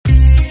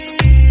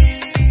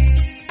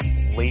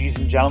Ladies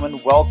and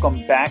gentlemen,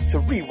 welcome back to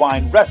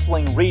Wre-Wind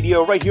Wrestling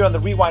Radio, right here on the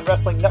Wre-Wind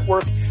Wrestling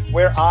Network,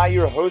 where I,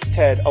 your host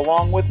Ted,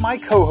 along with my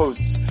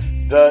co-hosts,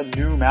 the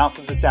new mouth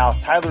of the South,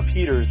 Tyler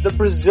Peters, the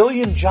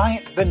Brazilian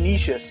giant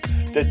Vinicius,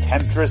 the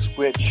temptress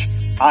witch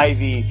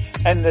Ivy,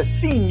 and the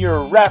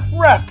senior ref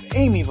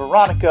Amy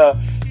Veronica,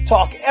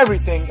 talk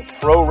everything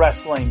pro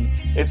wrestling.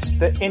 It's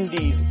the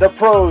indies, the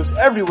pros,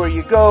 everywhere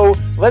you go.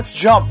 Let's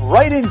jump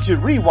right into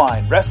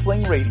Wre-Wind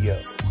Wrestling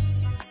Radio.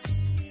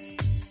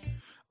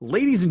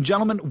 Ladies and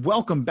gentlemen,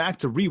 welcome back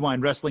to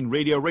Wre-Wind Wrestling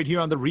Radio, right here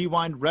on the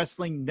Wre-Wind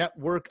Wrestling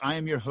Network. I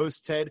am your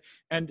host, Ted,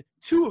 and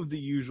two of the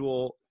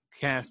usual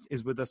cast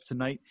is with us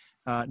tonight.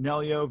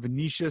 Nelio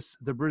Vinicius,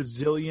 the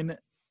Brazilian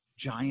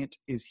giant,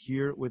 is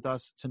here with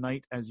us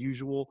tonight as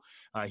usual.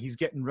 He's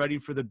getting ready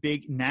for the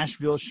big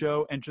Nashville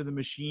show, Enter the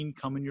Machine,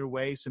 coming your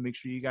way, so make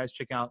sure you guys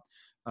check out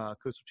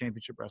Coastal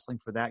Championship Wrestling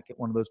for that. Get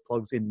one of those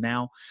plugs in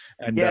now.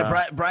 And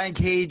Brian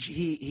Cage,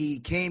 he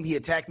came, he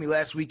attacked me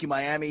last week in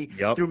Miami,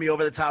 threw me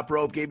over the top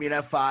rope, gave me an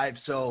F5,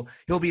 so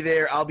he'll be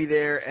there, I'll be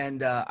there,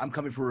 and I'm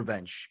coming for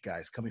revenge,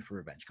 guys, coming for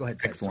revenge. Go ahead,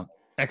 Ted. Excellent.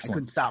 I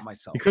couldn't stop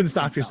myself. You couldn't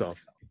stop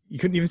yourself. You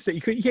couldn't even say,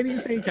 you can't even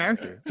say a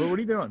character. But what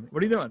are you doing?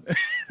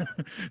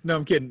 No,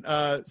 I'm kidding.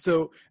 And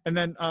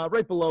then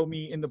right below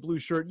me in the blue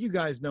shirt, you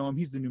guys know him.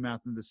 He's the new mouth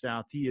of the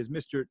South. He is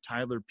Mr.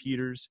 Tyler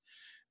Peters.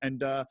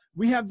 And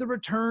we have the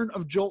return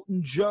of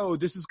Joltin' Joe.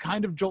 This is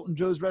kind of Joltin'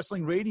 Joe's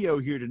Wrestling Radio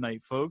here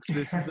tonight, folks.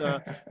 This is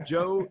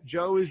Joe.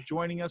 Joe is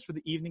joining us for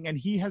the evening, and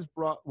he has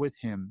brought with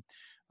him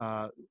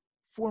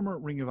former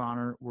Ring of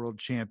Honor World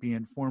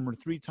Champion, former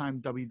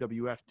three-time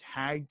WWF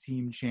Tag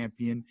Team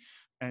Champion,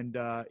 and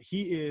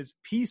he is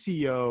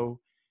PCO.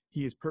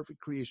 He is Perfect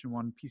Creation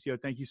 1.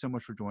 PCO, thank you so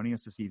much for joining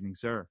us this evening,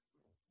 sir.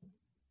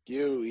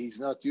 He's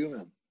not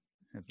human.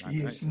 He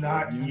is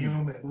not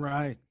human.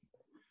 Right.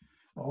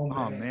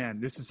 Oh man,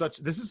 this is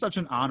such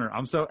an honor.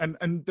 I'm so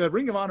and the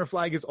Ring of Honor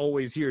flag is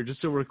always here, just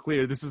so we're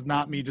clear. This is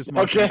not me just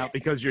marching out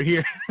because you're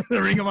here.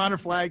 The Ring of Honor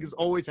flag is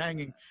always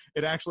hanging.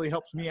 It actually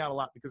helps me out a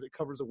lot because it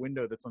covers a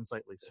window that's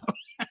unsightly. So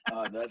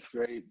that's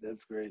great.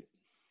 That's great.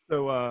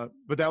 So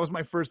but that was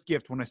my first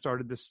gift when I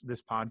started this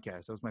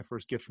podcast. That was my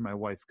first gift for my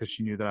wife because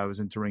she knew that I was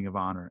into Ring of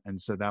Honor. And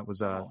so that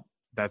was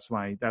that's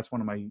one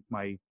of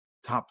my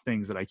top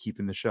things that I keep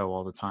in the show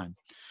all the time.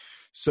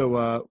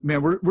 So,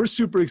 man, we're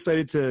super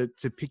excited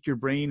to pick your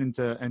brain and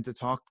to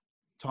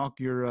talk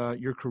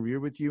your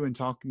career with you and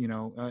talk,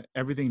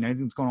 everything and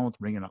anything that's going on with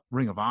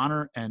Ring of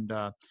Honor. And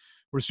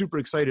we're super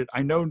excited.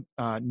 I know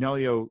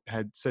Nelio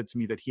had said to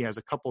me that he has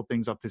a couple of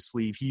things up his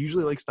sleeve. He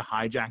usually likes to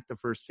hijack the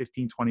first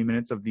 15, 20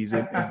 minutes of these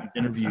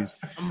interviews.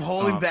 I'm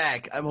holding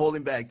back.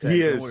 Ted.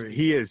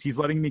 He is. He's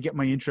letting me get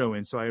my intro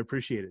in, so I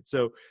appreciate it.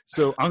 So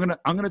I'm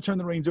gonna turn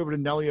the reins over to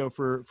Nelio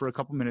for a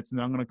couple minutes, and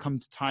then I'm gonna come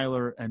to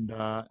Tyler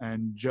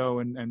and Joe,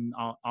 and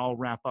I'll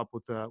wrap up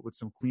with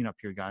some cleanup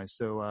here, guys.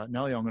 So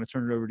Nelio, I'm gonna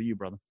turn it over to you,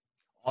 brother.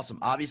 Awesome.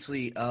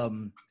 Obviously,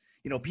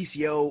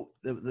 PCO,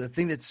 the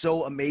thing that's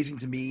so amazing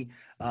to me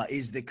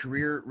is the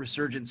career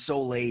resurgence so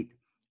late,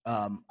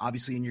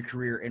 obviously in your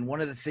career. And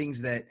one of the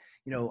things that,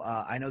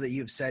 I know that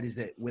you have said is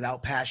that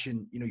without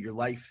passion, your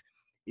life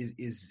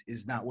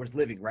is not worth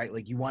living, right?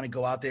 Like you want to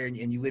go out there and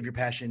you live your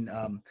passion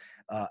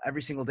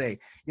every single day.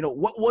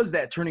 What was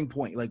that turning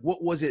point? Like,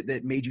 what was it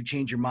that made you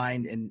change your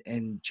mind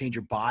and change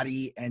your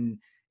body and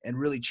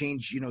really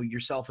change,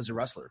 yourself as a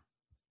wrestler?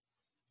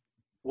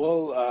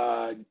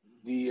 Well,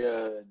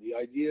 the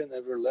idea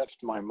never left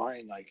my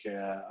mind. Like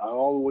I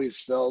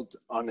always felt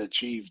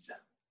unachieved.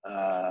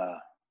 I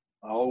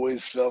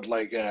always felt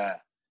like I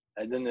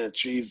didn't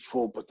achieve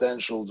full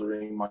potential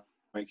during my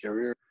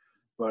career.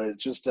 But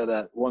it's just that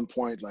at one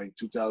point, like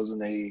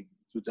 2008,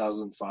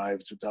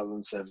 2005,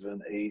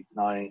 2007, 8,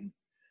 9,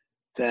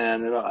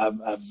 10, I've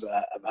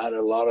had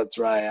a lot of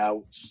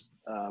tryouts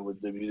with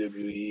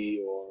WWE,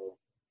 or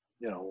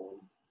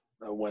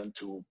I went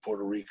to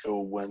Puerto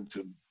Rico, went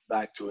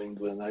back to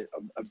England.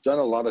 I've done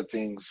a lot of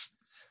things,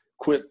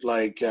 quit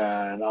like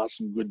an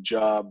awesome good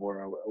job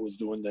where I was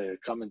doing the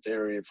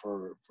commentary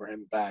for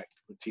Impact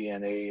with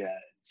TNA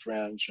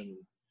French, and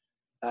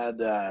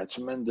had a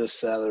tremendous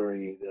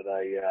salary that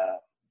I,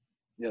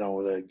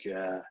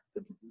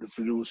 the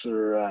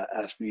producer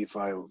asked me if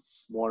I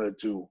wanted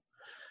to,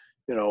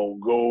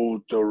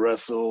 go to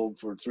wrestle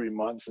for 3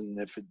 months, and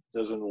if it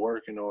doesn't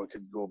work, I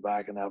could go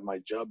back and have my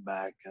job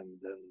back. And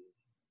then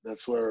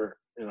that's where,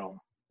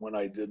 when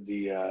I did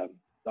the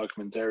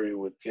documentary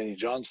with Kenny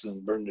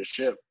Johnson, Burn the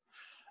Ship,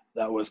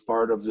 that was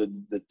part of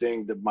the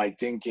thing that my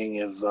thinking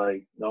is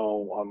like,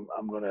 no,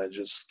 I'm going to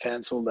just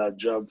cancel that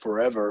job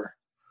forever.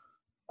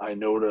 I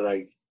know that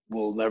I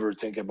will never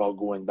think about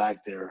going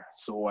back there.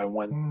 So I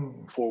went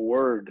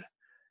forward,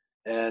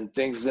 and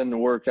things didn't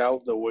work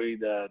out the way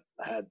that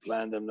I had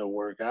planned them to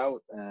work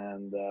out.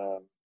 And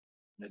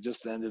it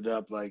just ended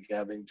up like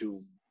having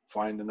to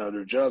find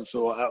another job.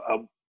 So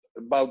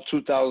about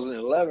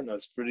 2011, I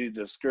was pretty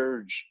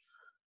discouraged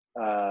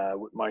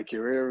with my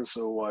career.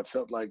 So I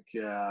felt like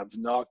I've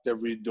knocked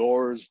every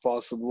door as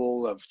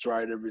possible. I've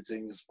tried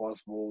everything as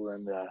possible,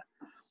 and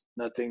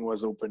nothing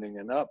was opening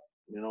up.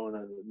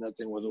 and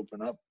nothing was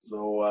open up.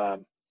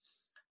 So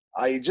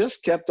I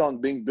just kept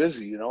on being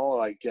busy,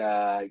 I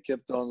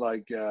kept on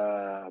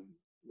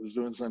was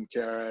doing some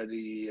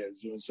karate, I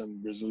was doing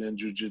some Brazilian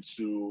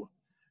jiu-jitsu,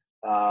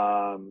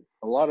 a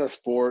lot of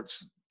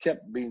sports,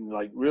 kept being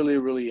like really,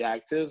 really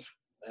active.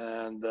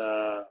 And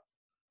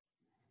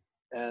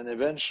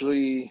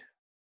eventually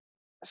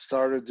I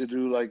started to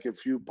do like a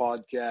few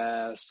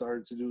podcasts,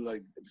 started to do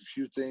like a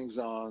few things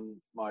on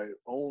my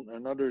own,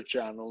 another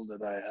channel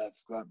that I have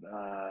got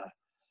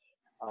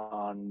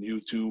on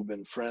YouTube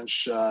in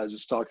French,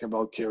 just talking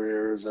about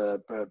careers,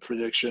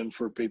 prediction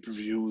for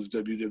pay-per-views,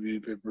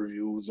 WWE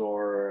pay-per-views,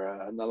 or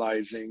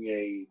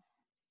analyzing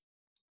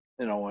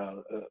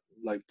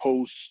like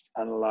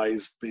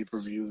post-analyzed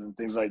pay-per-views and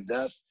things like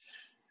that.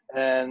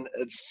 And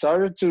it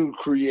started to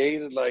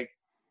create like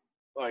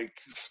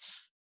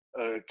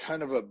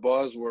kind of a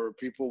buzz where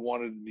people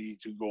wanted me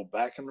to go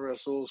back and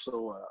wrestle.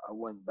 So I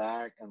went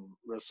back and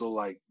wrestled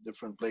like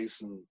different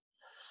places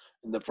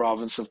in the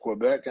province of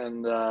Quebec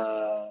and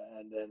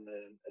then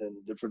in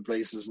different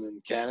places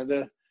in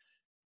Canada.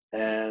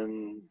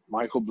 And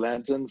Michael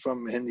Blanton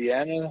from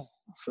Indiana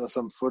saw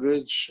some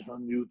footage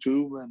on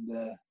YouTube, and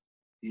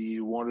he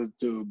wanted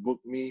to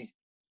book me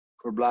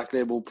for Black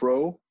Label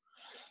Pro.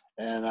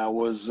 And I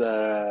was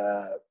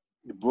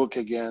booked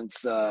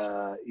against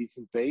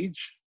Ethan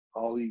Page,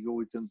 All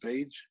Ego Ethan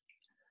Page.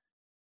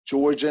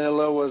 Joey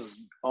Janela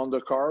was on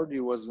the card. He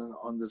wasn't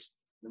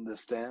in the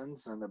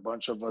stands, and a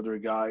bunch of other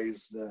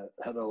guys that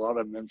had a lot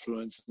of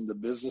influence in the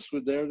business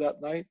were there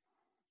that night.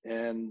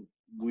 And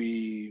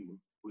we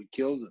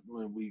killed it.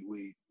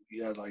 We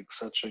had like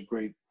such a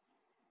great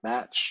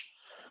match.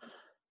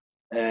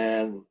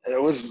 And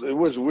it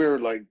was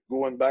weird, like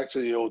going back to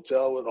the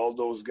hotel with all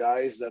those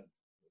guys that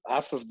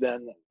half of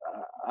them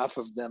I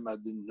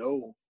didn't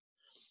know.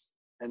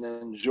 And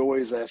then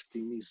Joey's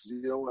asking me,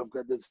 I've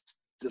got this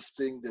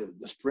thing, the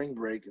spring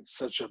break. It's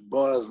such a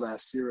buzz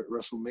last year at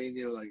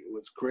WrestleMania. Like, it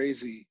was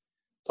crazy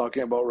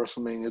talking about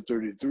WrestleMania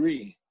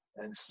 33.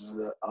 And he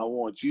says, I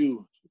want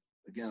you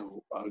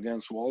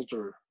against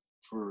Walter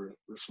for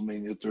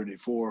WrestleMania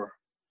 34.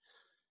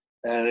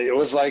 And it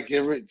was like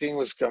everything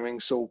was coming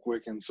so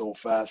quick and so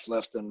fast,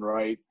 left and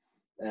right.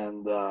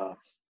 And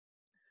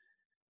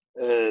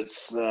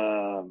it's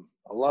a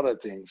lot of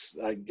things.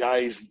 Like,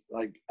 guys,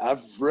 like,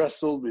 I've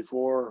wrestled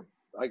before.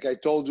 Like I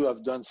told you,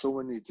 I've done so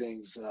many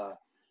things.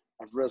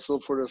 I've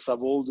wrestled for the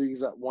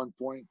Savoldis at one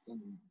point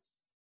in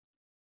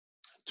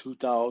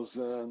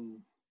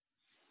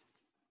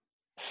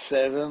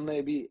 2007,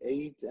 maybe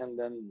 8. And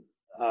then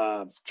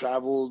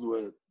traveled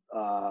with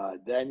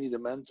Danny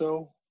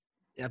Demento.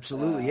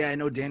 Absolutely. Yeah, I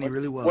know Danny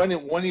really well.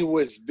 When he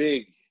was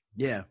big.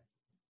 Yeah.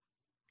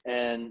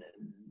 And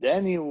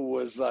Danny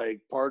was like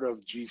part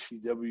of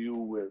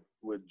GCW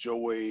with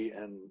Joey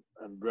and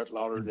Brett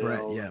Lauderdale. And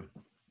Brett, yeah.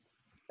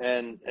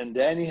 And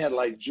Danny had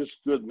like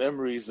just good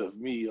memories of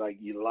me. Like,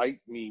 he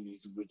liked me.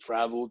 We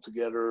traveled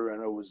together,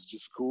 and it was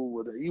just cool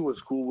with it. He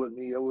was cool with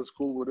me. I was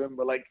cool with him.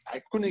 But like,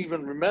 I couldn't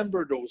even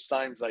remember those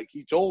times. Like,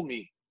 he told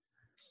me.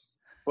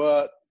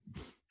 But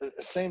the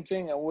same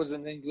thing. I was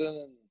in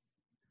England,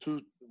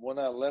 and when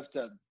I left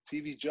that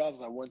TV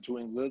jobs, I went to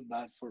England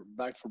back for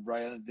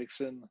Brian and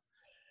Dixon.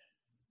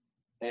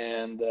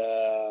 And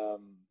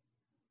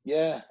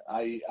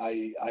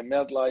I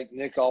met like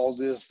Nick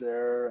Aldis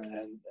there,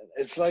 and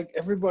it's like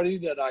everybody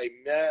that I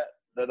met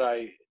that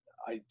I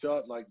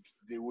thought like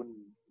they would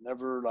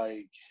never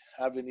like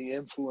have any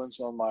influence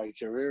on my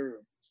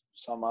career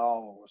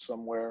somehow or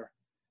somewhere.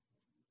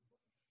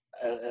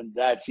 And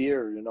that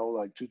year,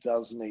 like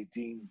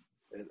 2018,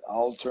 it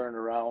all turned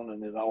around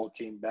and it all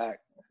came back.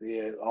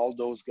 Yeah, all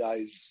those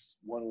guys,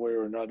 one way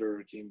or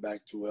another, came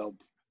back to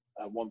help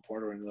at one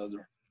point or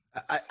another.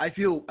 I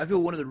feel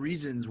one of the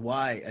reasons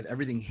why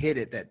everything hit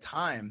at that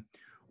time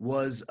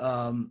was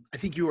I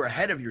think you were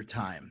ahead of your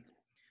time.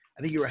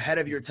 I think you were ahead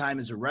of your time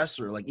as a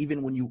wrestler. Like,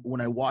 even when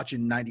I watch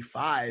in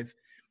 '95,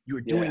 you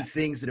were doing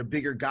things that a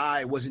bigger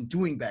guy wasn't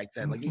doing back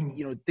then. Like,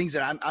 things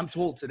that I'm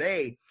told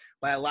today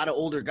by a lot of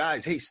older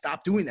guys. Hey,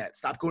 stop doing that.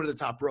 Stop going to the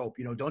top rope.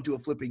 Don't do a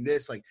flipping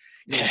this. Like,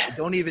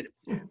 don't even,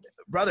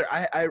 brother.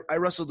 I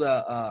wrestled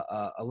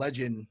a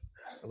legend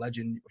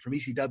from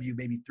ECW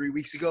maybe 3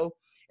 weeks ago.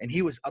 And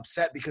he was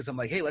upset because I'm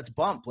like, hey, let's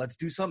bump. Let's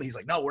do something. He's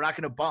like, no, we're not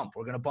going to bump.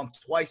 We're going to bump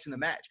twice in the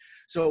match.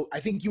 So I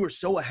think you were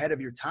so ahead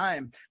of your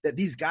time that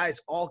these guys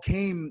all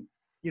came,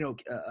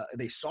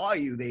 they saw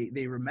you,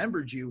 they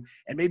remembered you,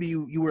 and maybe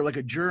you were like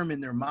a germ in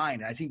their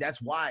mind. And I think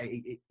that's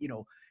why,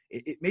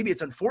 maybe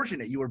it's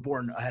unfortunate you were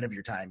born ahead of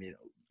your time,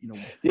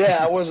 Yeah,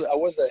 I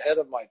was ahead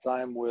of my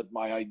time with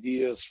my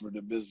ideas for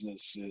the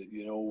business,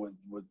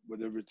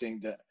 with everything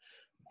that.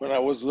 When I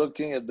was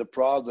looking at the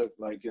product,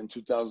 like in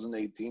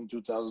 2018,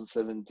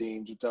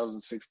 2017,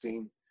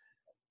 2016,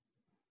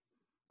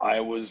 I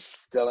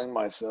was telling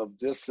myself,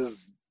 this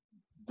is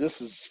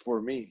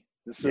for me.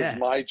 This is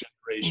my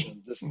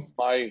generation. This is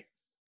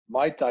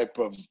my type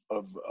of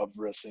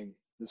wrestling.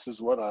 This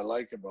is what I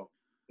like about,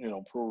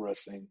 pro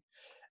wrestling.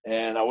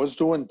 And I was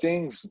doing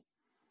things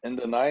in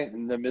the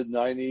mid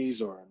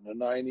 90s or in the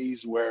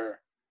 90s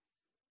where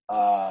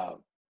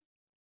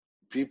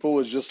people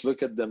would just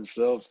look at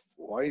themselves.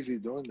 Why is he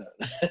doing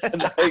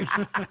that? Like,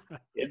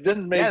 it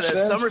didn't make that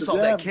sense.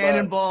 somersault, them, that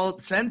cannonball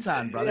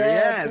senton, brother.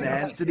 Yeah,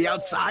 man, to the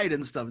outside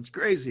and stuff. It's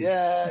crazy.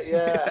 Yeah,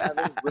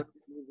 having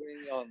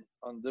moving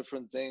on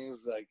different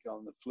things, like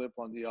on the flip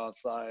on the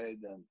outside.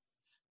 And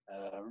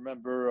I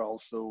remember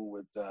also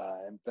with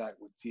Impact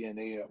with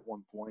TNA at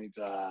one point,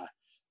 I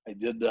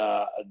did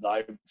a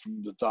dive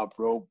from the top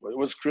rope. It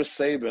was Chris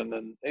Sabin,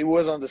 and he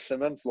was on the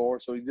cement floor,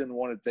 so he didn't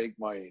want to take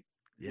my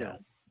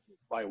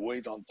my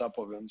weight on top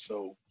of him.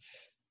 So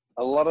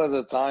a lot of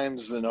the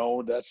times,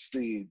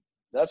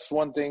 that's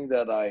one thing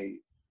that I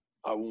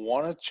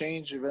want to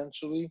change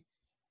eventually.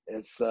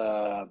 It's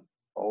a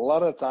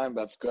lot of time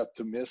I've got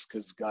to miss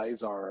because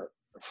guys are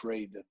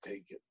afraid to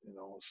take it,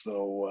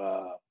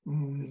 So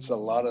it's a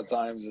lot of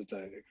times it's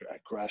a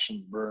crash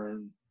and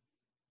burn,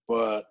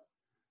 but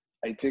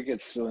I think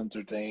it's still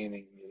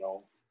entertaining,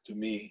 to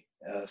me,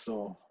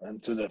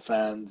 and to the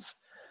fans.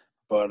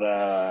 But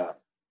at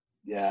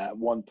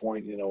one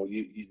point,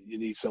 you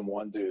need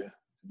someone to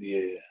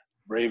be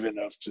brave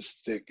enough to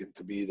stick and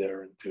to be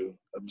there and to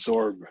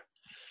absorb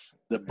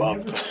the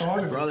bump.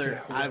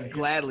 Brother, I'm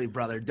gladly,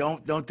 brother.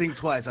 Don't think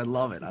twice. I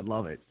love it.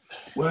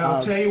 Well,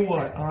 I'll tell you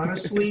what,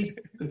 honestly,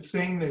 the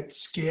thing that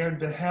scared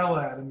the hell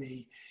out of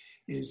me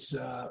is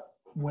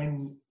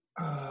when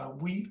I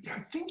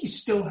think you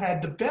still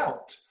had the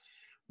belt,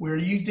 where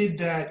you did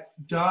that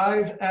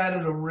dive out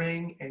of the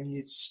ring and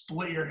you'd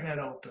split your head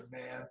open,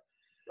 man.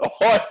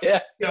 Oh,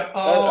 yeah.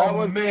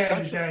 Oh,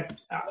 man,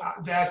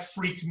 that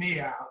freaked me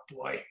out,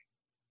 boy.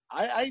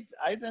 I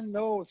didn't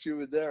know if you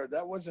were there.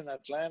 That was in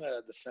Atlanta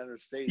at the center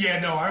stage. Yeah,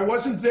 no, I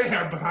wasn't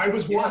there, but I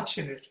was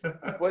watching it.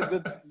 But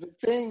the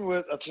thing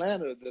with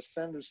Atlanta, the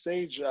center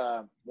stage,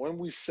 when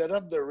we set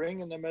up the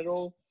ring in the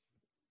middle,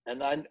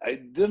 and I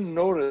didn't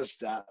notice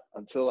that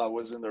until I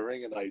was in the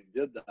ring and I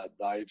did that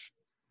dive.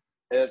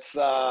 It's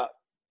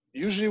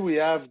usually we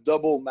have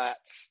double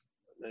mats,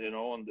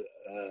 on the,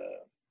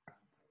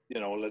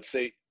 let's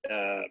say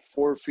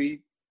 4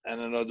 feet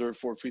and another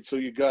 4 feet. So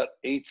you got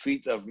 8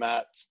 feet of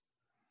mats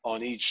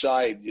on each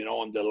side,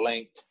 on the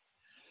length.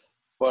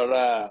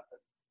 But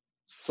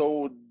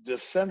so the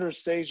center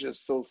stage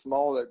is so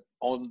small that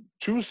on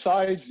 2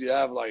 sides you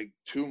have like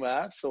 2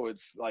 mats, so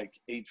it's like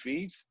 8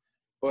 feet.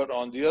 But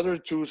on the other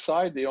 2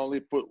 sides, they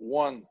only put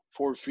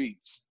 4 feet.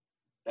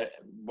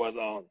 But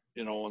on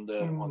the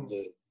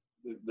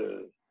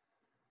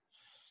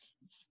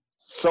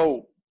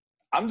so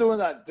I'm doing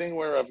that thing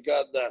where I've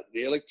got that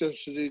the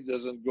electricity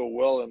doesn't go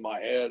well in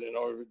my head and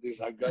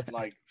everything. I've got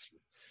like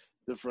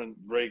different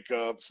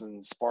breakups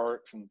and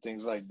sparks and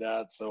things like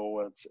that.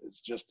 So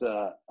it's just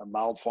a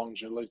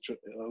malfunction,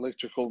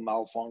 electrical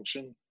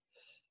malfunction.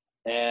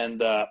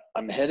 And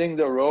I'm hitting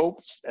the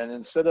ropes, and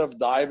instead of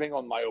diving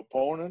on my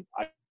opponent,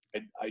 I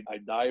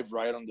dive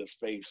right on the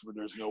space where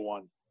there's no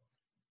one.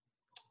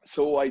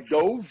 So I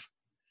dove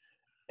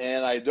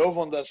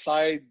on the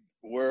side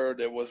where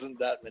there wasn't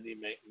that many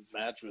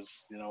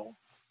mattress,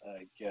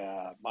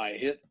 my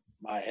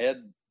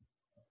head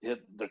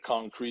hit the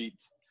concrete,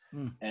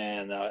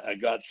 and I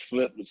got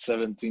split with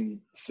 17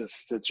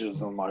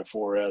 stitches on my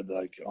forehead,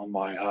 like on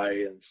my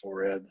eye and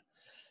forehead.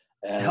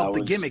 And it helped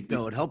the gimmick,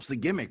 though. It helps the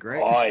gimmick,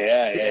 right? Oh,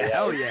 yeah.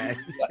 Hell yeah.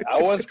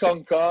 I was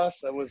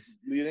concussed. I was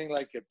bleeding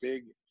like a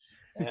pig.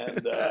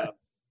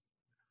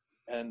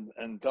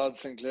 And Todd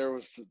Sinclair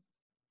was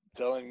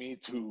telling me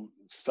to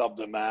stop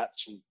the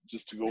match and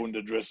just to go in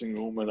the dressing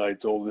room, and I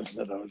told him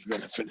that I was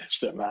going to finish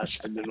the match.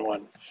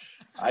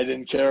 I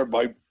didn't care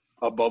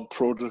about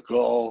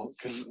protocol,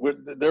 because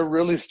they're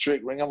really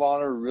strict. Ring of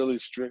Honor really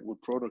strict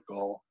with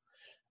protocol.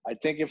 I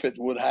think if it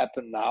would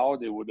happen now,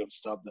 they would have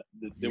stopped it.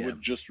 They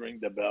would just ring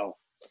the bell.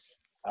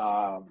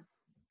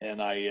 And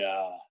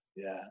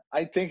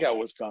I think I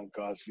was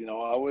concussed.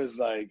 I was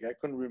like, I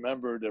couldn't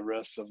remember the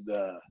rest of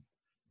the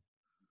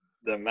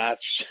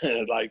match,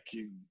 like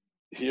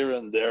here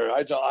and there.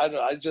 I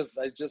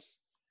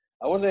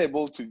wasn't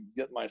able to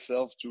get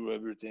myself through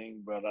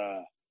everything, but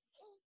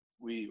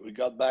we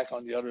got back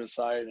on the other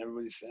side, and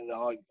everybody said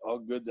how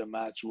good the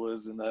match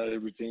was and that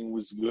everything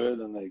was good.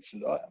 And I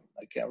said,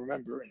 I can't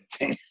remember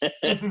anything.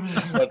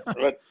 but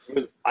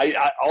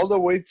I all the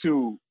way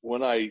to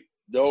when I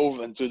dove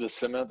into the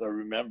cement, I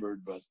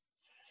remembered, but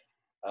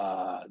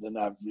then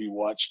I've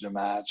rewatched the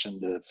match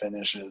and the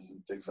finishes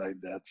and things like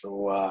that.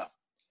 So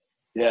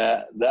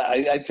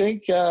I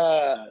think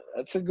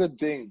that's a good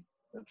thing.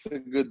 That's a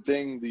good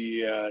thing.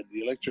 The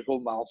electrical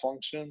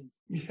malfunction.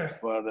 Yeah.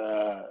 But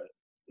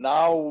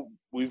now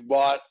we've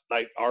bought,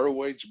 like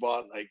ROH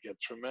bought like a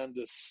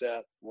tremendous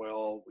set.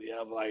 Well, we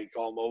have like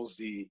almost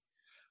the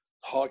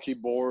hockey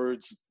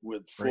boards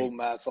with full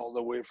mats all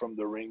the way from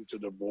the ring to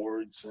the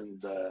boards,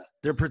 and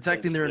they're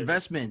protecting their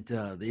investment.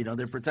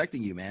 They're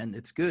protecting you, man.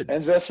 It's good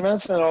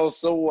investments, and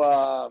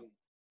also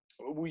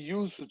we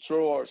used to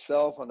throw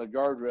ourselves on the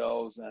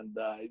guardrails, and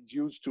it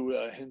used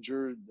to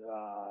injure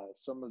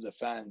some of the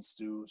fans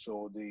too.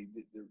 So they're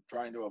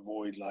trying to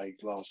avoid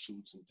like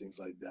lawsuits and things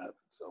like that.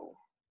 So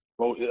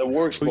It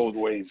works both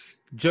ways.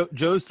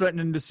 Joe's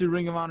threatening to sue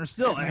Ring of Honor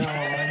still. No,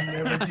 I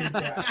never did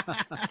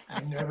that.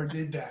 I never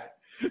did that.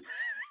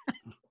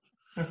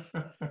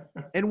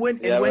 And when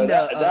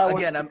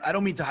again, I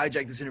don't mean to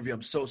hijack this interview.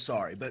 I'm so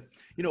sorry, but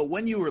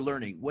when you were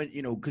learning,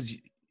 because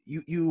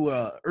you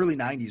early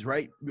 90s,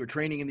 right? You were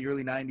training in the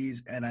early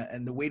 90s,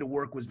 and the way to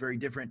work was very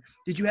different.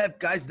 Did you have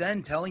guys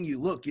then telling you,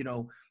 look,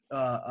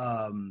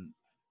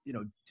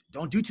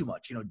 don't do too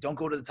much, don't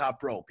go to the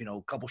top rope,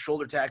 a couple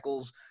shoulder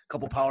tackles, a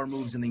couple power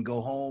moves, and then go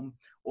home,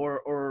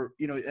 or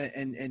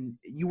and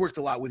you worked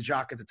a lot with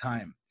Jacques at the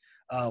time.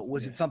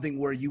 Was it something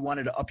where you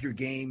wanted to up your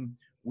game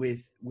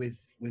with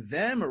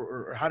them,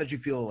 or how did you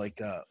feel like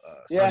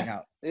starting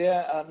out?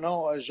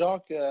 No,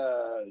 Jacques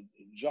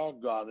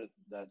got it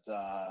that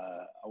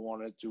I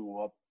wanted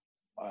to up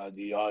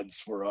the odds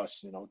for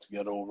us, to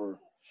get over.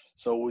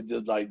 So we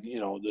did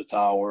the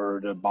tower,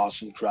 the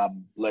Boston Crab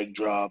leg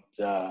drop,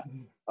 a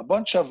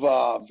bunch of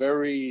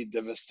very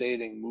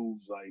devastating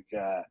moves. Like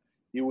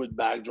he would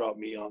backdrop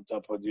me on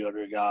top of the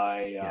other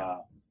guy.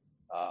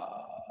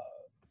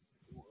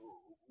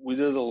 We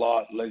did a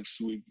lot leg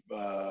sweep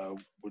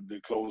with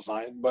the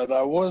clothesline, but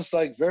I was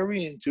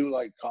very into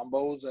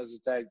combos as a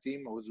tag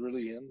team. I was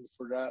really in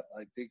for that.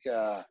 I think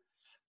I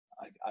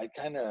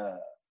kind of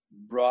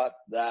brought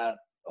that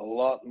a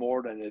lot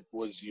more than it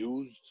was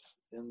used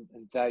in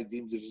tag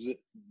team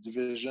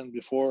division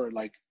before.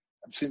 I've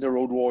seen the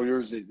Road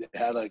Warriors, they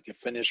had a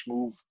finish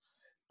move,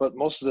 but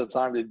most of the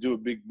time they do a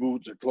big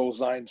boot, a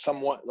clothesline.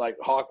 Somewhat like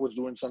Hawk was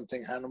doing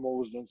something, Hannibal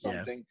was doing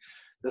something. Yeah.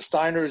 The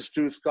Steiners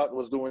too, Scott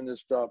was doing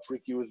this stuff,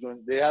 Ricky was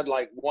doing. They had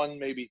one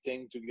maybe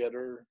thing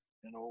together,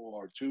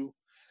 or two,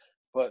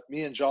 but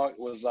me and Jacques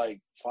was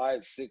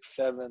 5, 6,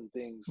 7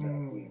 things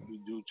that we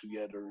do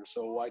together.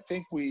 So I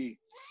think we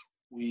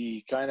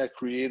kind of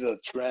created a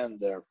trend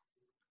there.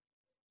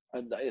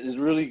 And it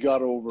really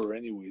got over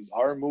anyways.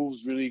 Our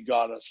moves really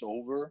got us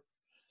over.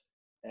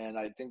 And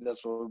I think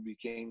that's what we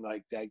became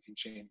tag team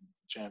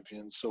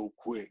champions so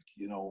quick,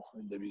 in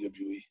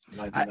WWE.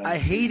 I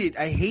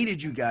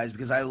hated you guys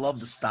because I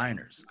love the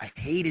Steiners. I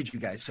hated you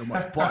guys so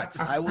much. But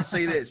I will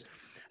say this.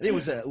 I think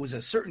it was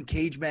a certain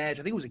cage match.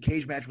 I think it was a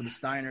cage match with the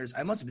Steiners.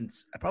 I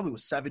probably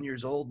was 7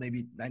 years old,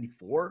 maybe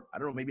 94. I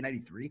don't know, maybe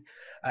 93.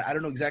 I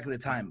don't know exactly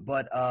the time.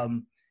 But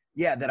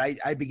that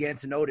I began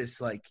to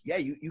notice,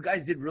 you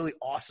guys did really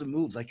awesome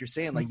moves. Like you're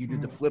saying, you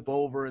did the flip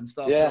over and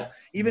stuff. Yeah. So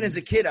even as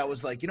a kid, I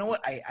was like, you know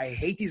what? I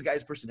hate these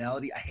guys'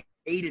 personality. I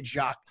hated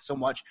Jacques so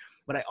much,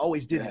 but I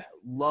always did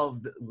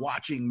love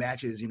watching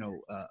matches,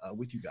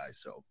 with you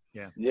guys. So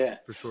yeah,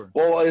 for sure.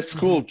 Well, it's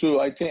cool too.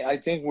 I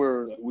think we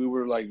were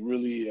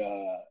really,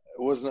 it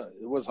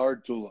was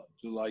hard to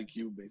like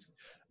you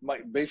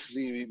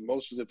basically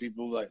most of the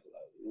people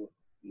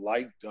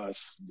liked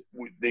us,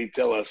 they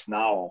tell us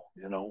now,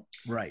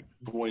 right,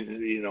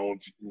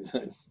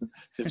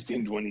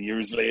 15, 20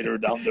 years later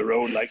down the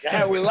road,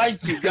 we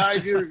liked you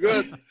guys, you're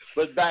good.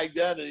 But back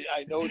then,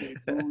 I know they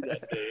knew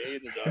that they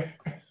hated us.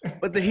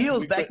 But the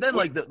heels back then,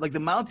 the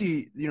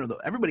Mountie,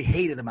 everybody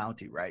hated the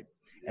Mountie, right?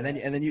 And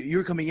then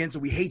you're coming in, so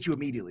we hate you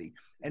immediately.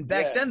 And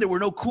back then, there were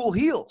no cool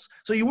heels,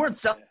 so you weren't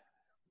selling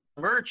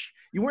merch.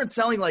 You weren't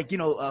selling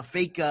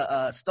fake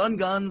stun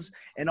guns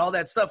and all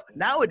that stuff.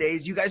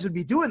 Nowadays, you guys would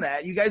be doing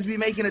that. You guys would be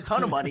making a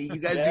ton of money. You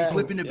guys would be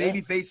flipping to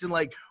babyface in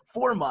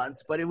 4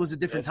 months. But it was a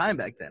different time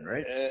back then,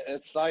 right?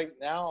 It's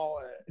now,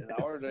 in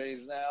our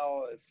days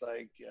now, it's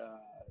the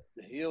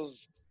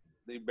heels,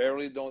 they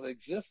barely don't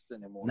exist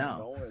anymore.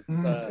 No.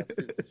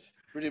 It's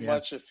pretty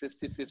much a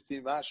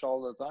 50-50 match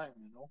all the time,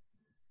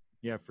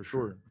 Yeah, for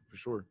sure.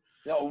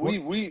 Yeah,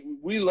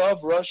 we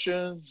love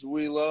Russians.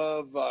 We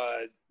love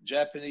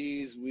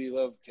Japanese. We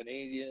love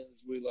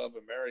Canadians. We love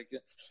American.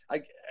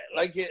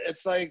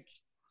 It's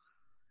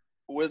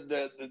with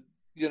the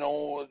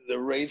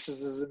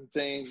racism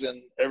things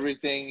and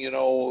everything.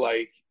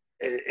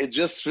 It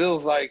just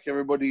feels like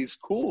everybody's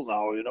cool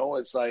now.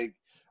 It's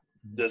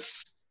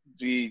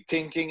the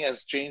thinking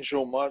has changed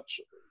so much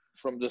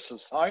from the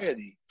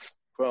society,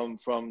 from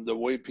the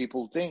way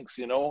people thinks.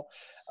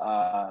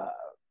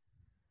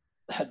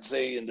 I'd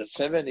say in the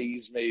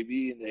 70s,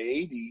 maybe in the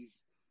 80s.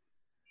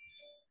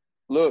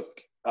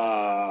 Look,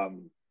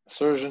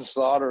 Surgeon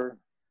Slaughter,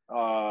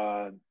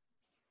 the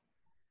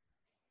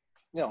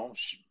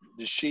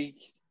Sheik,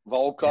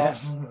 Volkov,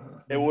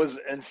 it was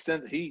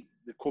instant heat.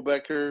 The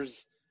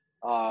Quebecers,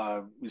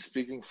 we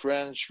speaking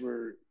French,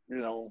 were,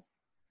 the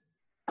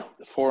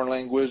foreign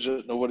language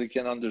that nobody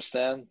can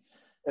understand.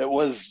 It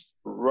was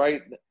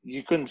right.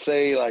 You couldn't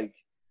say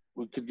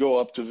we could go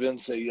up to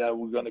Vince and say, yeah,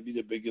 we're going to be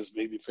the biggest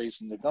baby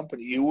face in the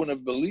company. You wouldn't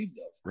have believed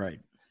that.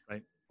 Right.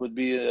 Would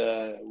be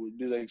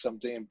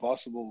something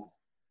impossible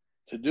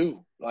to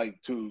do,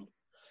 to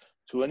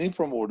any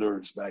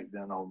promoters back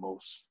then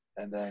almost.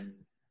 And then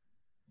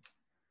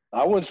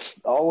I was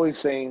always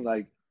saying,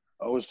 I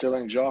was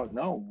telling Jacques,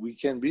 no, we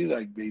can be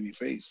baby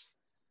face.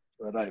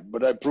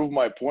 But I proved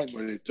my point,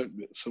 but it took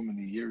so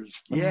many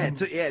years. Yeah, it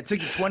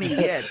took you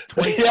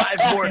 25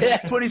 more,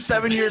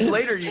 27 years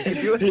later, you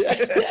could do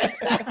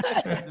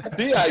it.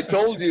 See, I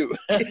told you.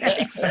 Yeah,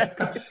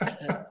 exactly.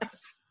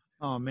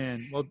 Oh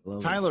man. Well,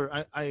 Love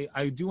Tyler,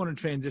 I do want to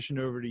transition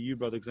over to you,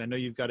 brother, because I know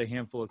you've got a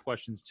handful of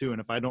questions too.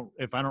 And if I don't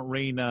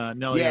rain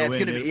Nelio Yeah, it's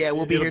in, gonna be. Yeah,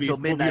 we'll be here till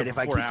midnight if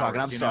I keep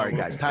talking. I'm sorry, know?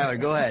 guys. Tyler,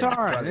 go ahead. It's all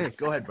right. Brother.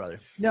 Go ahead, brother.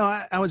 No,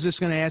 I was just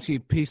going to ask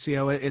you,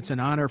 PCO. It's an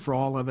honor for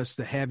all of us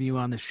to have you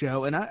on the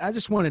show, and I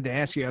just wanted to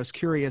ask you. I was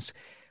curious.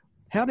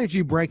 How did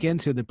you break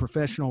into the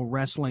professional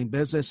wrestling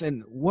business,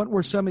 and what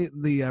were some of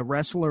the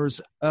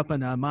wrestlers up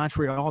in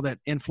Montreal that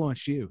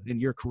influenced you in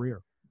your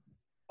career?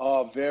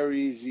 Oh, very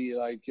easy.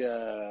 Like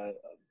the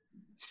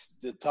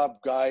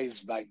top guys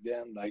back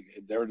then, like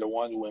they're the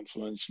one who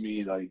influenced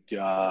me. Like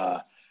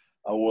I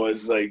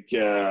was like,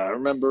 I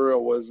remember I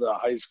was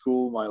high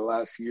school, my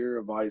last year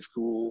of high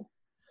school,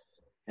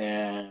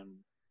 and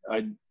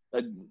I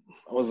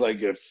was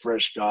like a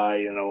fresh guy,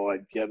 you know.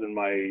 I'd get in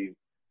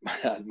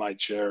my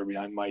chair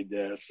behind my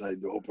desk.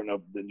 I'd open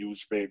up the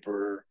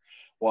newspaper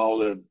while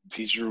the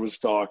teacher was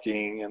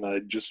talking, and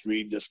I'd just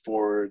read the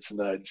sports,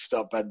 and I'd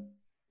stop at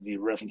the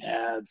wrestling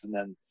ads, and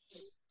then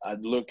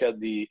I'd look at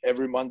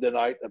every Monday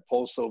night at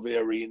Paul Sauvé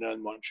Arena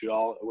in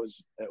Montreal.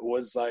 It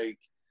was like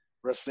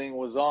wrestling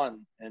was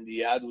on, and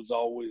the ad was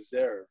always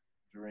there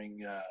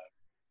during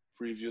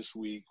previous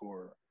week,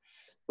 or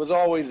it was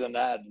always an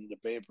ad in the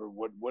paper,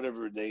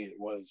 whatever day it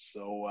was.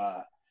 So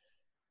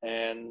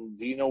and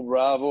Dino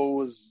Bravo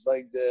was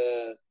like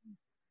the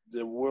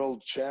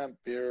world champ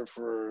here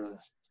for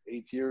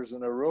 8 years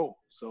in a row.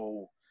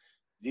 So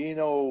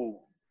Dino,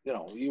 you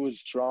know, he was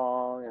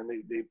strong, and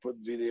they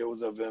put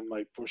videos of him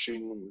like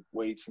pushing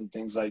weights and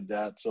things like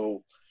that.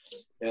 So,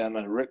 and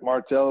Rick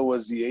Martel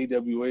was the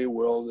AWA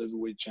World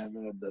Heavyweight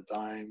Champion at the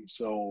time.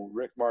 So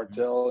Rick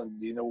Martel and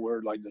Dino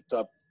were like the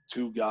top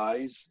two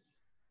guys.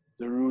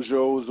 The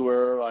Rougeaus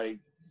were like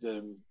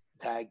the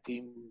tag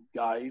team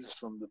guys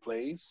from the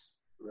place,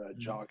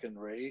 Jock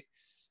and Ray.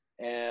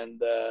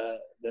 And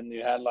then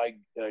you had like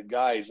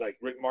guys like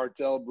Rick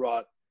Martel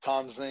brought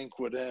Tom Zink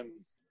with him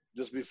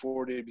just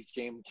before they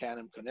became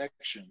Cannon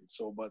Connection.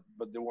 So, but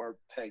they weren't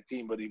tag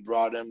team, but he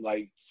brought him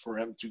like for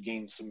him to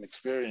gain some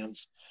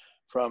experience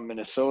from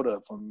Minnesota,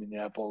 from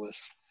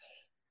Minneapolis.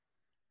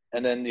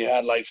 And then you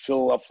had like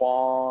Phil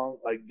Lafont,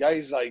 like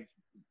guys like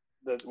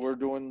that were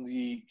doing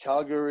the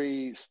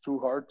Calgary Stu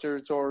Hart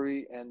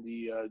territory and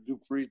the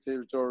Dupree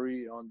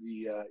territory on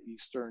the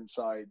eastern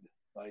side,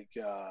 like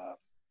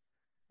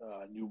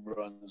New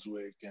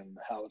Brunswick and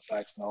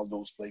Halifax and all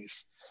those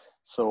places.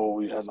 So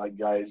we had like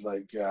guys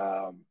like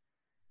a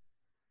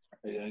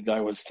guy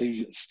was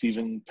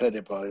Stephen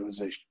Petipa. It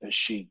was a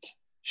Sheik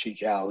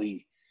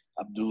Ali,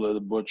 Abdullah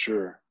the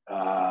Butcher.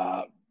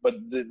 But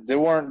they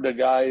weren't the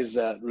guys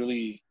that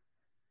really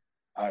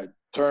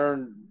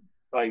turned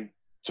my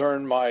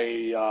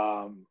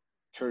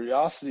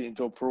curiosity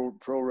into pro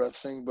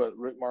wrestling. But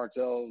Rick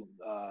Martel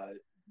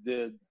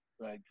did.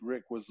 Like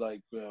Rick was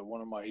like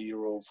one of my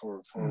heroes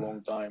for a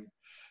long time.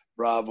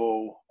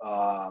 Bravo.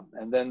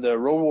 And then the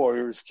Road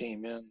Warriors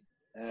came in,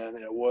 and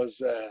it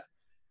was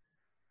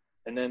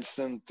an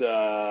instant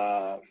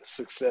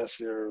success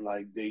here.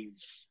 Like they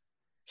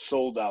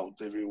sold out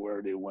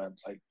everywhere they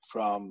went, like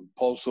from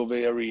Paul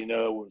Sauvé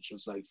Arena, which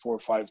was like 4,000 or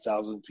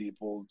 5,000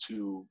 people,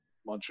 to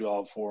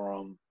Montreal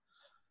Forum.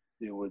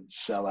 They would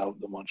sell out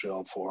the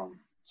Montreal Forum.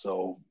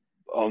 So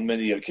on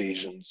many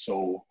occasions.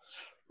 So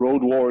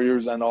Road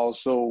Warriors, and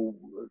also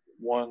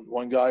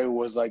one guy who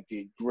was like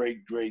a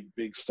great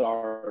big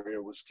star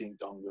here was King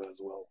Tonga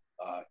as well,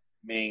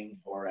 Ming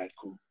or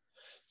Atku.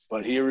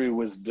 But here he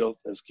was built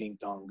as King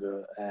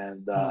Tonga,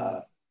 and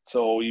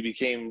so he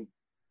became,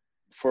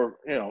 for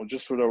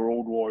just for the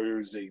Road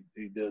Warriors, they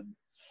did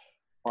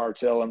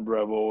Martel and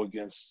Bravo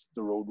against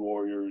the Road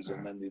Warriors,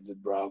 and then they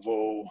did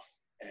Bravo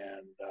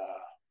and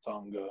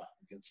Tonga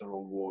against the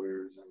Road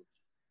Warriors, and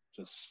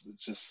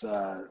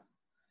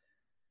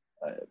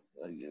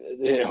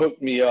it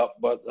hooked me up.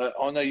 But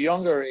on a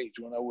younger age,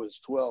 when I was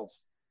 12,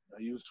 I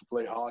used to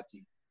play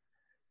hockey,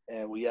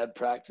 and we had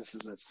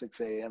practices at 6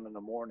 a.m. in the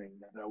morning,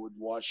 and I would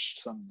watch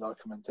some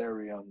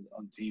documentary on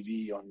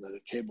TV, on the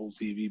cable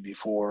TV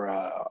before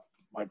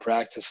my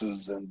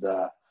practices, and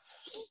it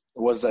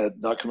was a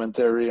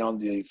documentary on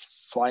the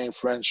Flying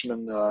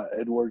Frenchman,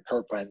 Edward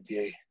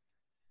Carpentier,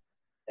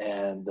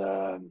 and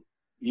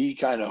he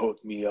kind of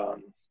hooked me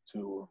on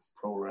to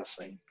pro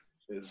wrestling.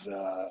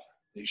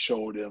 They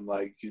showed him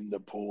like in the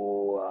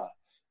pool.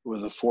 He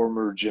was a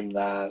former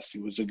gymnast. He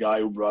was a guy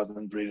who brought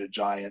Andre the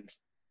Giant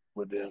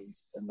with him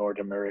in North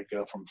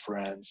America from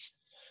France.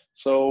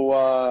 So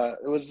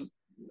it was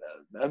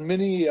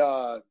many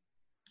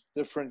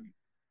different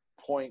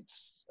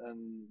points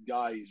and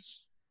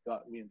guys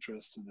got me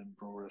interested in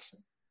pro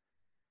wrestling.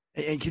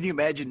 And can you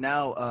imagine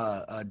now,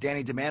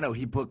 Danny DeMano,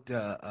 he booked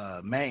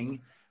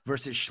Meng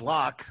versus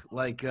Schlock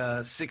like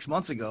 6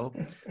 months ago.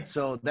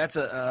 So that's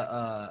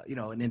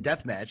an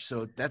in-depth match.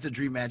 So that's a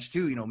dream match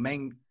too.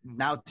 Meng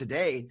now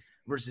today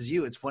versus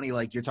you. It's funny,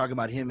 like you're talking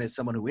about him as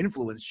someone who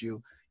influenced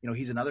you.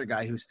 He's another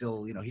guy who's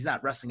still, he's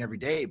not wrestling every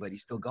day, but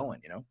he's still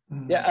going,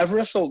 Yeah, I've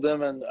wrestled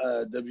him in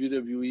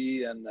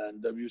WWE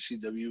and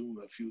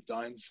WCW a few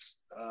times.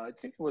 I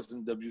think it was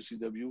in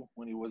WCW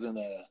when he was in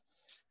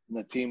in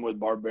a team with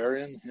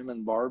Barbarian, him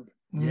and Barb.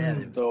 Yeah.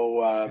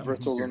 So I've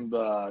wrestled him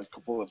a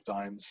couple of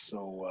times.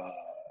 So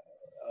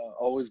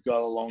always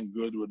got along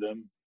good with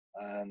him,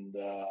 and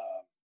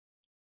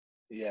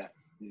yeah,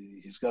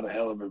 he's got a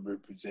hell of a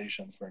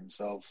reputation for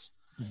himself.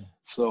 Mhm.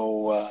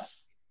 So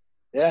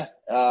yeah,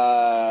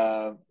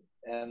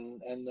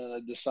 and then I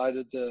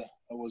decided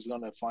I was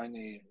gonna find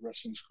a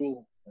wrestling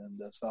school, and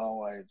that's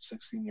how at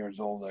 16 years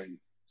old I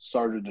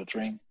started to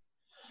train,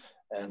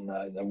 and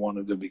I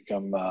wanted to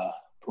become a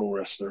pro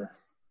wrestler.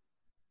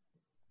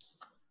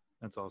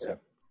 That's awesome. Yeah.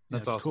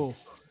 That's That's awesome. cool.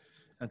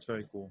 That's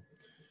very cool.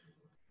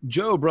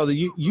 Joe, brother,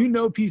 you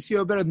know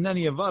PCO better than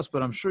any of us,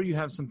 but I'm sure you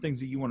have some things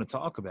that you want to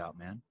talk about,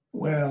 man.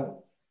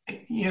 Well,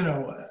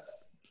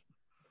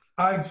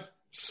 I've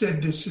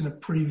said this in a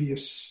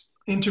previous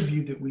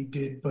interview that we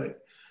did,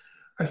 but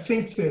I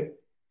think that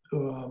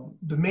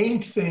the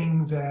main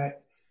thing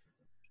that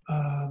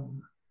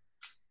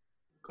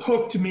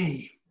hooked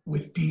me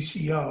with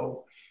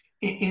PCO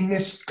in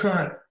this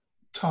current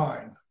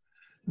time,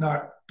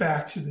 not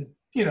back to the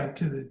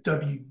to the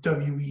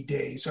WWE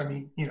days. I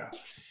mean,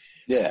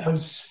 Yeah.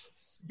 was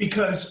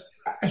because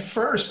at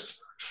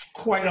first,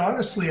 quite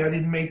honestly, I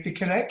didn't make the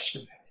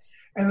connection,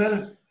 and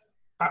then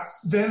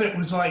it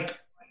was like,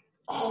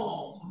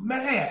 oh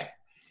man!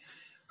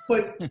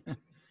 But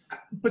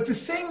the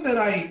thing that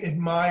I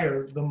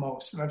admire the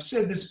most, and I've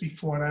said this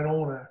before, and I don't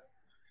want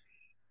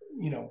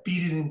to,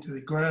 beat it into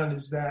the ground,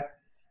 is that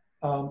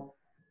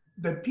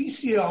that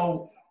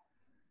PCO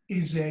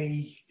is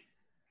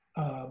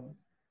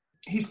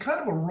he's kind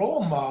of a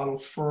role model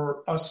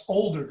for us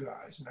older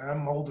guys. Now,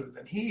 I'm older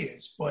than he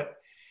is, but,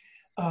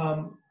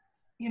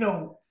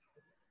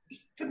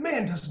 the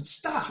man doesn't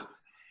stop.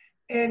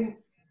 And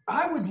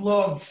I would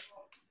love,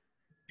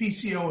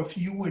 PCO, if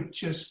you would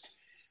just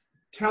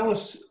tell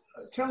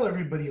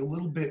everybody a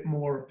little bit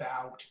more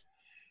about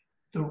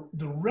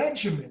the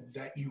regimen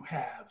that you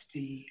have,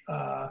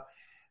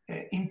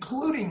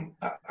 including,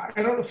 I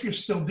don't know if you're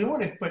still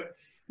doing it, but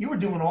you were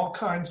doing all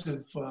kinds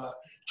of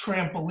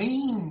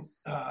trampoline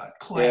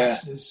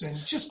classes and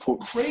just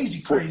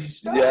crazy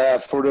stuff. Yeah,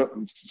 for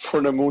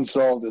the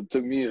moonsault, it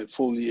took me a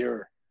full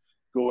year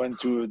going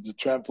to the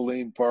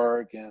trampoline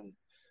park and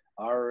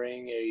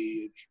hiring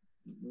a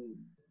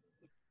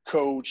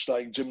coach,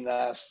 like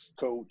gymnast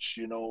coach,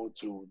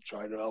 to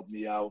try to help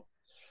me out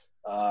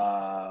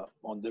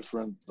on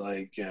different,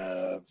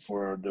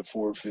 for the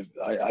 450.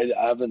 I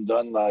haven't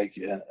done live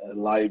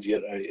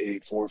yet a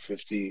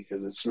 450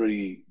 because it's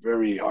really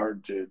very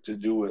hard to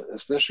do it,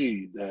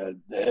 especially the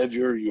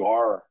heavier you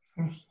are,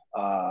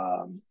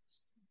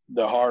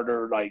 the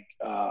harder.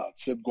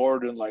 Flip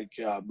Gordon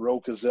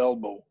broke his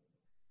elbow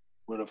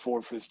with a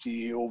 450.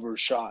 He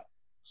overshot,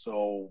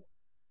 so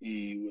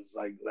he was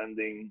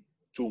landing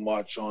too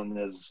much on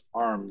his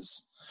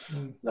arms,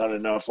 not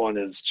enough on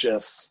his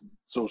chest.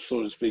 So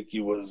to speak, he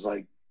was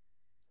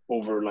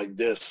over like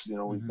this,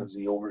 because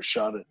he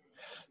overshot it.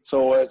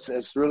 So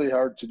it's really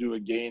hard to do a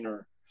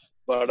gainer.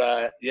 But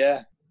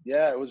yeah,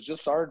 it was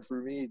just hard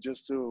for me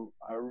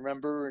I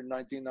remember in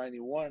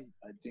 1991,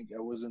 I think I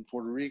was in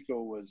Puerto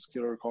Rico, was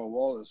Killer Carl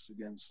Wallace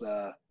against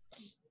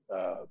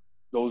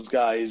those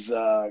guys,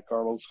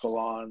 Carlos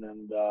Colon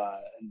and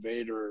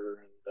Vader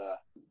and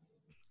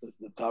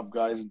the top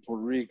guys in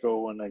Puerto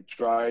Rico, and I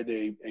tried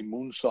a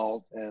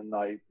moonsault, and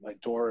I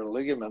tore a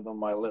ligament on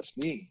my left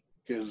knee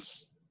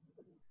because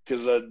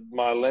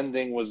my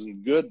landing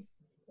wasn't good,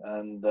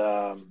 and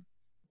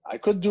I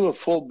could do a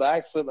full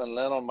backflip and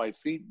land on my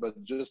feet, but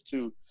just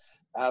to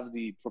have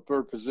the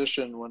proper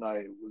position when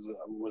I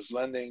was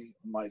landing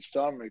on my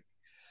stomach,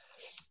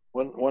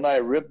 when I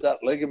ripped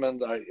that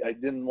ligament, I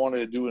didn't want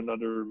to do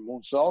another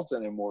moonsault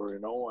anymore.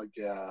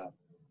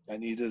 I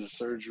needed a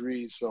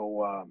surgery,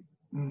 so.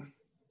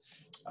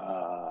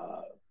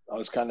 I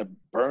was kind of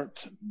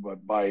burnt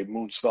by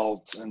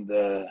moonsault, and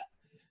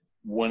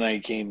when I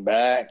came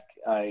back,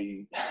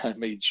 I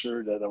made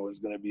sure that I was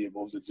going to be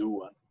able to do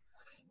one.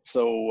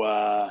 So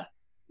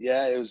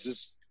it was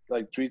just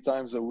 3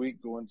 times a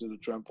week going to the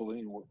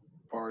trampoline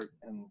park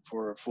and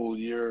for a full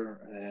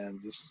year,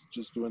 and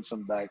just doing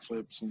some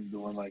backflips and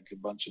doing a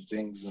bunch of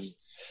things,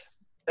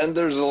 and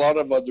there's a lot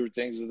of other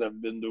things that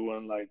I've been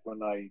doing,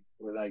 when I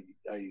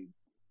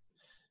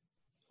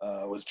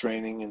was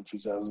training in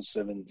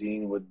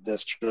 2017 with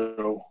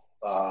Destro.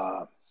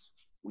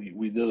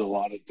 We did a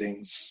lot of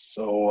things.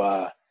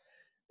 So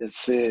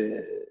it's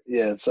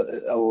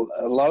a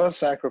lot of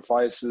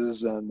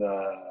sacrifices, and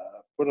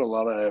put a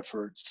lot of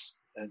efforts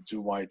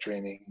into my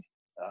training.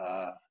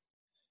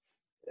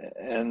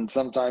 And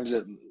sometimes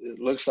it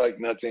looks like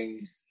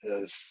nothing,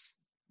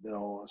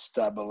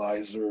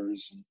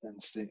 stabilizers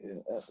and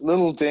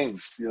little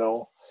things,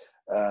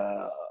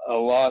 a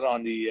lot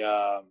on the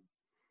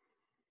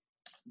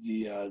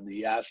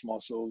ass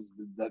muscles.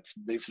 That's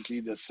basically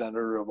the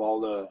center of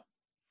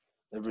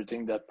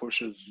everything that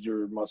pushes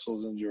your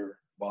muscles in your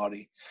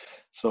body.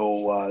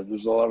 So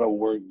there's a lot of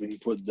work being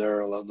put there,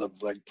 a lot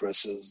of leg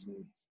presses,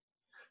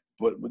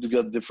 but we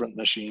got different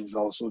machines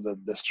also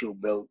that Destro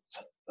built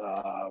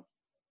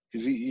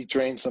because he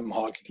trained some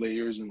hockey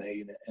players in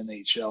the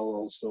NHL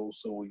also,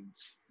 so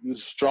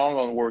he's strong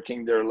on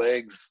working their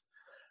legs.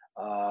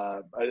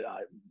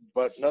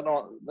 But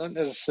not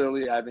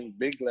necessarily having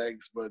big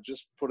legs, but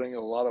just putting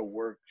a lot of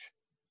work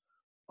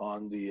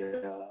on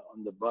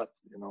the butt,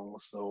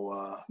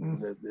 So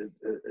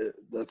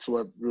that's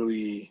what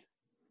really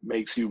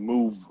makes you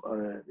move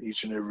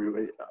each and every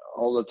way,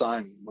 all the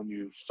time when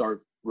you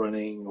start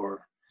running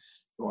or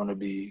you want to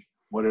be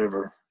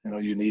whatever.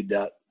 You need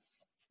that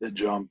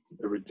jump,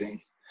 everything.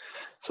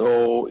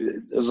 So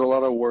there's a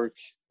lot of work,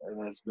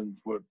 and that's been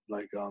put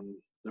like on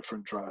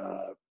different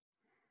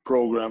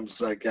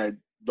programs. Like I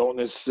don't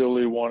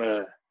necessarily want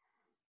to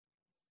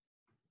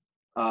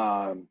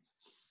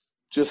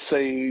just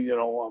say,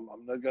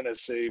 I'm not going to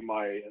say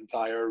my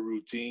entire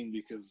routine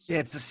because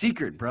it's a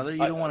secret, brother. You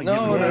don't want to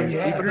give away your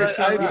secret.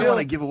 You don't want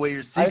to give away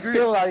your secret. I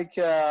feel like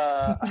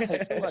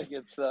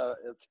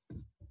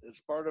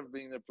it's part of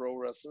being a pro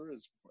wrestler.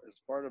 It's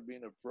part of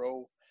being a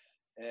pro,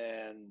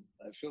 and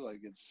I feel like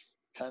it's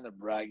kind of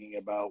bragging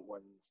about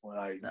when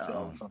I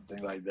tell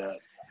something like that.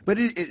 But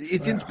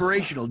it's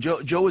inspirational.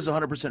 Joe is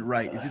 100%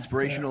 right. It's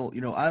inspirational.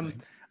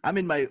 I'm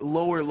in my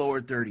lower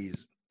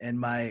 30s, and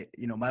my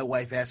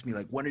wife asked me,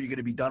 like, when are you going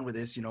to be done with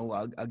this?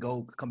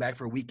 I'll come back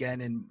for a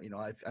weekend, and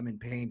I'm in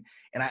pain.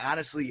 And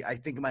I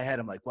think in my head,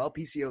 I'm like, well,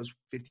 PCO is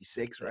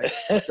 56, right?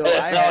 So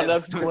I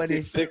have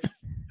 56,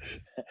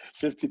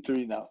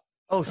 53 now.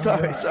 Oh,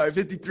 sorry,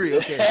 53.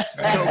 Okay.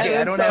 So,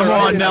 I don't have. Come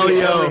on,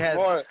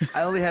 Nelio.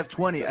 I only have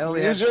 20. I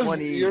only you're have just,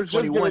 20. You're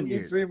 21 just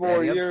years. 3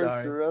 more Daddy,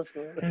 years to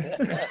wrestle.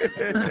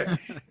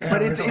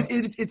 But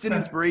it's an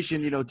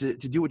inspiration, to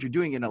do what you're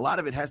doing, and a lot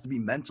of it has to be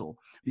mental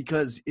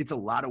because it's a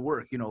lot of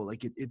work.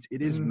 Like it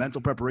is mental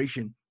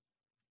preparation,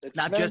 it's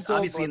not just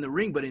obviously in the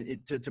ring, but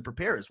to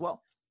prepare as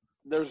well.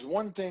 There's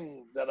one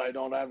thing that I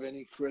don't have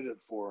any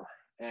credit for,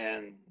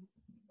 and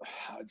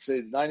I'd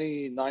say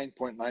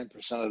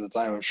 99.9% of the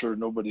time, I'm sure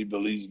nobody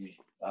believes me,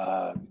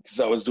 because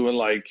I was doing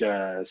like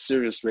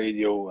Sirius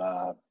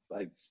Radio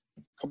like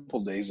a couple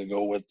of days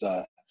ago with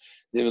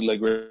David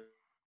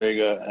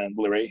Legrega and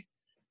Bully,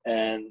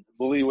 and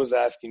Bully was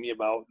asking me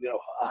about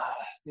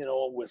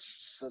with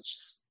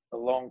such a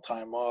long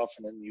time off,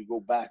 and then you go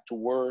back to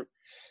work,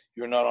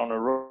 you're not on a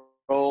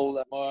roll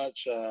that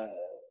much,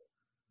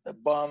 the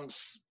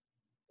bumps.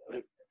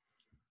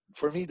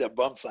 For me, the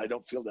bumps, I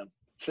don't feel them.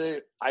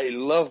 Say I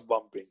love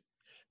bumping.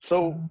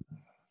 So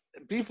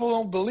people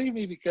don't believe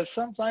me because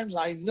sometimes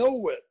I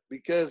know it,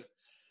 because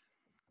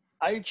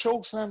I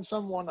choke slam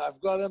someone, I've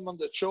got him on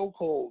the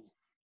chokehold,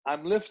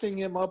 I'm lifting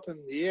him up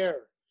in the air,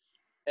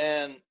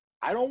 and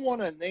I don't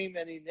want to name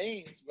any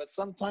names, but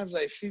sometimes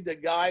I see the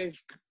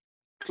guys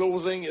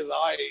closing his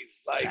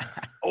eyes like,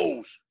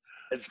 oh,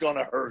 it's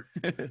gonna hurt,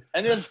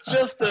 and it's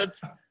just a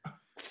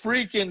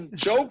freaking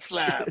choke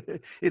slam.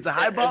 It's a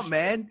high bump,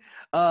 man.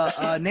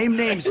 Name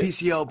names,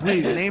 PCO,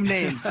 please. Name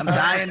names. I'm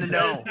dying to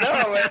know.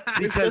 No,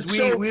 because we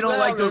don't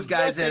like those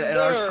guys at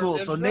our school.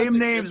 So name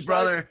names,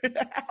 brother.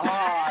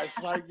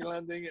 It's like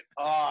landing it.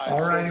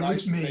 All right, it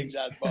was me.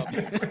 That bump.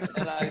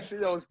 And I see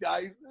those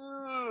guys,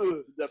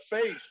 the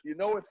face.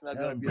 It's not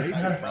going to be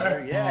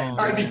brother. Yeah.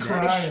 I'd be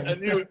crying.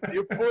 And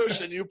you push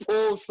and you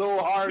pull so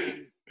hard,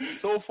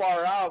 so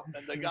far out,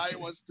 and the guy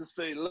wants to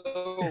stay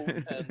low,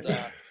 and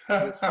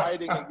you're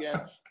fighting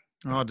against.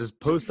 Oh, just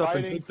post up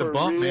and take the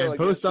bump, man.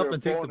 Post up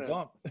and take the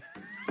bump.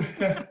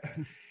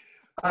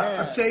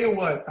 I'll tell you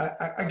what,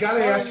 I got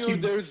to ask you.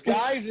 There's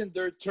guys in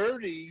their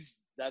 30s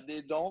that they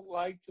don't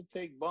like to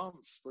take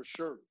bumps, for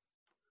sure.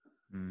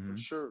 Mm-hmm. For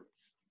sure.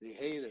 They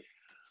hate it.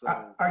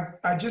 So.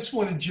 I just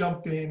want to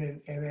jump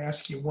in and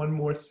ask you one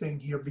more thing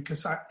here,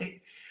 because I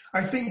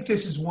think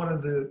this is one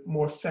of the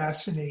more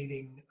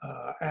fascinating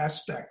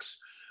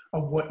aspects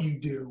of what you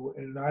do,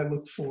 and I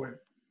look forward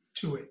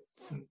to it,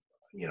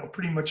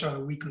 pretty much on a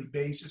weekly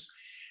basis.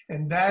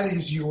 And that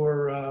is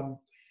your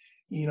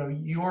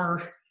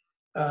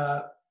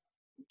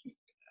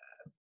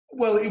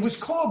well, it was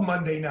called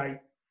Monday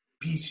Night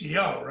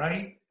PCO,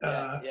 right?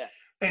 Yeah.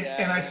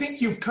 And I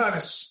think you've kind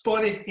of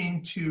spun it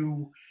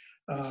into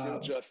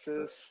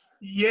Justice.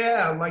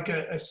 Yeah, like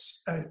a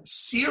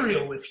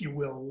serial, if you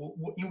will,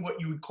 what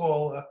you would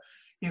call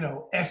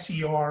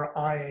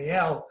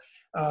SERIAL.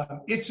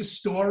 It's a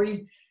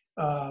story.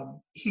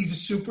 He's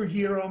a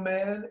superhero,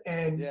 man,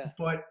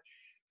 but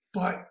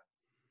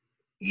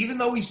even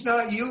though he's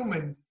not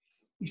human,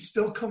 he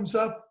still comes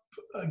up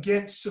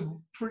against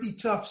some pretty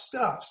tough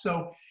stuff.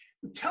 So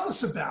tell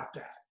us about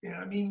that.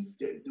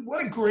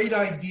 What a great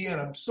idea,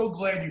 and I'm so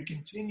glad you're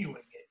continuing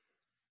it.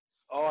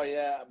 Oh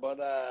yeah, but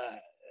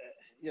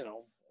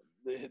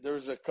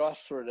there's a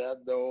cost for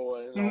that,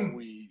 though.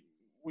 We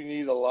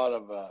need a lot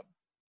of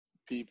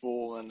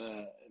people and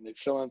an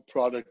excellent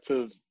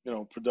productive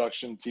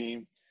production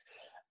team.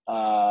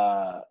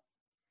 And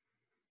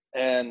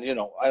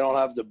I don't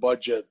have the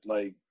budget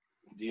like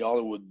the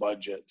Hollywood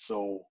budget,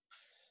 so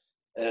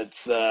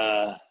it's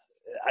I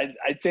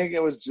think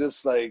it was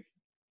just like,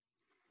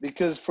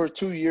 because for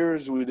 2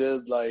 years we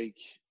did like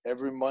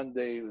every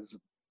Monday, it was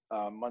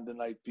Monday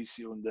Night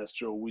PCO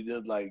Industrial. We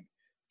did like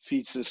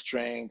feats of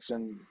strengths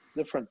and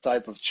different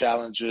type of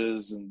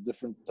challenges and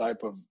different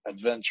type of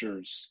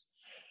adventures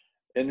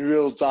in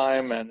real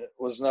time. And it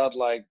was not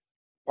like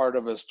part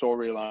of a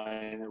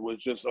storyline. It was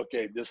just,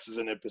 okay, this is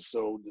an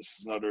episode, this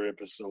is another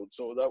episode.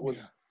 So that was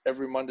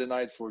every Monday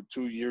night for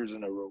 2 years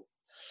in a row.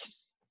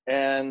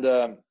 And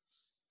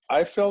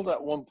I felt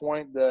at one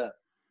point that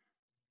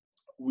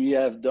we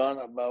have done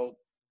about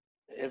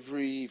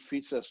every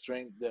feats of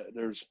strength that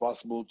there's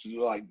possible to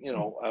do. Like, you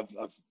know,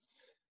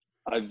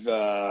 I've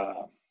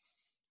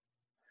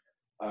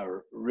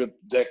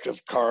ripped deck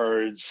of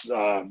cards,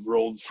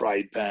 rolled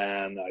fry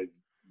pan, I've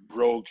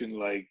broken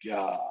like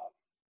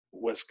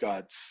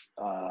Westcott's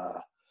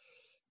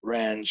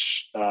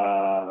wrench.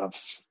 I've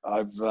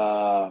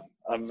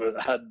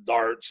had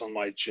darts on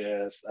my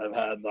chest. I've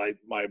had like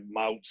my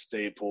mouth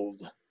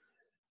stapled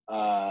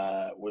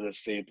with a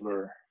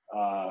stapler.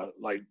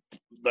 Like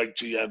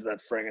to have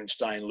that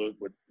Frankenstein look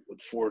with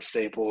 4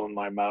 staples in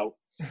my mouth.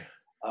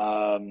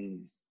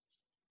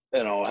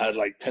 You know, I had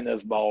like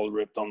tennis ball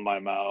ripped on my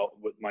mouth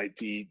with my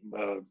teeth,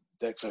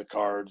 decks of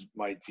cards,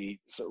 my teeth.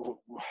 So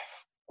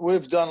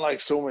we've done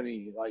like so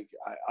many, like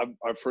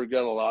I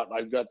forget a lot.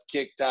 I got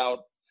kicked out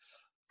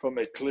from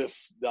a cliff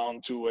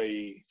down to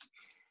a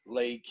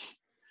lake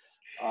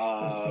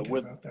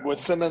with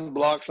cement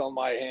blocks on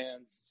my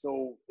hands.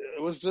 So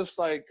it was just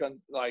like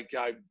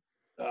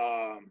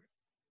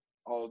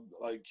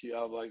you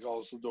have like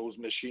also those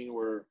machine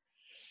where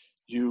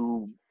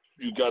you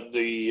got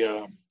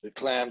the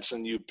clamps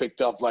and you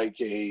picked up like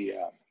a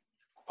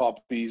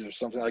poppies or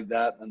something like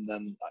that, and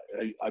then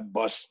I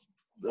bust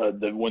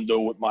the window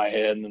with my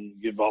head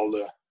and give all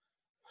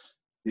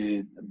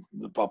the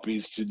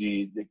puppies to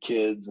the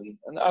kids, and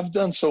I've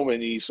done so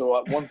many. So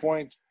at one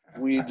point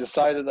we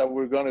decided that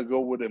we're gonna go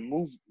with a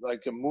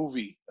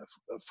movie,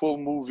 a full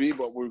movie,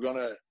 but we're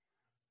gonna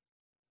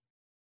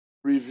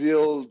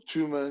reveal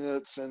 2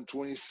 minutes and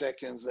 20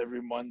 seconds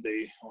every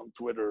Monday on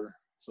Twitter.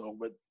 So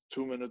with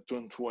 2 minutes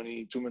and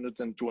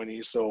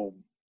 20. So,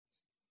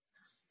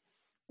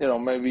 you know,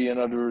 maybe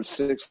another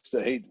 6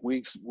 to 8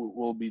 weeks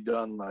will be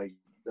done. Like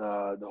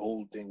the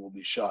whole thing will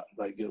be shot.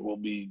 Like it will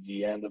be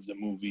the end of the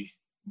movie.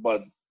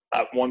 But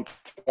at one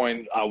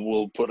point, I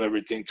will put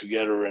everything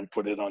together and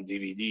put it on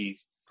DVD.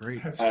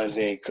 Great. As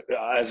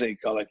a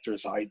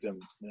collector's item,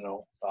 you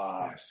know.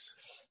 Yes.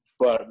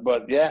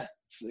 But yeah,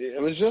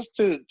 it was just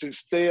to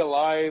stay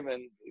alive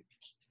and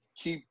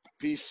keep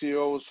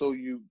PCO. So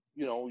you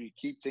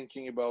keep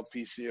thinking about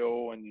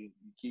PCO and you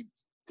keep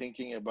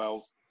thinking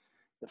about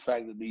the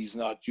fact that he's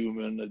not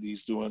human, that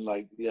he's doing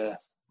like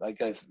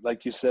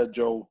you said,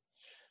 Joe.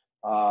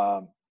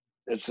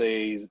 It's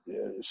a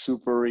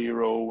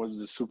superhero with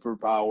the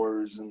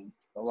superpowers and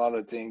a lot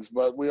of things,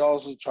 but we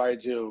also try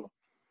to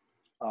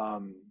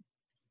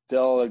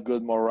tell a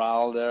good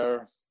morale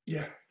there.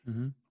 Yeah.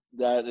 Mm-hmm.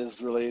 That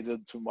is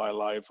related to my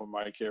life or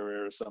my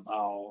career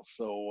somehow.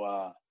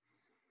 So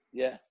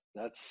yeah,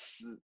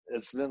 it's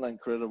been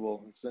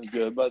incredible. It's been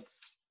good, but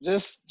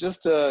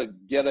just to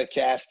get a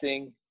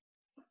casting,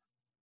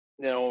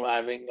 you know,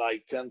 having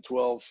like 10,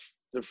 12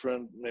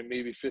 different,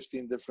 maybe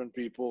 15 different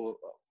people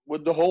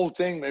with the whole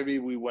thing. Maybe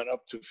we went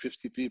up to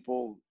 50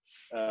 people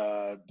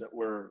that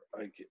were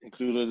like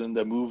included in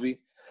the movie.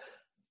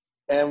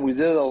 And we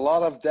did a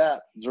lot of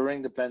that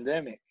during the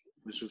pandemic,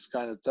 which was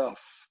kind of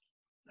tough.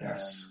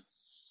 Yes. And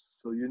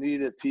so you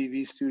need a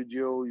TV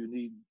studio, you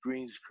need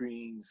green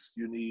screens,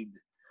 you need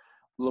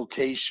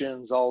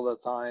locations all the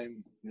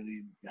time, you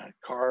need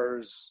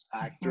cars,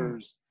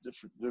 actors,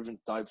 different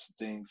types of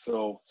things.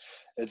 So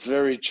it's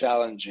very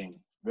challenging,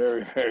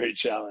 very, very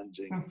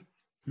challenging.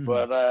 Mm-hmm.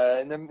 But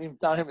in the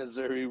meantime, it's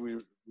very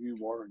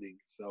rewarding.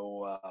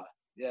 So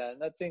yeah,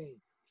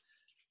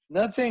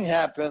 nothing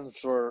happens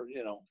for,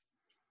 you know,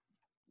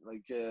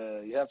 like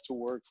you have to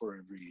work for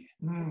every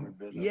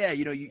bit. Yeah,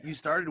 you know, you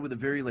started with a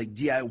very like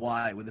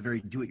DIY, with a very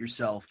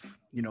do-it-yourself,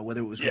 you know,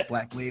 whether it was with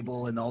Black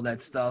Label and all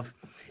that stuff,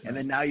 and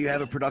then now you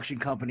have a production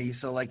company.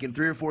 So like in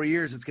 3 or 4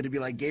 years, it's going to be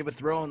like Game of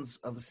Thrones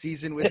of a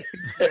season with,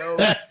 you know,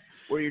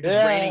 where you're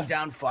just raining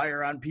down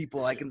fire on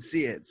people. I can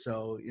see it.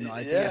 So, you know,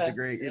 I think it's a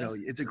great, you know,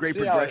 it's a great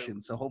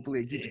progression. So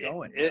hopefully it keeps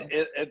going.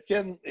 It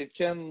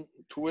can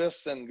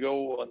twist and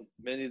go on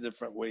many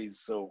different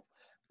ways. So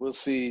we'll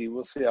see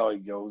how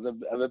it goes.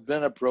 I've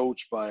been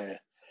approached by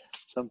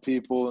some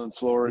people in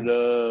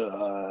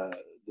Florida.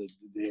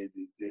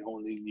 They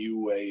only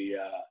knew a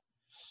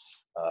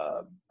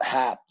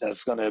hat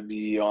that's going to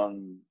be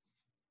on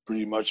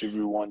pretty much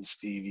everyone's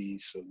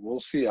TV. So we'll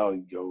see how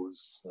it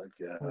goes. Like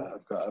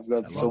I've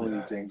got so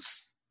many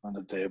things on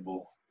the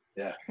table.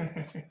 Yeah,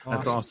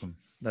 that's awesome.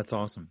 That's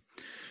awesome.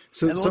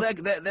 So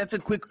that's a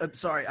quick. I'm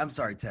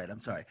sorry, Ted. I'm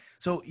sorry.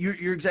 So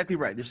you're exactly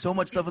right. There's so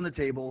much stuff on the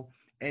table.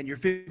 And you're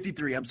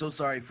 53. I'm so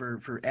sorry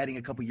for adding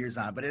a couple years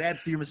on, but it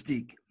adds to your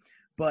mystique.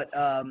 But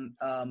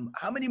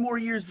how many more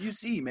years do you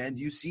see, man?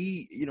 Do you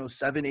see, you know,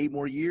 7, 8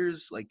 more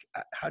years? Like,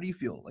 how do you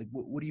feel? Like,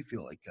 what do you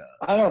feel like?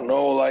 I don't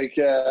know. Like,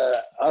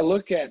 I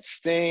look at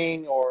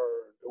Sting or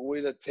the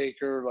way that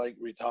Taker like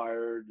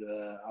retired.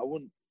 I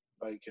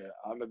Like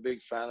I'm a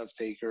big fan of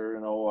Taker.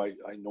 You know,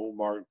 I know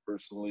Mark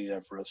personally.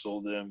 I've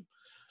wrestled him.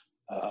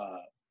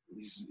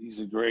 He's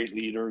a great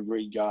leader,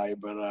 great guy.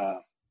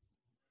 But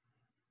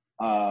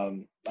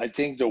I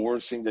think the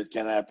worst thing that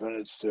can happen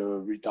is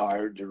to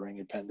retire during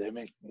a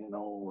pandemic. You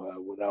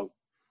know, without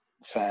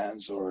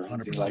fans or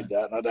anything 100%. like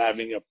that, not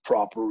having a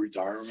proper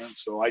retirement.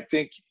 So I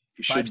think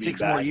you should 5-6 be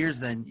more back.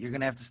 years. Then you're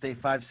gonna have to stay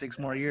 5-6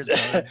 more years,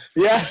 brother.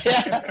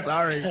 Yeah.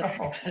 Sorry.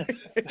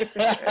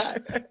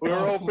 We're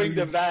hoping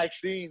the please.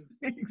 vaccine.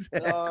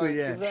 Exactly.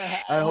 Yeah. 'Cause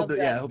I hope have that.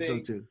 Yeah, I that hope so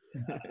thing. too.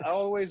 I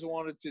always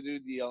wanted to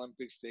do the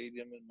Olympic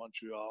Stadium in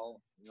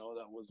Montreal. You know,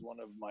 that was one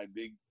of my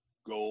big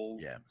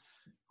goals Yeah.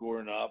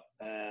 growing up.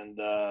 And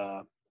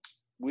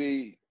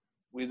we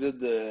did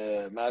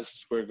the Madison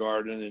Square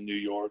Garden in New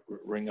York,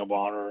 Ring of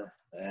Honor,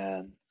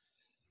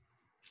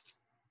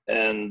 and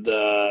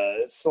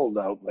it sold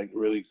out like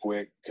really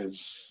quick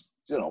because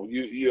you know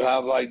you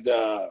have like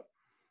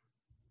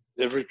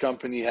every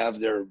company have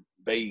their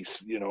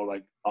base, you know,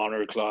 like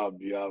Honor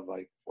Club. You have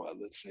like, well,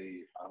 let's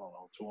say, I don't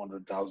know,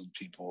 200,000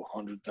 people,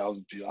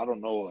 100,000 people. I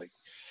don't know, like,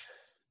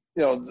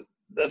 you know,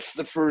 that's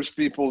the first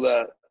people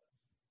that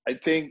I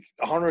think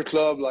Honor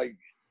Club like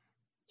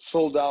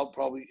sold out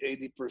probably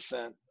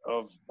 80%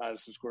 of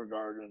Madison Square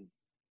Garden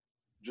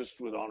just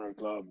with Honor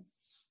Club.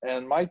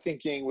 And my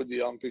thinking with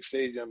the Olympic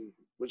Stadium,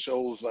 which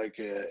holds like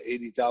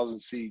 80,000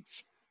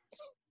 seats,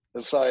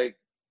 it's like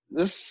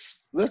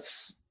let's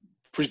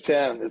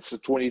pretend it's a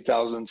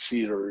 20,000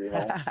 seater, you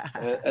know,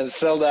 and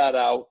sell that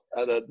out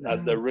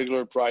at the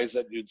regular price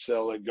that you'd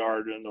sell a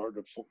Garden or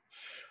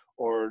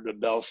the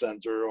Bell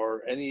Center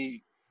or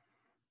any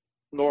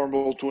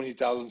normal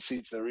 20,000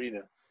 seats arena.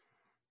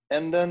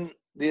 And then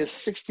there's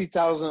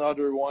 60,000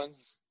 other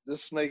ones.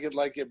 Just make it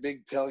like a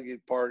big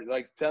tailgate party,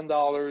 like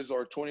 $10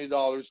 or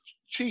 $20,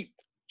 cheap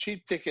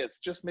tickets.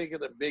 Just make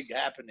it a big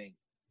happening,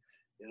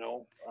 you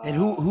know. And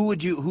who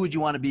would you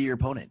want to be your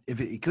opponent?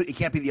 If it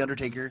can't be the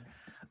Undertaker,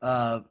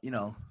 you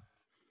know,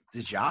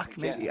 is it Jacques?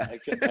 Maybe I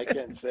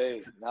can't say.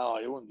 No,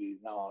 it wouldn't be.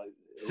 No,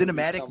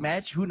 cinematic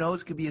match. Who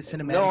knows? Could be a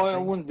cinematic. No,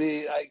 thing. It wouldn't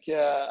be. Like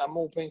I'm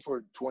hoping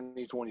for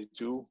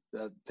 2022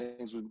 that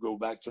things would go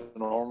back to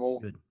normal.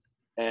 Good.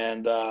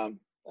 And I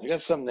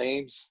got some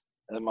names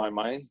in my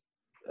mind.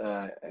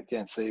 I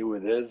can't say who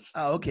it is.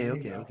 Oh, okay.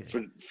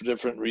 For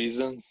different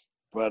reasons,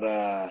 but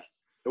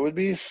it would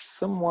be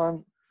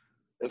someone.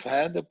 If I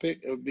had to pick,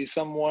 it would be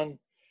someone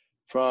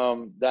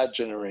from that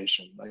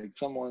generation, like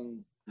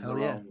someone who's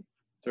around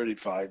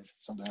 35,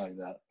 something like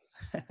that.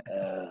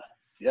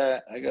 Yeah,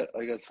 I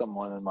got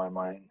someone in my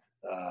mind.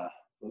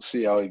 We'll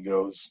see how it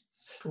goes.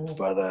 Cool.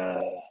 But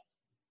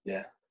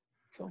yeah.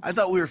 So. I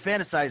thought we were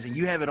fantasizing.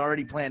 You have it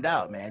already planned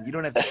out, man. You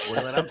don't have to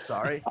spoil it. I'm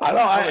sorry. I know.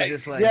 I was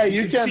just like, yeah,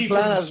 you can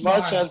plan as smile.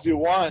 much as you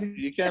want.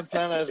 You can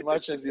plan as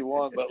much as you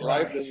want, but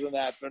life doesn't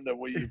happen the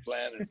way you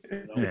plan it.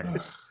 You know? Yeah.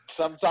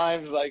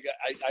 Sometimes, like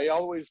I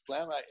always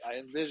plan. I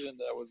envisioned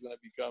that I was going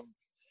to become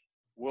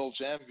world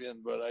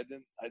champion, but I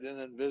didn't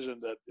envision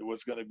that it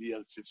was going to be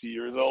at 50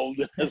 years old.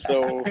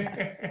 So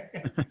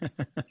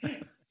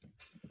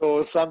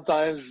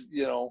sometimes,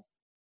 you know,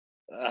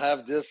 I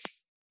have this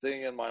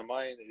thing in my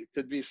mind. It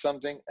could be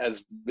something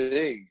as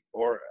big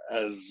or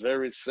as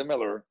very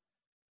similar,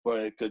 but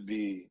it could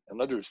be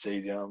another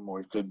stadium, or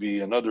it could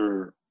be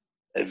another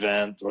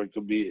event, or it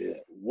could be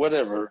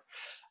whatever.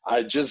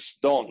 I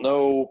just don't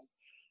know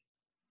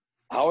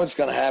how it's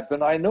going to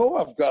happen. I know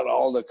I've got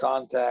all the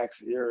contacts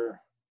here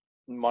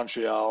in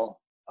Montreal.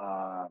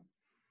 The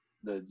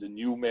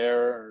new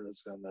mayor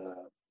is going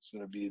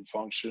to be in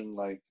function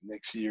like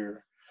next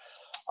year.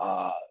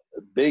 A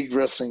big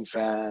wrestling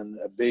fan,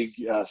 a big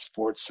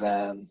sports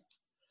fan.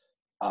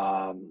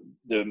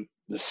 The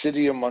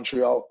city of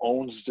Montreal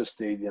owns the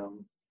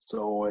stadium,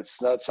 so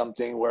it's not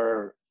something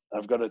where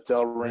I've got to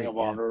tell Ring of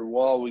Honor,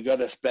 well, we got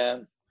to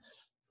spend,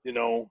 you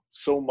know,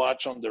 so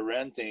much on the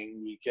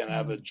renting. We can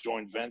have a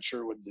joint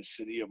venture with the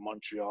city of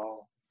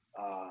Montreal.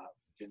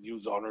 Can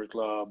use Honor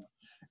Club,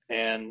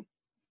 and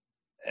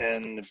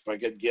if I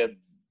could get,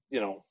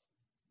 you know,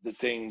 the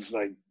things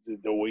like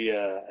the way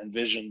I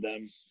envisioned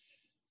them.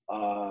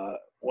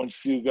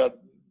 Once you got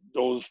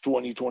those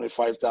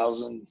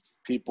 25,000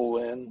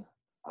 people in,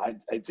 I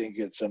think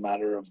it's a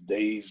matter of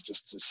days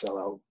just to sell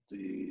out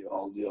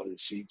all the other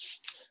seats,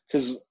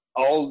 because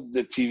all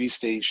the TV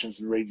stations,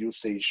 the radio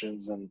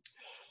stations, and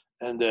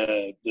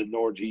the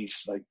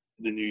Northeast, like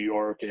the New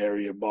York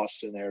area,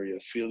 Boston area,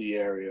 Philly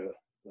area,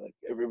 like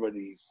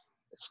everybody,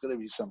 it's going to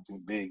be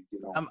something big, you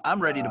know.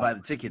 I'm ready to buy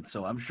the tickets,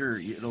 so I'm sure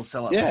it'll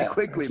sell out pretty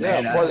quickly,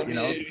 man. But you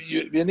know,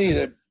 you need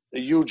a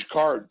huge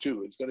card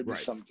too. It's going to be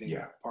something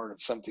part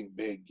of something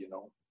big, you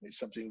know. Maybe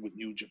something with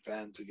New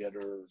Japan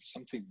together,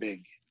 something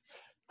big.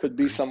 Could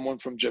be someone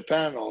from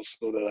Japan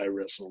also that I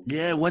wrestled.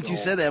 Yeah, once you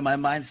said that, my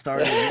mind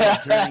started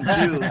turning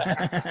too.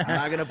 I'm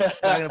not gonna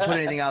put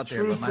anything out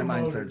there, but my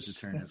mind started to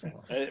turn as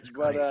well.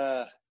 But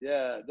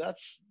yeah,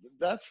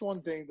 that's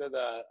one thing that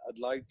I'd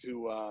like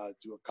to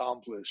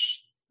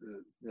accomplish,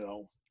 you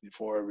know,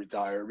 before I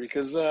retire,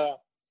 because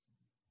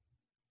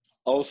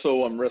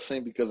also I'm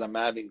wrestling because I'm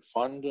having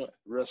fun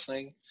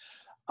wrestling.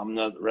 I'm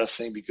not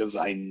wrestling because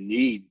I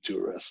need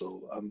to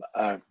wrestle.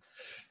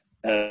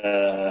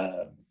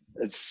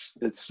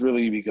 It's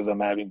really because I'm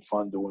having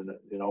fun doing it.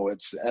 You know,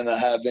 I'm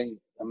having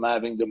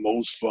the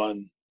most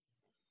fun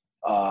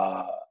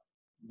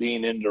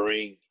being in the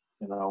ring.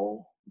 You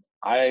know,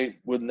 I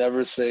would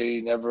never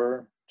say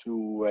never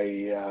to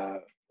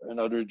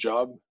another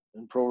job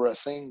in pro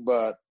wrestling,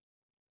 but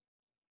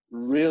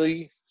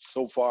really,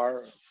 so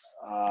far,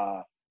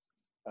 I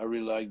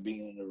really like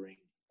being in the ring.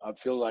 I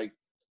feel like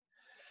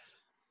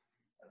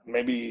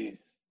maybe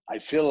I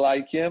feel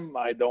like him.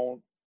 I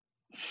don't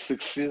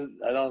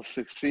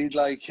succeed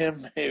like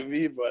him,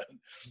 maybe, but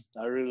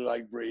I really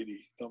like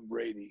Tom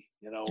Brady.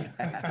 You know,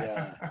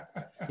 yeah.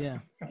 Yeah.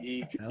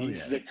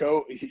 He's the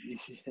coach.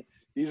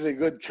 He's a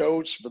good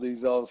coach, but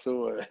he's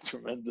also a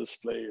tremendous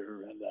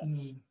player. And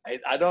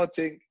I don't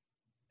think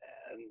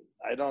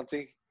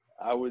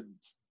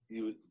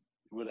he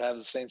would have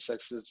the same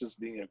success just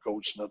being a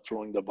coach, not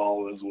throwing the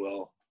ball as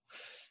well.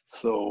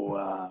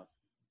 So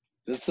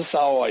this is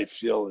how I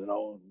feel. You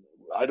know,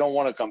 I don't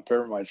want to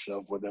compare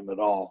myself with him at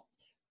all,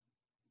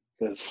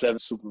 because 7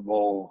 Super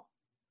Bowl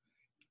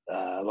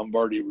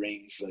Lombardi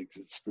rings, like,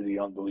 it's pretty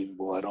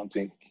unbelievable. I don't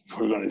think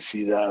we're going to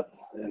see that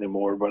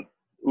anymore. But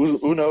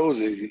who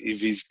knows if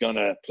he's going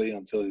to play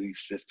until he's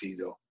 50,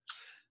 though.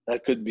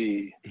 That could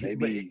be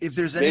maybe. If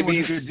there's anyone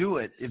who could do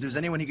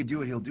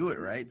it, he'll do it,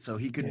 right? So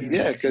he could be the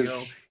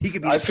PCO. He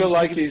could be. I feel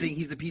like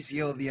he's the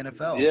PCO of the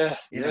NFL.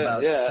 In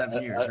about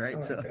 7 years,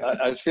 right? So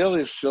I feel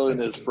he's still in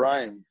his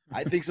prime.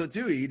 I think so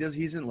too. He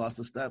hasn't lost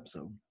a step.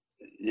 So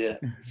yeah,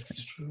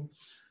 that's true.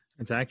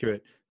 It's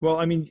accurate. Well,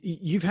 I mean,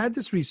 you've had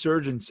this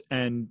resurgence,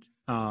 and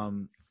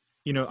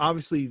you know,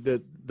 obviously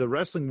the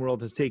wrestling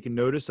world has taken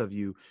notice of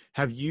you.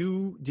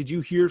 Did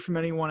you hear from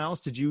anyone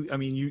else?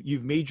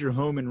 You've made your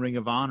home in Ring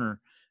of Honor,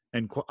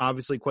 and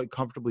obviously quite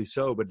comfortably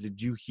so, but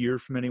did you hear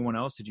from anyone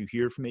else? Did you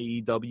hear from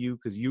AEW?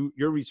 Because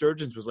your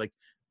resurgence was like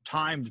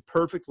timed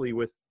perfectly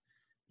with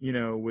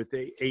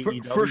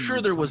AEW. For sure,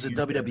 there was a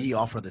WWE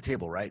offer on the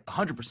table, right?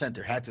 100%.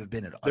 There had to have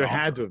been an There offer.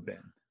 had to have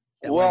been.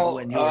 Well,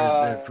 when you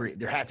were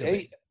there had to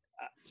be.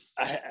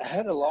 I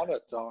had a lot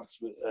of talks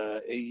with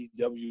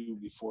AEW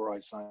before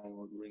I signed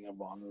with Ring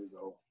of Honor,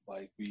 though.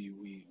 Like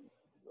we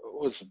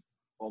was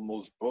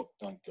almost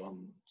booked on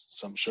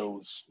some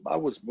shows. I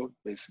was booked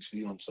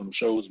basically on some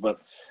shows,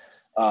 but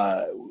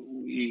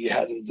we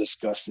hadn't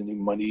discussed any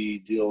money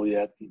deal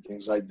yet and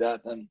things like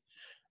that. And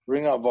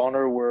Ring of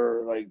Honor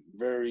were like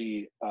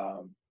very,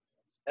 and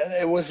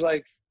it was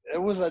at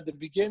the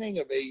beginning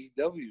of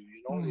AEW.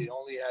 You know, they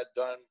only had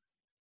done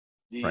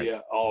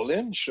the All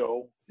In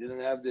show,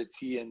 didn't have the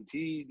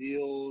TNT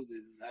deal,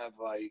 didn't have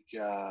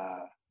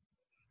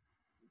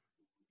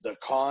the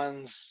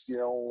cons, you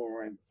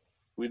know,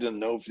 we didn't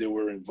know if they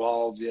were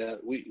involved yet.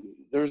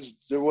 There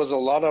was a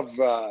lot of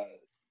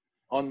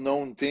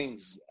unknown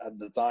things at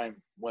the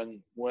time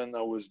when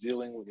I was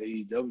dealing with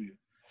AEW.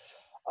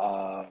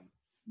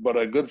 But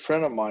a good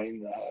friend of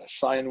mine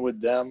signed with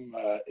them,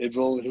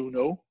 Evil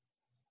Huno.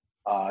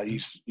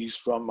 He's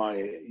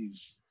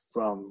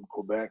from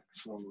Quebec,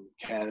 from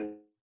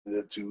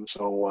Canada too.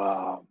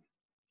 So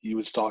he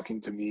was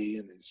talking to me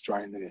and he's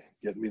trying to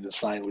get me to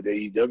sign with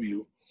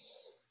AEW.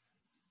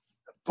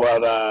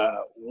 But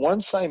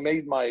once I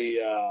made my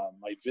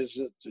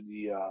visit to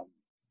the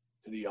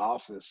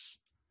office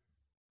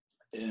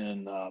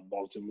in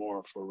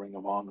Baltimore for Ring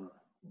of Honor,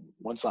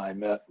 once I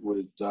met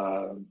with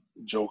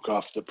Joe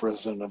Koff, the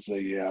president of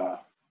the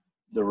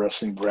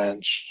wrestling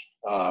branch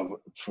for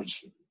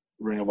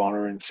Ring of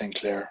Honor in St.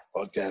 Clair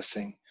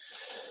Broadcasting,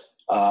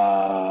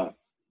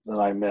 then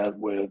I met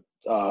with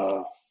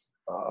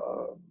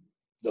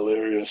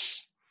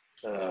Delirious,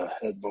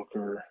 head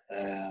booker,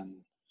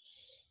 and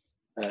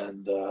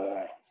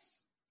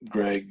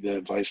Greg,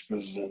 the vice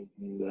president,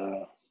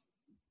 and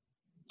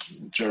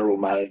general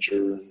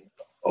manager, and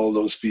all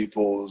those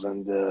people,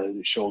 and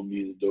they showed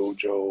me the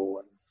dojo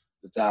and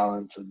the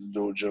talents of the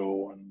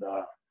dojo and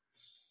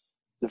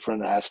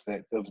different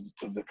aspects of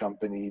the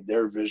company,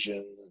 their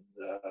vision,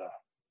 and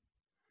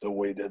the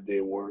way that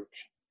they work,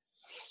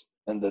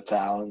 and the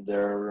talent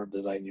there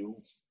that I knew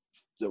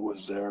that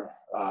was there.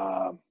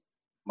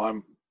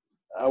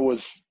 I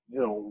was,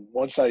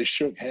 once I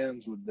shook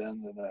hands with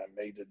them and I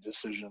made a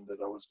decision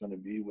that I was going to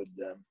be with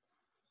them,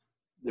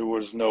 there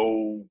was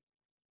no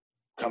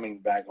coming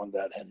back on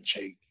that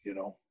handshake,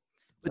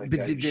 But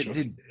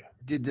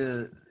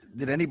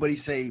did anybody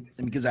say,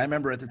 because I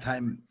remember at the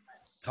time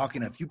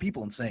talking to a few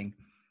people and saying,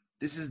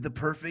 this is the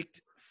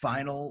perfect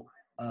final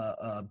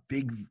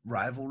big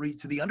rivalry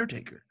to The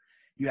Undertaker.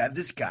 You have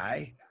this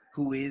guy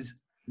who is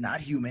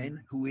not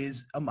human, who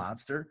is a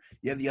monster.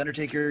 You have The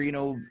Undertaker,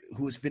 who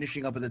was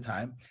finishing up at the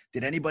time.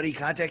 Did anybody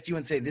contact you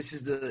and say, this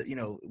is the,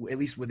 at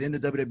least within the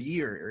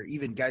WWE or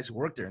even guys who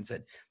worked there, and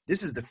said,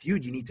 this is the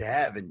feud you need to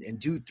have and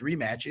do 3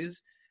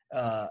 matches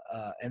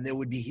and they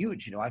would be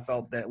huge. I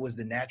felt that was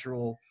the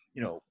natural,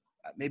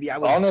 maybe I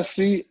was.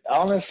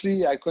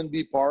 Honestly, I couldn't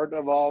be part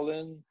of All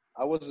In.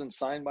 I wasn't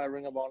signed by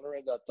Ring of Honor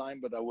at that time,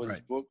 but I was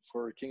booked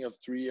for King of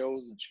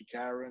Trios in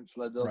Chicago in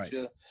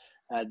Philadelphia. Right.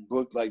 had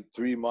booked like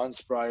 3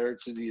 months prior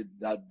to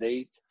that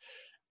date.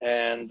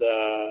 And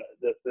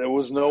there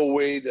was no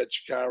way that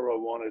Chikara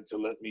wanted to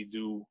let me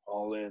do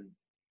All In.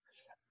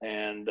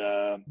 And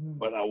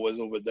but I was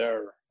over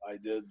there. I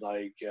did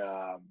like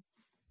I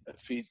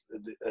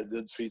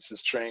did feats of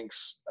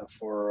strengths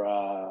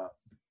for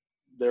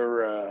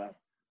their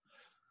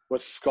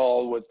what's it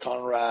called with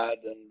Conrad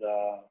and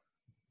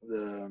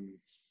the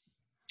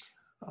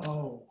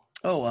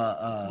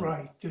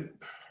right.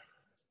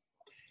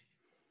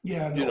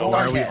 Yeah, you know,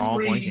 why are we all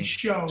free blanking?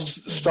 shows.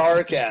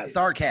 Starcast.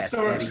 Starcast.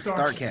 Yeah,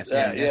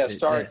 That's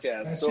it.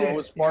 Starcast. That's So it, I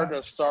was part yeah.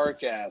 of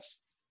Starcast.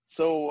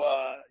 So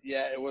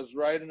yeah, it was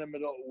right in the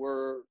middle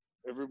where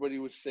everybody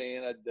was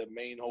staying at the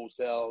main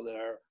hotel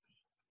there.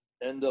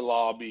 In the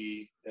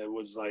lobby, it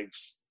was like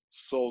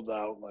sold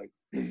out, like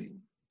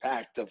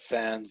packed of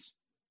fans,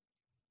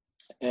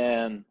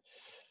 and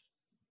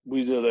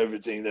we did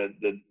everything that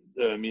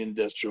me and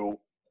Destro,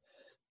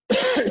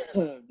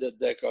 the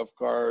deck of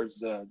cards,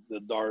 the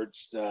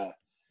darts, the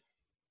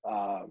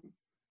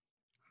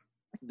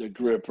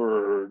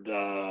gripper,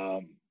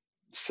 the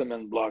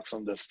cement blocks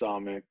on the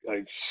stomach.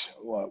 Like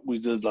what we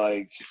did,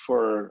 like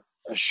for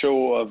a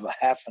show of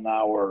half an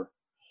hour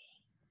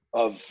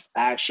of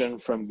action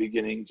from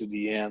beginning to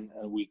the end,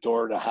 and we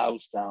tore the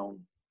house down.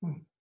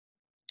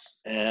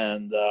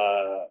 And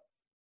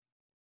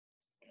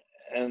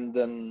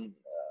then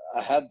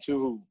I had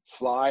to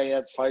fly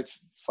at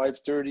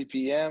 5:30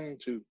 p.m.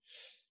 to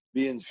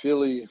be in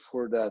Philly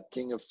for that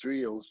King of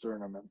Trios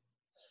tournament.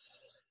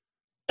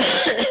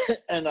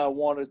 And I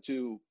wanted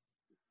to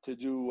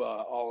do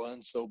All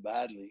In so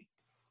badly,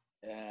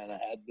 and I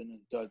had been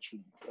in touch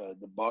with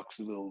the Bucks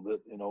a little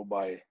bit, you know,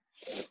 by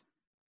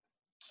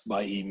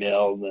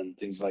email and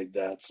things like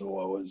that. So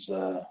I was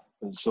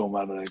so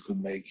mad that I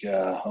could make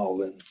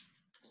All In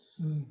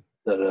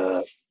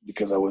that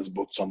because I was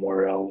booked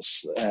somewhere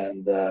else,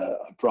 and I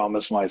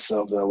promised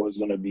myself that I was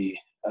going to be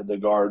at the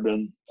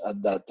Garden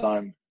at that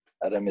time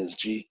at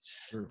MSG.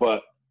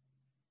 But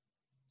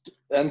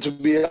and to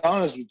be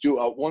honest with you,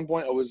 at one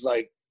point I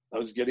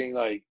was getting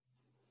like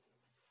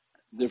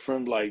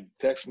different like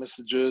text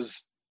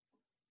messages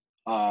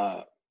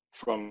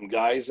from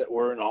guys that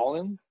were in All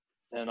In,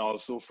 and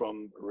also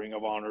from Ring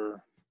of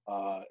Honor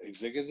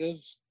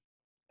executives,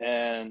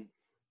 and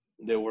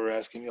they were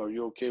asking me, "Are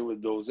you okay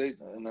with those 8?"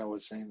 And I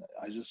was saying,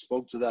 "I just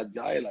spoke to that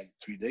guy like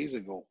 3 days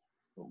ago.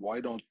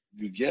 Why don't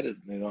you get it?"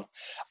 You know,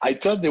 I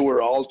thought they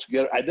were all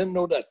together. I didn't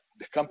know that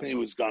the company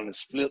was going to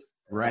split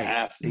Right.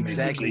 half.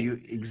 Exactly.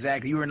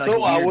 Basically. You were in like so a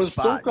weird I was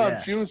spot. so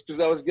confused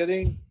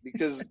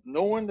because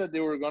knowing that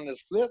they were going to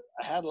split,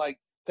 I had like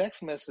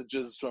text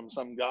messages from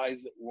some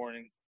guys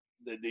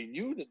that they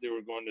knew that they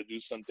were going to do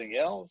something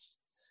else,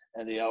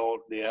 and they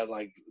had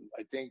like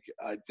I think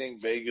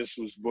Vegas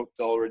was booked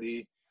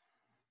already,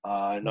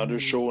 another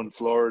show in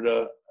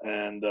Florida,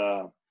 and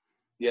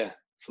yeah.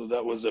 So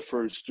that was the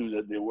first 2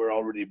 that they were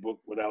already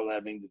booked without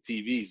having the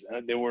TVs,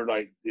 and they were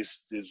like they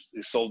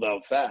sold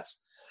out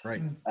fast.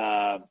 Right.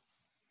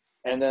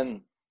 And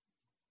then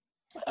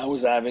I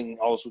was having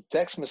also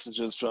text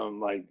messages from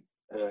like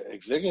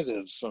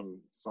executives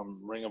from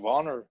Ring of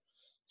Honor.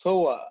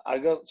 So I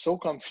got so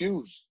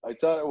confused. I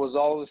thought it was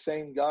all the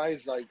same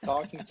guys like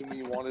talking to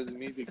me, wanted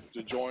me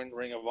to join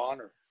Ring of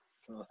Honor.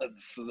 So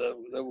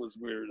that was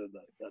weird.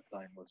 That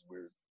time was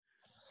weird.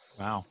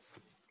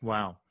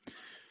 Wow.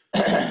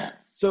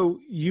 So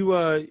you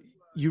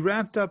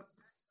wrapped up.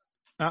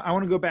 I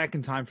want to go back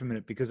in time for a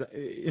minute because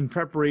in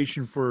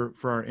preparation for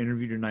our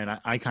interview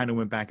tonight, I kind of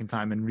went back in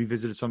time and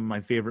revisited some of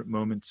my favorite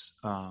moments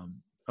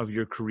of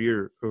your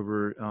career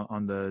over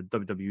on the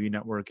WWE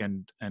Network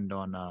and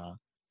on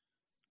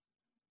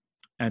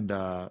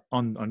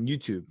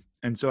YouTube.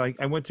 And so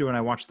I went through and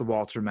I watched the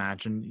Walter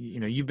match, and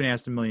you know, you've been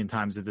asked a million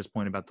times at this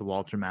point about the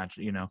Walter match.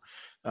 You know,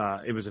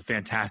 it was a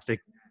fantastic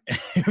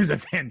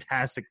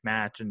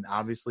match, and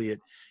obviously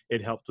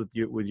it helped with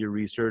your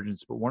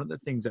resurgence. But one of the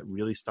things that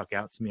really stuck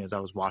out to me as I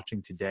was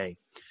watching today,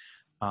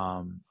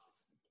 and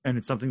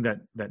it's something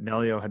that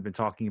Nelio had been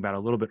talking about a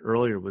little bit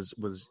earlier, is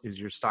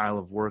your style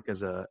of work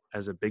as a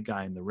big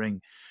guy in the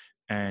ring.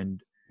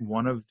 And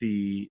one of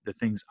the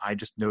things I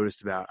just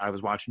noticed about, I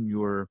was watching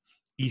your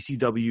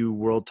ECW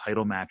world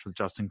title match with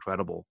Justin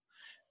Credible,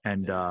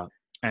 and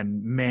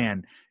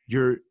man,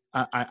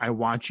 I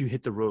watch you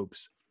hit the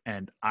ropes,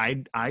 and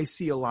I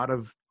see a lot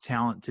of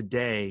talent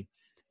today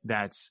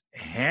that's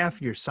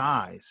half your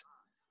size,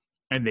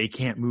 and they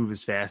can't move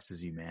as fast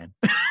as you, man.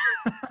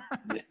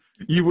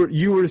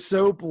 You were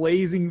so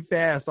blazing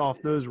fast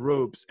off those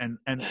ropes, and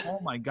oh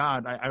my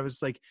God, I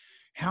was like,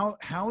 how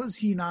is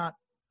he not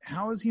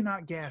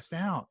gassed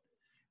out?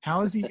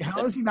 How is he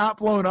not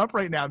blowing up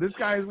right now? This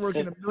guy is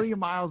working 1 million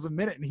miles a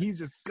minute, and he's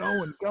just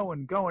going.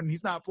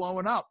 He's not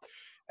blowing up.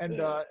 And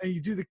and you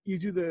do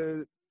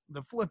the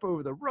flip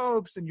over the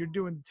ropes, and you're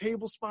doing the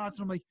table spots,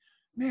 and I'm like,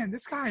 man,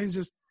 this guy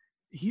is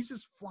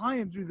he's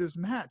flying through this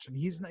match, and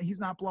he's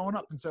not blowing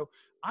up. And so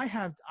I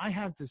have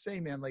to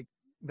say, man, like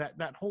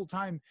that whole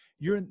time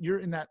you're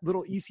in that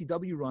little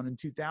ECW run in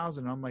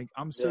 2000. I'm like,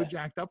 I'm so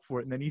jacked up for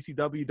it. And then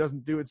ECW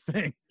doesn't do its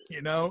thing,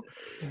 you know?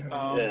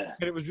 And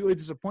it was really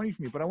disappointing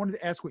for me, but I wanted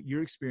to ask what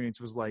your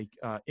experience was like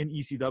in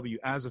ECW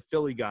as a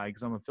Philly guy.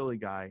 Cause I'm a Philly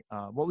guy.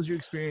 What was your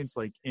experience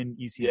like in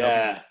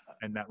ECW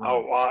and that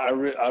run?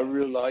 I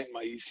really liked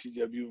my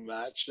ECW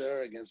match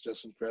there against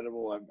Just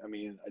Incredible. I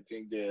mean, I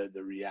think the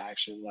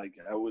reaction, like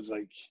I was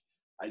like,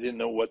 I didn't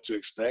know what to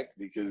expect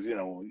because, you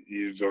know,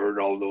 you've heard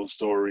all those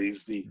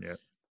stories.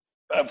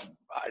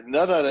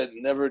 Not that I'd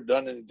never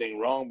done anything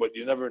wrong, but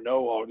you never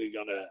know how they're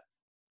going to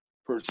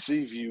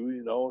perceive you,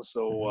 you know.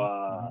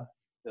 So,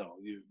 you know,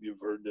 you've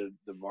heard the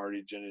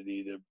Marty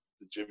Jannetty, the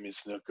Jimmy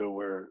Snuka,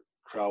 where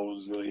crowd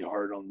was really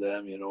hard on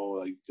them, you know,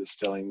 like just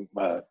telling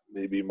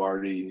maybe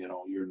Marty, you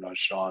know, you're not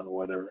Sean or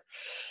whatever.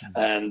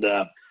 And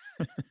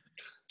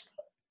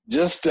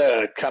just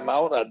come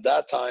out at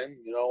that time,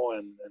 you know,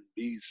 and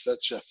be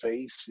such a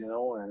face, you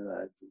know,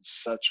 and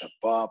such a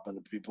pop, and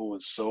the people were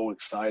so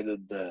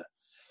excited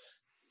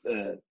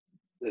to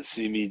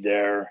see me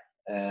there,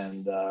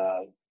 and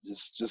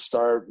just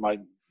start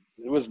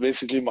it was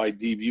basically my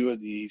debut at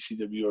the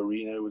ECW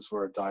arena. It was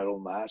for a title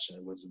match, and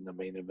it was in the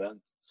main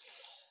event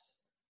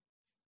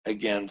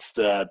against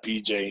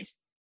PJ.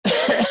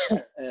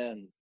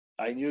 And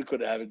I knew I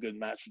could have a good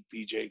match with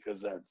PJ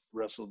because I've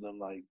wrestled him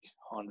like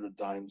 100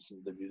 times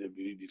in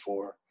WWE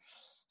before.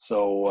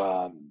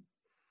 So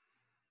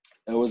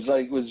it was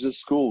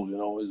just cool, you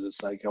know. It was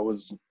just like I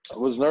was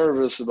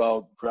nervous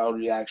about crowd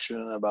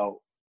reaction,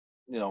 about,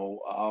 you know,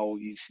 how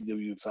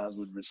ECW fans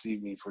would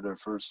receive me for their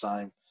first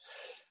time.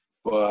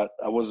 But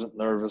I wasn't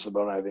nervous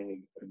about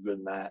having a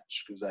good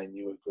match because I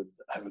knew I could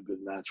have a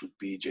good match with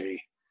PJ.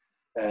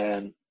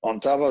 And on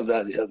top of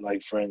that, you had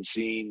like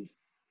Francine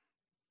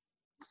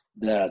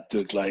that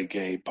took like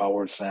a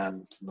power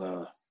slam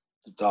from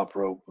the top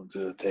rope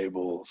onto the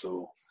table.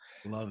 So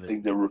love it. I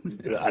think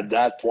at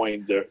that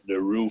point the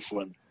roof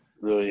went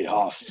really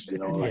off, you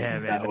know. Like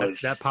man,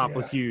 that pop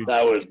was huge.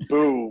 That was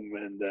boom,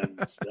 and then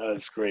that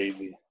was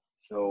crazy.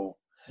 So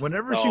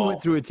whenever she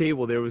went through a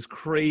table, there was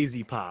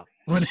crazy pop.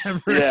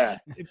 Whenever,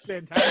 it's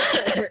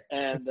fantastic.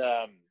 And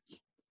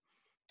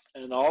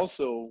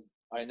also,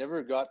 I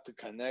never got to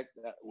connect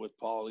with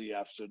Paulie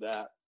after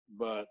that,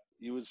 but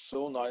he was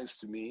so nice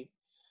to me,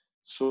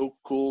 so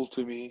cool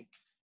to me,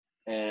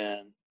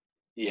 and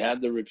he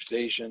had the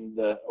reputation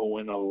that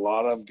owing a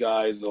lot of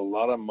guys a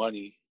lot of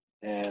money,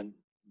 and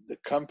the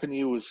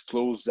company was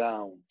closed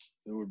down.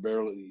 They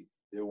weren't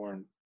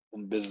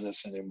in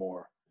business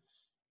anymore.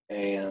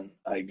 And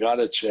I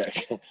got a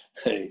check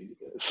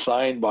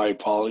signed by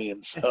Paulie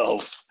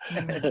himself.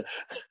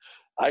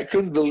 I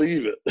couldn't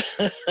believe it.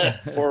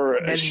 For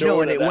a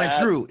show, and it went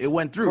through. It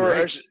went through,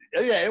 right?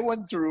 It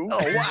went through.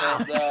 Oh,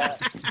 wow.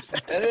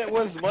 And it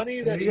was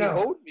money that he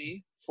owed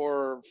me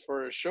for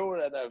a show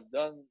that I've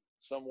done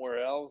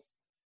somewhere else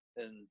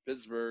in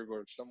Pittsburgh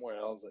or somewhere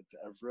else.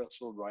 I've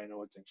wrestled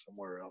Rhino, I think,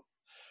 somewhere else.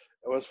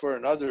 It was for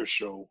another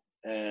show,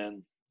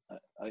 and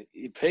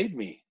he paid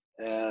me.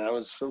 And I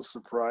was so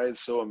surprised,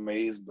 so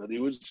amazed, but he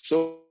was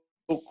so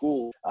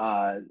cool.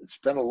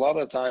 Spent a lot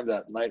of time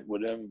that night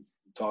with him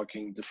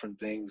talking different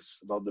things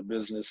about the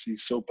business.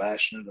 He's so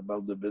passionate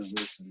about the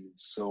business and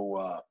so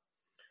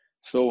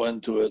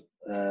into it.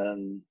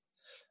 And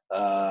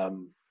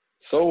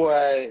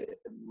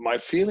my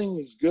feeling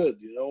was good,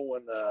 you know,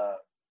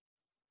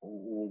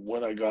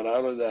 when I got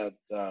out of that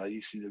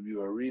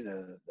ECW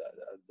arena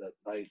that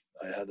night.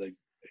 I had a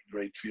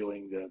great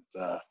feeling that,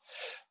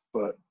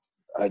 but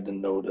I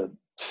didn't know that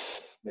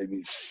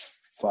maybe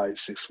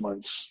 5-6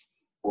 months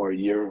or a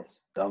year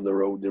down the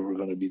road they were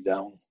going to be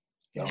down.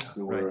 You know,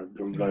 they were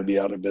going to be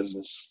out of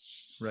business.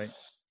 Right.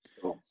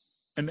 So.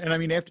 And I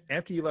mean,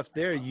 after you left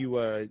there, you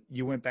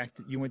went back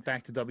to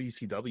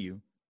WCW,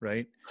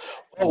 right?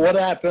 Well, what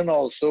happened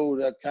also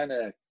that kind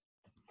of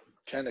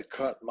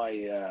cut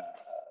my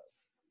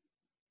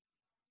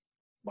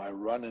my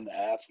run in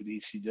half with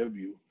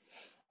ECW.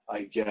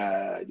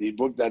 They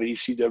booked that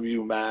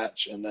ECW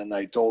match, and then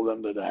I told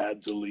them that I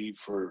had to leave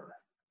for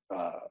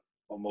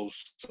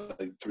almost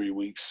like 3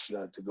 weeks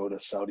to go to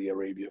Saudi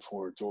Arabia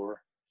for a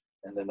tour,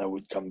 and then I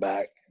would come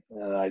back.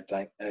 And I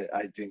think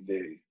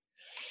they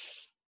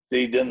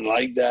didn't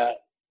like that.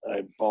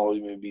 I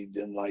probably maybe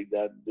didn't like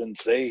that. Didn't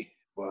say,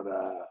 but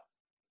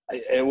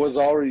it was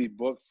already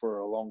booked for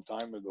a long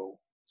time ago.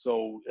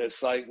 So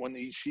it's like when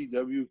the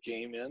ECW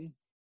came in,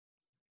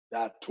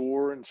 that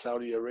tour in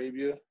Saudi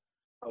Arabia.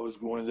 I was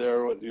going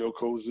there with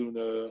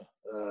Yokozuna,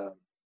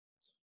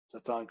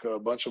 Tatanka, a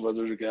bunch of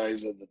other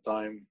guys at the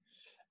time,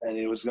 and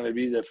it was going to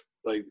be the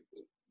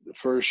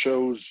first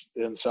shows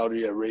in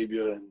Saudi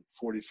Arabia in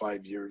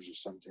 45 years or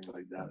something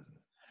like that.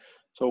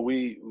 So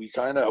we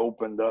kind of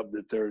opened up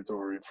the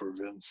territory for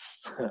Vince,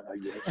 I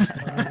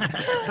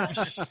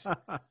guess.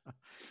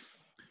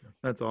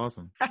 That's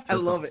awesome. I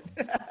love it.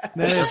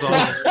 That is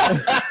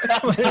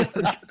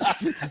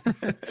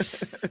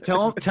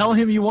awesome. Tell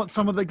him you want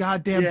some of the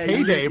goddamn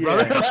payday,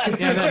 brother.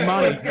 Yeah, that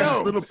money. Let's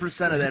go. A little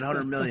percent of that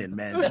 100 million,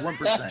 man.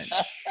 1%.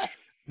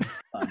 Come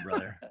on,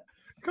 brother.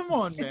 Come Come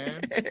on,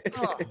 man.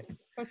 Oh,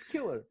 that's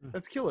killer.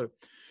 That's killer.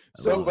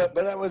 So, but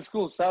that was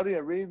cool. Saudi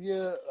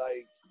Arabia,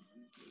 like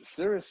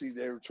seriously,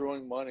 they were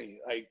throwing money.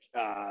 Like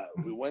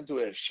we went to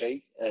a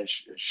sheik's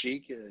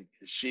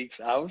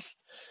house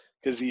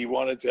because he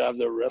wanted to have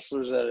the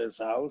wrestlers at his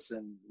house,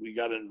 and we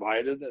got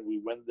invited, and we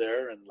went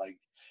there, and like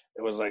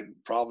it was like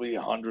probably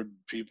 100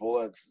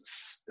 people.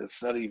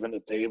 It's not even a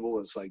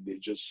table. It's like they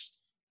just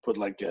put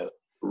like a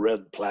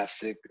red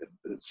plastic.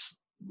 It's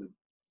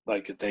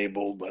like a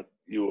table, but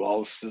you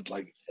all sit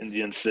like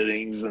Indian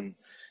sittings, and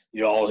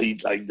you all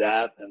eat like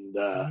that,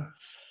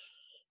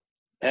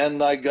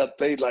 and I got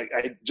paid like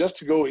just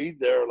to go eat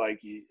there. Like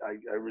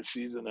I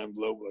received an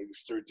envelope like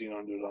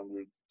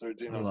 $1,300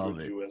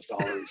 US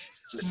dollars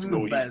just to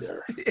go eat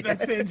there.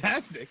 That's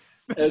fantastic.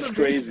 That's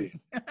crazy.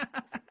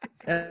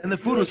 And the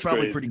food was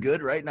probably pretty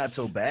good, right? Not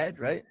so bad,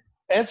 right?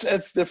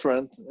 It's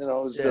different,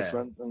 it's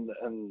different,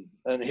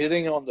 and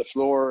hitting on the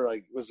floor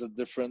like was a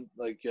different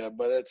but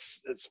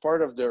it's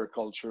part of their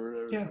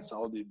culture. That's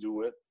how they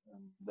do it.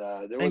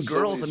 And there was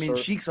girls,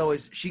 sheiks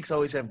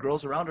always have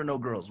girls around, or no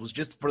girls? It was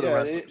just for the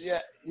wrestlers.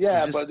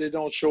 But they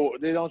don't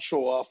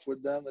show off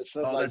with them. It's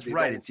not like that's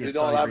right. They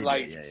don't have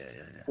like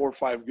 4 or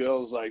 5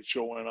 girls like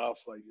showing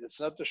off. Like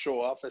it's not to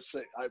show off. It's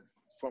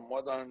from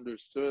what I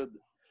understood,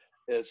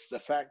 it's the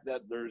fact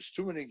that there's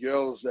too many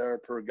girls there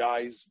per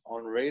guys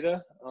on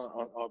Rada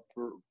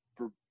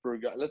per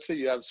guy. Let's say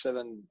you have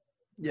 7.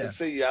 Yeah. Let's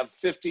say you have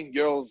 15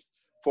 girls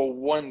for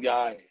one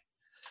guy,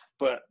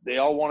 but they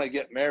all want to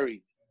get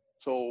married.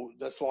 So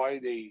that's why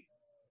they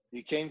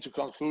came to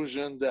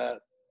conclusion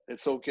that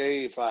it's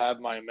okay if I have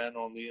my men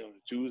only on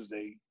a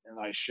Tuesday and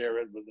I share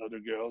it with other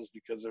girls,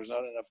 because there's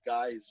not enough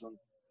guys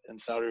in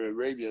Saudi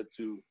Arabia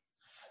to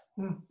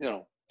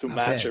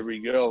match every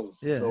girl.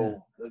 Yeah.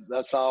 So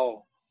that's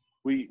how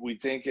we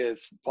think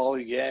it's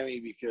polygamy,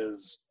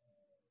 because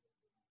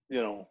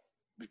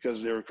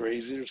they were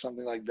crazy or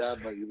something like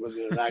that, but it was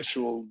an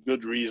actual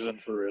good reason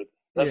for it.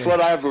 That's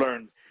what I've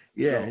learned.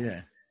 Yeah,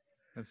 yeah.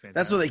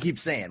 That's what they keep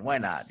saying. Why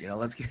not?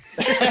 Let's get.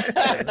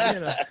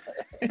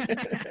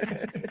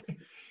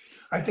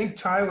 I think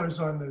Tyler's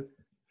on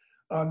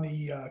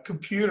the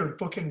computer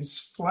booking his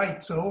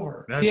flights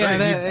over. That's right.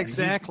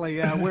 Exactly.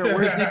 Where's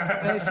the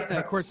information?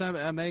 Of course,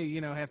 I may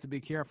have to be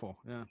careful.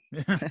 Yeah.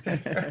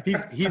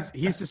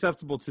 he's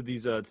susceptible to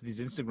these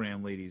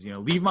Instagram ladies.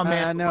 Leave my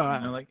man.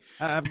 No,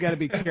 I've got to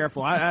be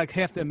careful. I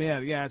have to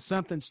admit,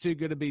 something's too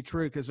good to be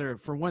true, because they're,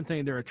 for one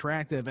thing, they're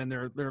attractive and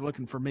they're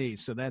looking for me,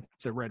 so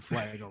that's a red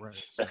flag already.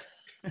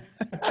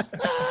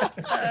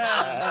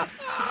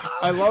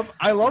 I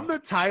love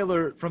that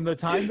Tyler, from the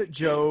time that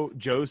Joe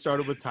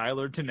started with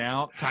Tyler to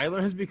now,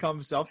 Tyler has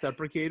become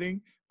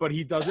self-deprecating, but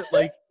he does it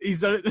like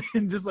he's done it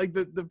in just like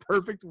the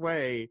perfect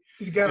way.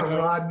 He's got a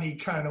Rodney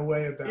kind of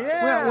way about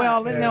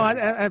it. No,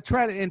 I've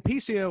tried it, and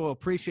PCO will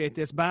appreciate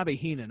this. Bobby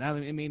Heenan. I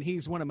mean,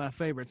 he's one of my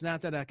favorites.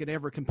 Not that I could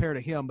ever compare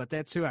to him, but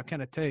that's who I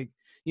kind of take.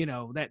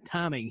 That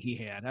timing he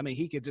had. I mean,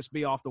 he could just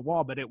be off the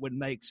wall, but it would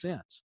make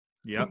sense.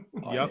 Yep.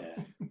 Yeah.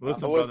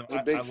 Listen, I was a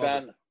big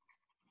fan.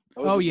 I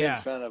was a big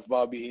fan of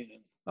Bobby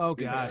Heenan. Oh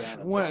gosh,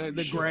 one of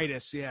the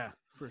greatest,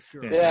 for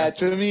sure. Yeah,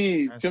 to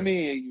me,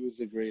 he was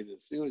the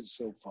greatest. He was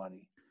so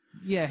funny.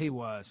 Yeah, he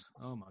was.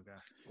 Oh my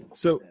gosh.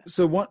 So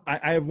one,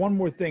 I have one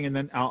more thing, and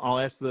then I'll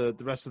ask the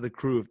rest of the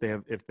crew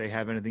if they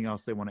have anything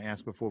else they want to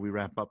ask before we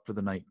wrap up for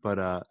the night.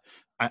 But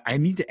I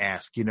need to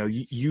ask.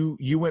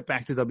 You went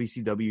back to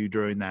WCW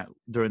during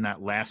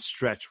that last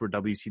stretch where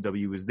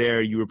WCW was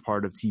there. You were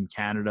part of Team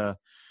Canada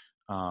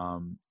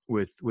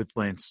with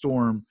Lance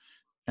Storm,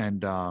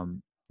 and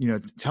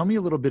tell me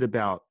a little bit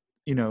about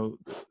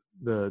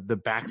the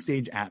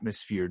backstage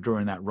atmosphere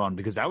during that run,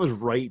 because that was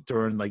right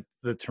during like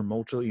the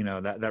tumultuous,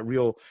 that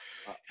real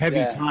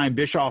heavy time.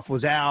 Bischoff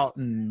was out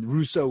and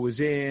Russo was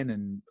in,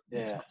 and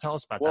tell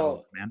us about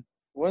that, man.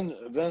 When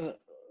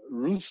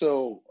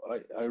Russo,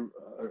 I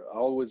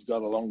always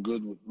got along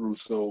good with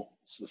Russo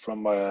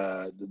from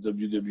the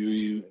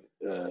WWE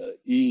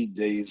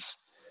days.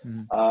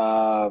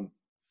 Mm-hmm.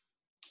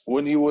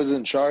 When he was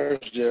in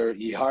charge there,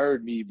 he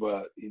hired me,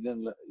 but he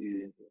didn't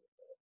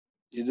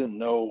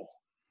know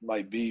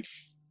my beef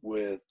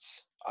with.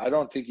 I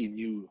don't think he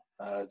knew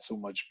too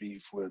much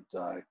beef with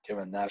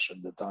Kevin Nash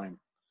at the time,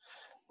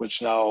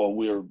 which now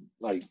we're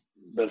like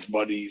best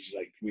buddies.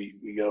 Like we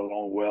get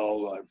along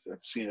well. I've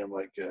seen him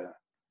like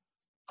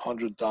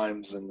 100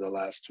 times in the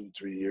last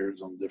 2-3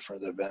 years on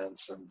different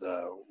events, and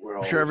we're.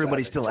 I'm sure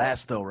everybody still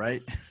asks, though,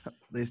 right?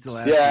 They still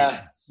ask.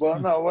 Yeah, well,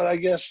 no, but I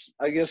guess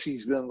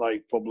he's been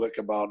like public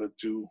about it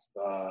too.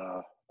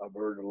 I've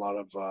heard a lot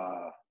of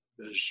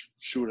his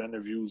shoot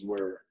interviews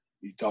where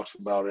he talks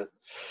about it,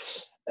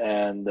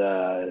 and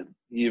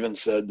he even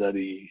said that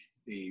he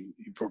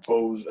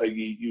proposed, like,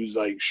 he used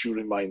like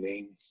shooting my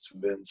name to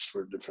Vince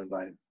for different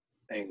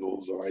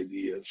angles or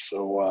ideas.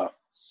 So,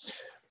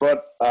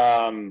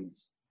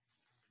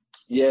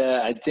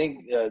 I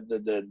think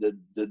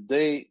the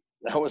day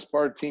I was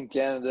part of Team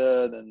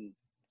Canada,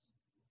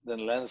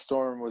 then Lance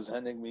Storm was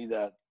handing me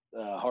that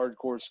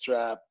hardcore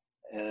strap,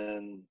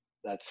 and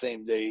that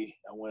same day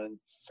I went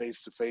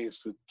face to face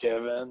with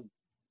Kevin,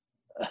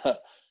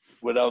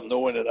 without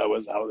knowing that I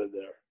was out of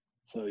there.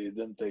 So it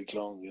didn't take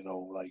long,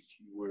 like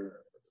we're,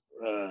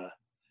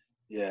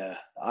 yeah,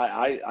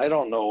 I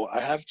don't know.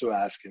 I have to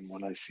ask him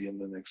when I see him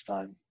the next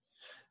time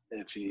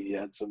if he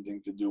had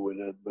something to do with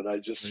it. But I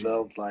just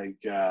felt like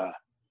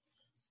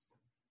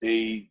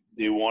they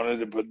wanted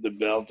to put the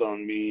belt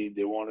on me.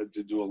 They wanted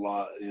to do a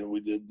lot.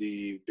 We did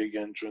the big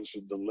entrance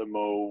with the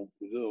limo.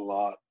 We did a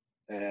lot,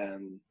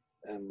 and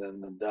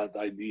then that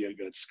idea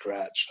got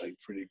scratched like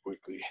pretty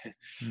quickly.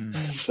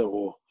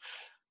 So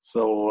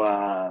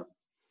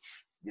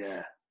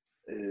yeah,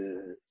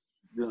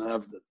 didn't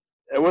have the.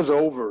 It was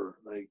over.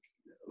 Like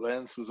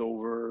Lance was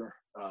over.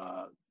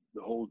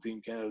 The whole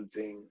Team Canada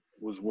thing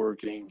was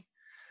working,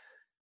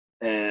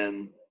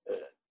 and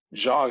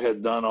Jacques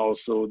had done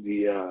also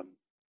the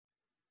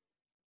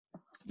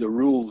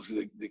rules,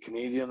 the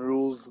Canadian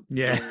rules.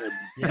 Yeah.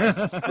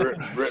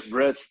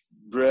 Brett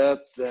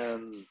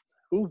and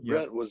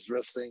Brett was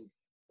wrestling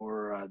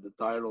for the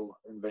title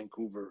in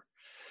Vancouver.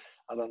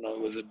 I don't know.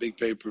 It was a big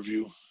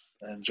pay-per-view,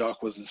 and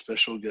Jacques was a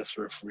special guest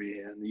referee,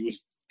 and he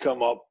was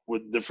come up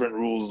with different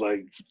rules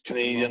like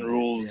Canadian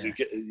rules.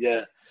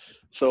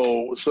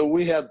 So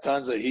we had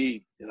tons of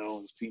heat, it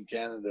was Team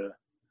Canada,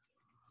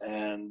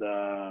 and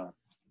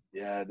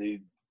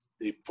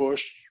they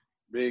pushed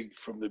big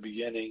from the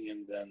beginning,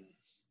 and then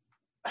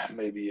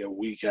maybe a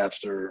week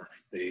after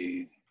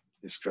they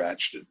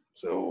scratched it.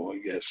 So I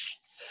guess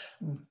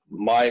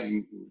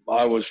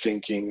I was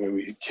thinking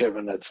maybe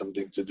Kevin had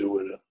something to do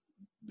with it,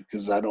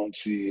 because I don't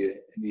see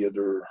any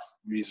other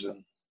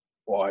reason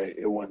why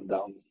it went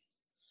down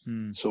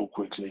so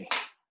quickly.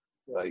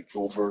 Like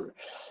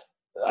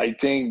I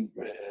think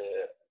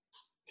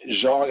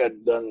Jacques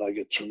had done like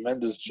a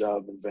tremendous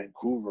job in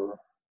Vancouver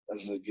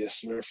as a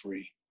guest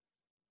referee,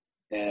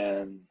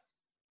 and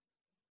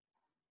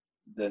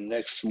the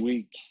next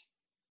week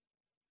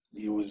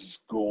he was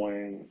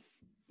doing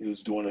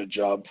a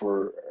job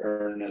for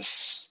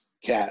Ernest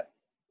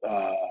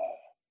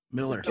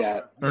Miller.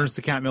 Ernest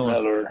the Cat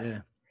Miller.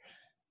 Yeah.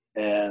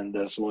 And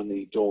that's when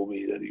he told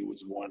me that he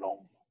was going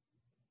home.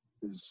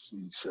 He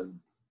said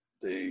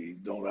they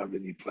don't have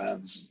any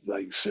plans,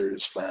 like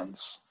serious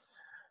plans.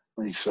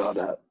 When he saw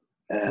that,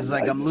 and it's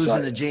like I'm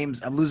losing to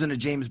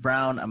James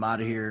Brown. I'm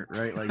out of here,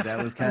 right? Like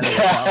that was kind of the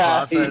thought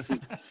process.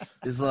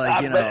 It's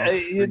like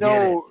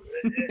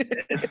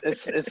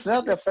it's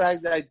not the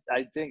fact that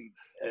I think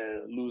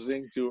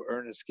losing to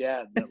Ernest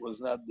Cat, that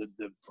was not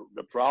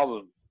the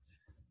problem.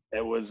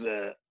 It was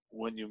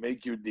when you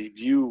make your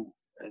debut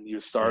and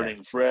you're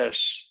starting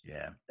fresh,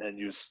 and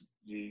you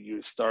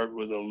start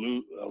with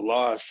a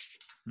loss.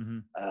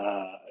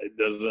 It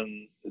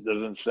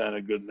doesn't send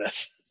a good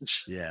message.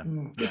 Yeah,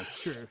 that's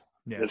true.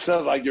 Yeah. It's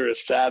not like you're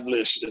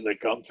established in the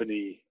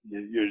company.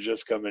 You're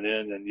just coming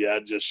in and you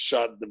had just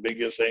shot the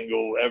biggest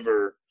angle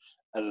ever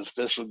as a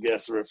special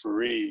guest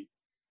referee,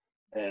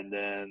 and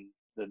then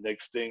the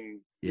next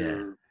thing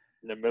you're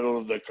in the middle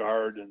of the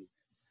card and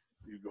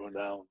you're going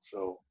down.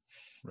 So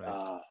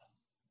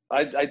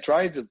I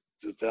tried to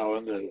tell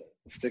him to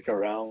stick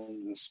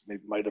around. This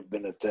might have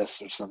been a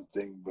test or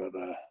something, but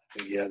I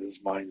think he had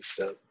his mind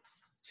set.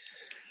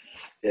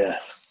 Yeah.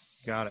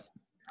 Got it.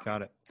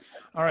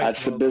 All right.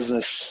 That's the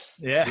business.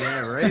 Yeah,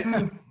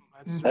 right.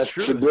 That's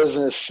the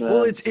business.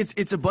 Well,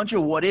 it's a bunch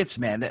of what ifs,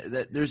 man.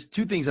 There's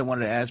two things I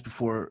wanted to ask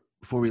before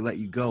we let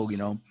you go.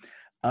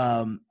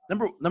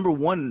 Number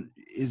one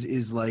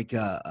is like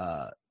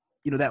that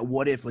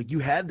what if, like, you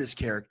had this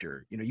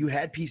character, you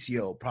had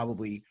PCO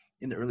probably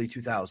in the early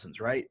 2000s,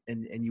 right?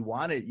 And you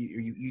wanted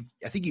you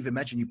I think you even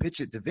mentioned you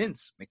pitched it to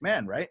Vince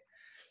McMahon, right?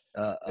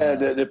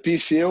 The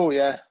PCO,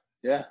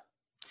 yeah.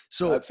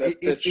 So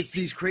it's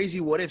these crazy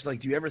what ifs. Like,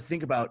 do you ever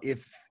think about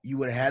if you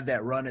would have had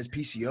that run as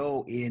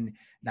PCO in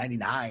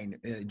 '99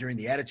 during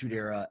the Attitude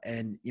Era,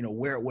 and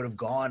where it would have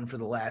gone for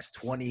the last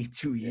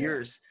 22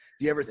 years?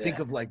 Do you ever think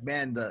of like,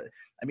 man,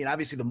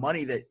 obviously the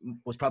money that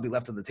was probably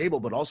left on the table,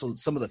 but also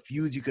some of the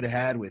feuds you could have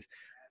had with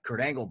Kurt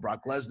Angle,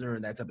 Brock Lesnar,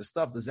 and that type of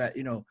stuff? Does that,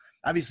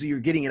 obviously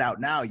you're getting it out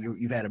now.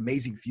 You've had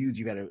amazing feuds.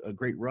 You've had a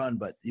great run,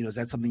 but is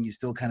that something you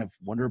still kind of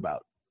wonder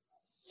about?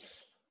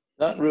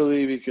 Not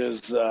really,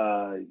 because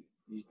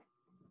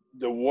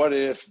the what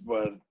if,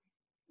 but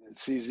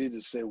it's easy to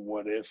say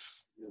what if,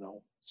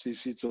 it's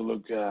easy to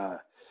look,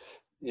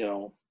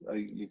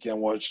 you can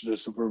watch the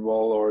Super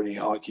Bowl or any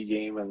hockey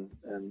game and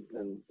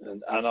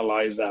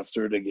analyze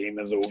after the game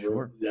is over.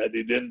 Sure. Yeah,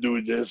 they didn't do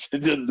this, they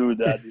didn't do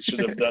that, they should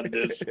have done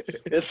this.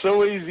 It's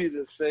so easy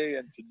to say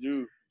and to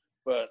do,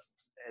 but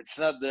it's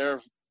not there.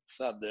 It's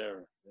not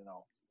there,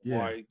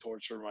 Why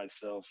torture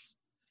myself?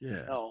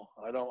 Yeah. No,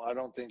 I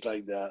don't think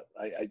like that.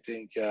 I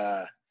think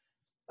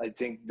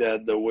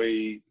that the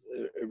way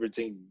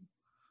everything,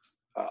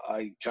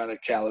 I kind of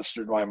calloused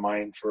my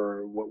mind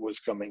for what was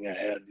coming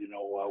ahead.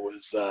 I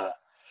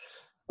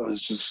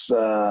was just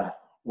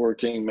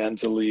working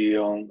mentally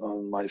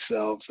on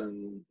myself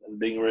and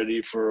being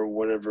ready for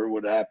whatever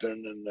would happen.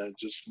 And I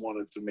just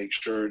wanted to make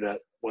sure that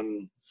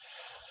when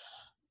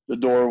the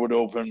door would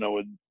open, I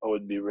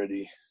would be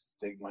ready to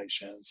take my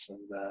chance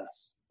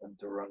and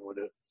to run with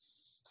it.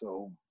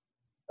 So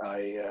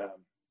I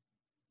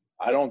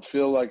don't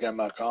feel like I'm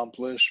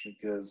accomplished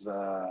because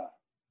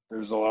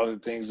there's a lot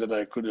of things that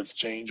I could have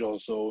changed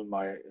also in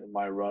my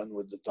run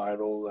with the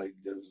title. Like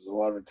there's a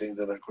lot of things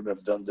that I could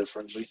have done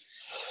differently,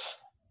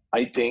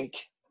 I think.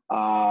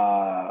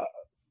 But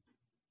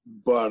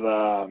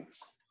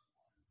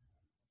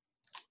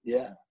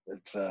yeah,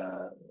 it's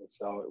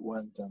how it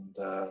went, and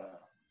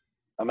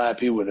I'm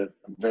happy with it.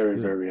 I'm very,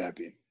 very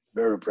happy,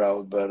 very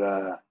proud.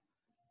 But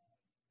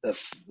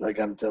that's like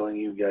I'm telling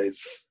you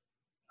guys,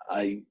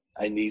 I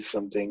need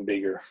something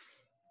bigger.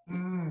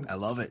 I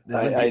love it.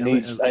 I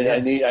need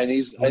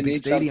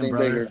stadium, something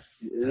brother.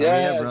 bigger.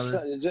 Yeah,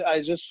 brother.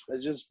 I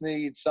just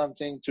need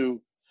something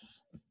to.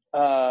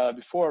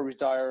 Before I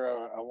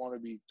retire, I want to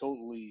be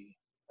totally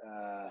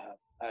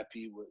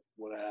happy with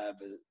what I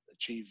have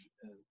achieved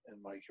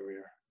in my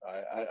career.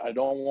 I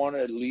don't want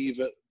to leave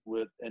it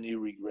with any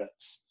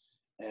regrets.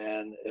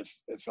 And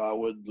if I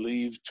would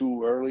leave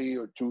too early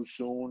or too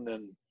soon,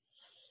 then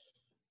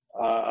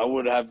I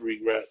would have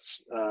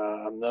regrets.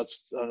 I'm not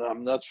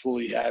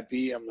fully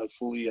happy. I'm not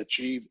fully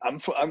achieved. I'm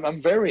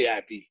very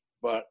happy,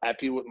 but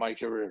happy with my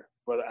career.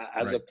 But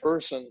as a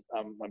person,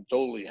 I'm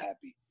totally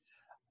happy.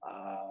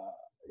 I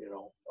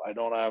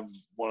don't have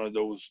one of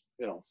those.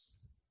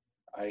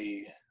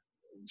 I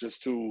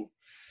just to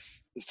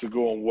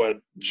go on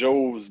what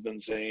Joe's been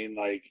saying.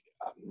 Like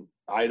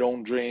I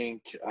don't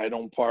drink, I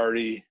don't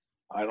party,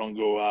 I don't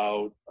go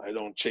out, I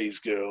don't chase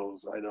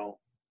girls, I don't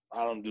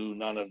do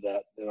none of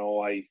that.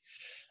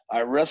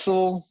 I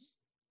wrestle.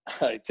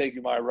 I take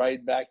my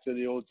ride back to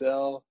the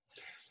hotel.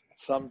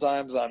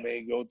 Sometimes I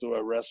may go to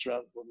a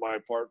restaurant with my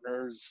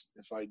partners.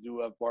 If I do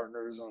have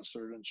partners on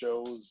certain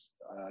shows,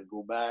 I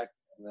go back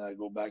and then I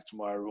go back to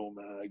my room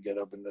and I get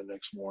up in the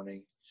next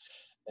morning.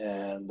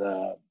 And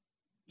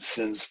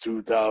since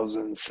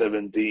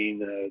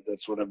 2017,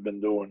 that's what I've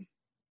been doing.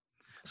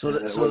 So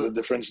it was a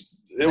different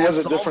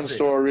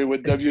story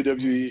with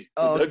WWE.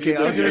 Oh, okay.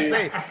 I was gonna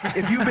say,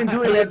 if you've been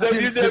doing that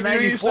since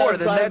 '94,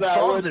 then that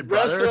solves it,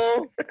 brother.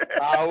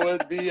 I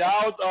would be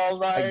out all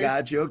night. I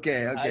got you.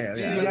 Okay. I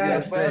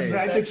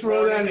had to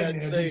throw that in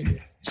there.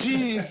 Say,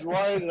 geez,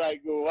 why did I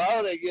go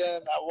out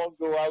again? I won't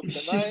go out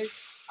tonight.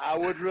 I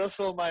would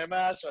wrestle my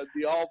match. I'd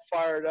be all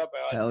fired up.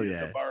 I'd be in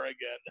the bar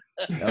again.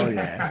 Hell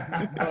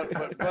yeah.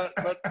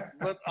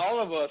 but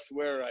all of us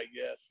were, I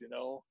guess,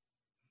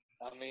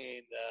 I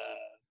mean,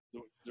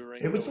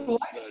 during it was a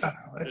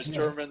lifestyle. The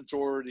German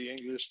tour, the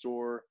English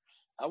tour,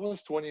 I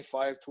was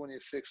 25,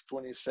 26,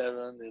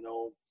 27.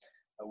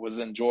 I was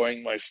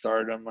enjoying my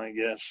stardom, I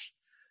guess,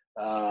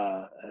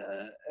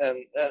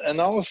 and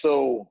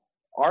also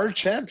our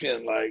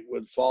champion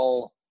would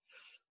fall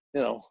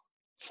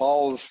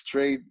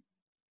straight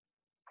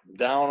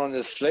down on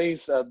his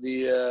face at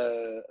the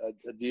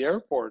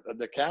airport at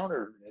the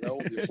counter,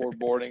 before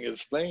boarding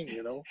his plane.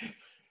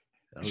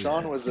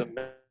 Sean was a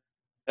mess,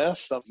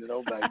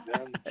 back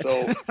then.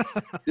 So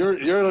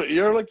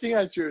you're looking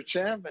at your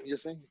champ and you're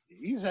thinking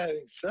he's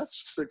having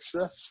such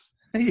success.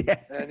 Yeah,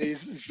 and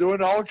he's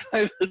doing all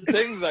kinds of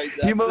things like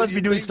that. He must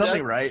be doing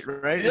something right?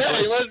 Yeah,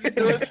 he must be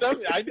doing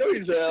something. I know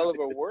he's a hell of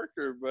a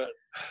worker, but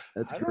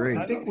that's great.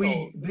 I think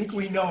we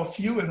know a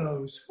few of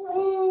those.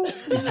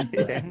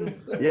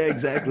 Yeah,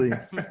 exactly.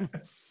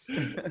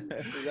 So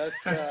that's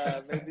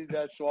maybe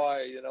that's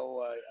why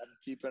I'm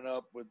keeping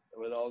up with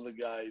all the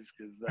guys,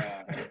 because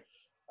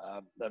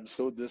I'm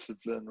so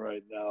disciplined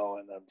right now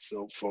and I'm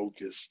so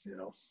focused.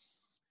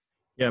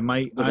 Yeah,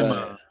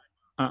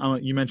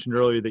 you mentioned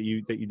earlier that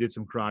you did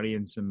some karate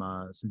and some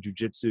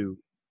jujitsu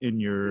in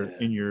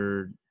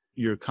your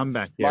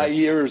comeback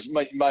there.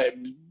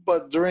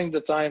 But during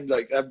the time,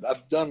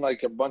 I've done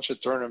a bunch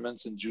of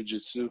tournaments in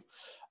jujitsu.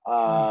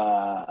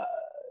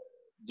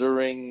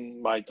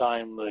 During my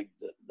time,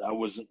 I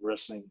wasn't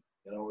wrestling.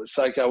 It's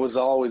like I was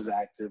always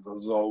active. I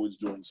was always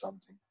doing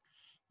something.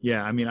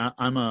 Yeah, I mean,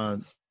 I'm a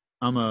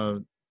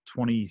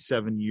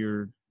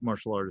 27-year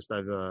martial artist.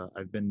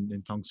 I've been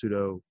in Tang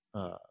Sudo,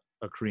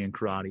 a Korean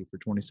karate, for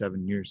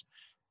 27 years.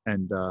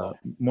 And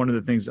one of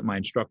the things that my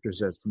instructor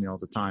says to me all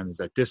the time is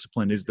that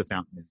discipline is the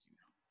fountain of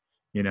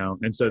youth,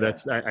 and so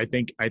that's, I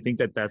think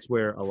that's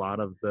where a lot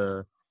of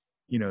the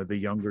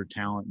younger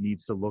talent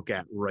needs to look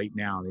at right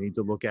now. They need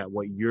to look at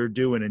what you're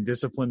doing and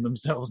discipline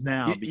themselves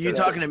now. You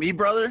talking to me,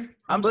 brother?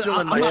 I'm still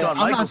in my Shawn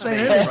Michaels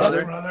phase, phase,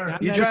 brother.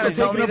 You trying to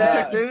tell me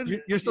that,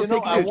 dude? You're still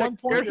taking at one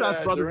point,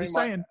 brother. Just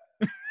saying.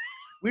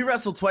 We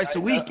wrestled twice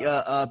a week.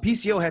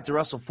 PCO had to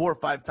wrestle 4 or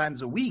 5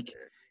 times a week.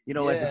 At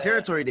the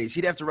territory days,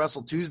 he'd have to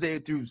wrestle Tuesday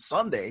through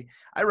Sunday.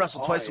 I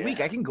wrestle twice a week.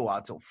 I can go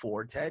out till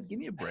 4, Ted. Give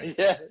me a break.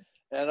 Yeah.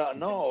 And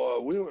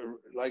we were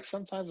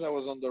sometimes I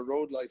was on the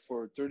road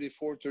for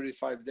 34,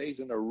 35 days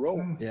in a row.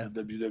 Yeah. In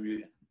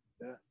WWE.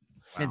 Yeah.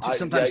 And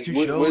sometimes 2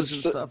 shows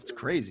and stuff. It's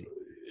crazy.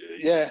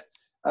 Yeah.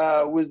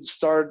 We'd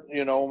start,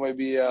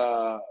 maybe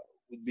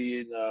we'd be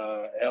in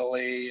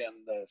LA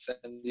and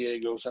San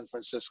Diego, San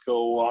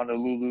Francisco,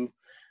 Honolulu,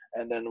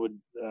 and then would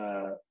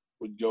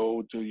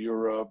go to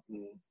Europe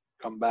and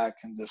come back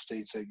in the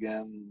States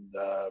again.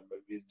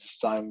 Maybe this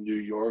time New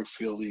York,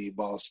 Philly,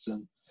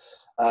 Boston.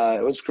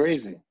 It was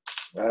crazy.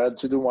 I had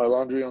to do my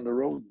laundry on the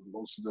road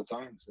most of the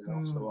time,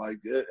 So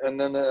and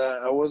then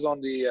I was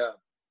on the.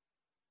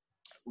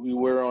 We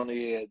were on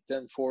the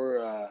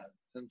 10-4,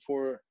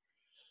 10-4,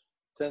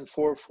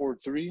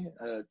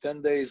 10-4-4-3,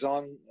 10 days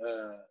on,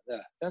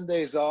 10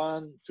 days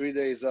on, 3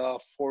 days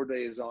off, 4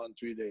 days on,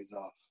 3 days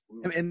off.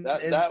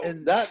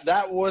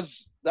 That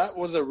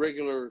was a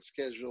regular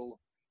schedule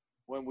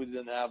when we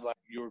didn't have like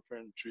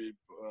European trip.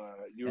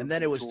 And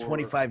then it was tour.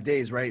 25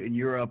 days, right, in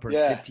Europe, or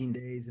 15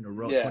 days in a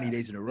row, 20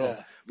 days in a row.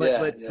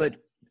 But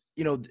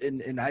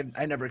and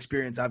I never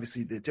experienced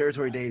obviously the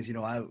territory days.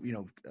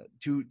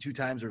 Two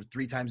times or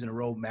 3 times in a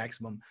row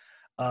maximum.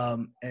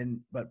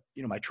 But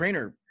my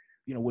trainer,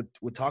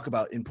 would talk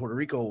about in Puerto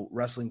Rico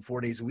wrestling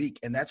 4 days a week,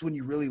 and that's when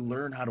you really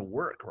learn how to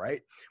work,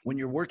 right? When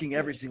you're working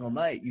every single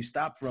night, you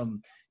stop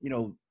from,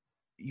 you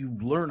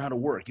learn how to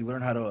work. You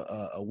learn how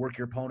to work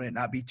your opponent,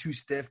 not be too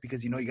stiff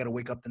because you got to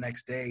wake up the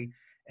next day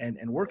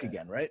and work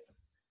again, right?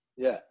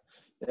 Yeah.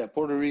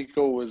 Puerto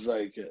Rico was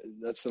like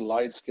that's a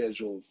light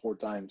schedule 4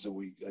 times a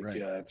week. Like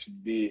if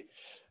you'd be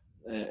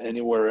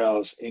anywhere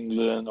else,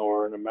 England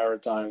or in the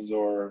Maritimes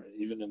or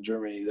even in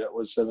Germany, that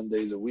was 7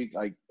 days a week.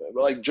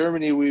 Like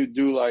Germany, we would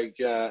do like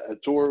a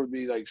tour would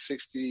be like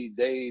 60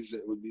 days.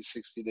 It would be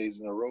 60 days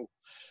in a row.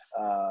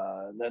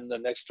 Then the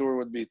next tour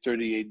would be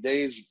 38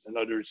 days,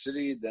 another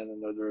city, then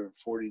another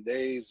 40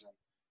 days. And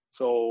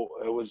so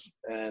it was,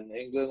 and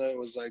England, it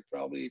was like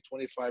probably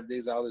 25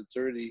 days out of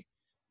 30,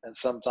 and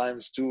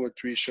sometimes 2 or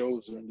 3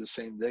 shows in the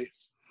same day.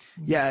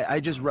 Yeah, I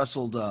just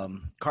wrestled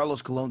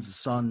Carlos Colon's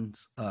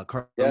sons,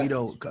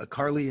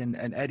 Carly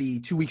and Eddie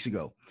 2 weeks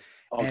ago.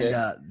 Okay.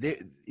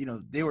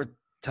 And they were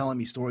telling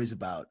me stories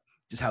about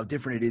just how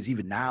different it is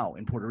even now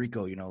in Puerto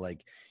Rico,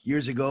 like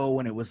years ago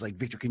when it was like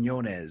Victor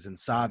Quinones and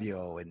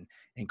Savio and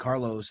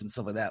Carlos and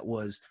stuff like that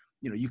was,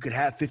 you could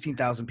have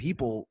 15,000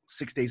 people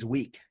 6 days a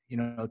week,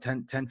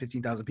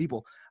 15,000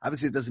 people.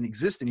 Obviously it doesn't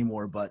exist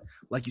anymore, but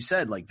like you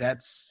said, like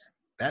that's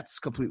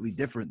completely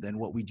different than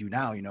what we do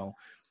now.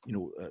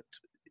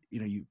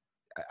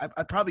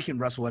 I probably can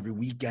wrestle every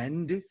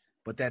weekend,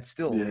 but that's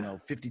still,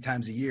 50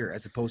 times a year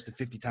as opposed to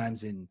 50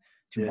 times in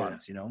 2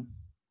 months,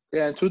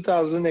 Yeah, in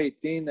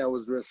 2018, I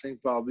was wrestling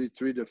probably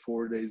 3 to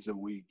 4 days a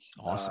week.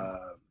 Awesome.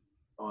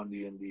 On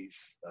the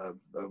Indies. I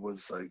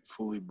was like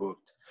fully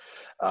booked.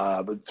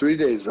 But 3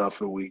 days off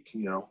a week,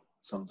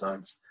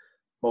 sometimes,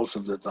 most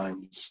of the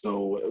time.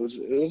 So it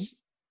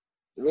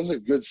was a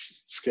good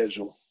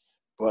schedule.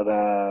 But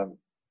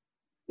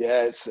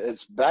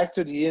it's back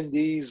to the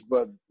Indies,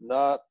 but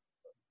not,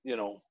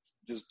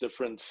 just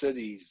different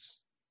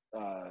cities.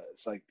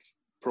 It's like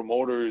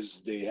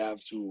promoters, they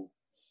have to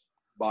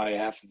buy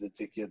half of the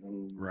ticket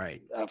and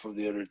half of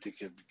the other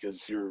ticket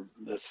because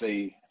let's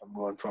say I'm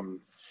going from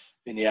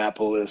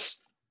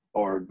Minneapolis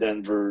or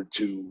Denver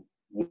to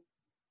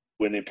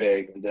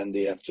Winnipeg, and then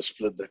they have to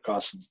split the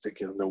cost of the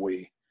ticket on the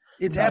way.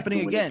 It's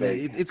happening again.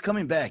 It's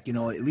coming back, at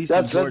least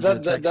in Georgia,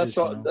 Texas.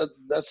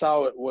 That's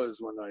how it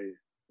was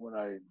when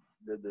I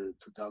did the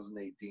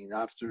 2018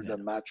 after the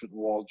match with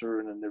Walter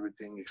and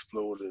everything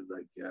exploded.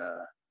 Like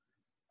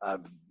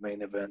I've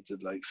main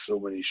evented like so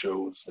many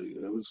shows. Like,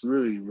 it was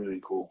really, really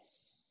cool.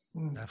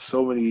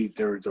 So many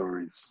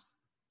territories.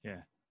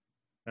 Yeah,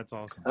 that's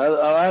awesome.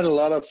 I had a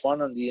lot of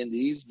fun on the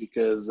Indies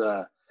because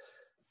I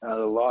had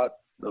a lot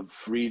of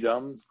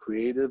freedom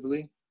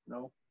creatively.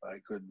 I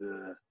could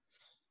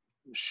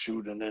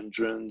shoot an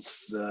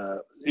entrance.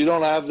 You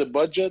don't have the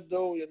budget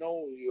though.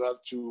 You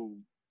have to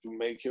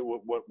make it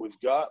with what we've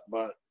got.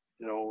 But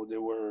they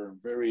were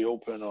very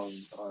open on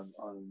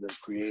the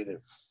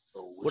creative. So,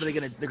 what are they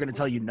gonna? They're gonna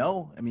tell you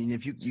no. I mean,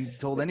 if you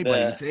told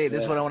anybody, you'd say, "Hey,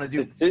 this is what I want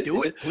to do.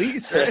 Do it,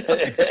 please." Right?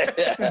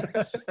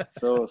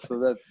 So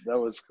that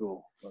was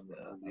cool.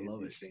 I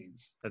love these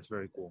scenes. That's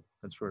very cool.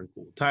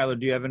 Tyler,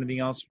 do you have anything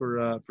else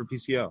for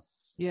PCO?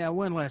 Yeah,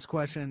 one last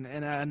question,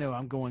 and I know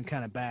I'm going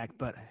kind of back,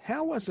 but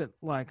how was it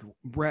like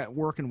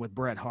working with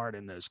Bret Hart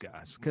and those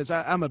guys? Because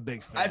I'm a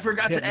big fan. I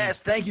forgot to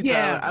ask. Thank you,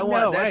 Tyler.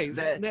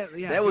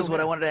 That was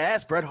what I wanted to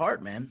ask. Bret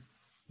Hart, man.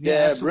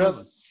 Yeah,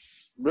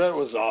 Bret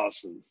was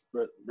awesome.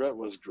 Bret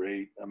was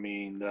great. I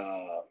mean,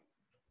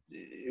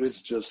 it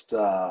was just.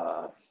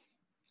 I'm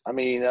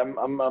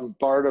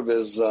part of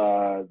his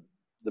the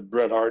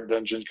Bret Hart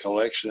Dungeon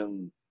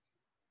Collection.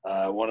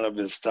 One of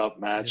his top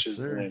matches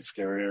in his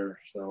career.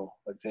 So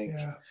I think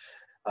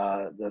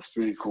that's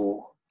pretty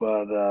cool.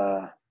 But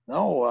I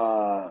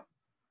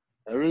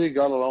really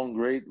got along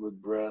great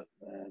with Bret,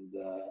 and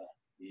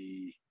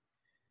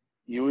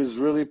he was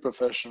really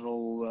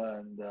professional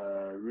and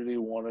really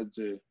wanted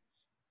to.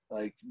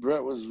 Like,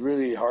 Bret was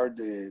really hard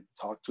to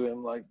talk to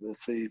him. Like,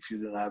 let's say if you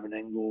didn't have an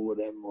angle with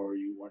him or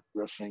you weren't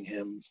wrestling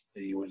him,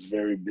 he was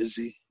very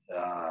busy.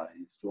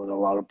 He's doing a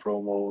lot of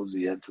promos.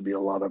 He had to be a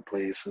lot of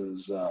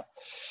places.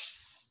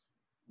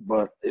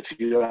 But if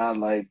you had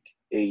like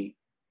a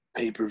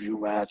pay-per-view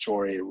match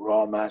or a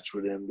Raw match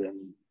with him,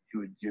 then he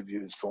would give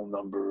you his phone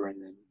number and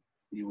then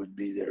he would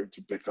be there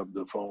to pick up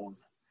the phone.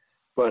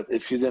 But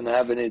if you didn't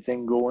have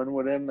anything going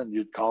with him and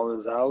you'd call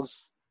his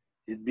house,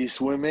 He'd be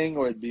swimming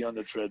or he'd be on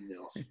the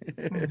treadmill.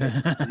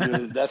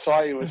 That's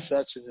why he was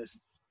such in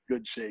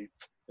good shape.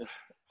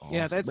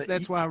 Yeah,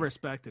 that's why I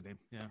respected him.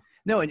 Yeah.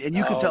 No, and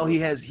you could tell he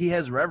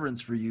has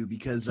reverence for you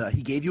because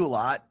he gave you a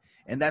lot,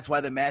 and that's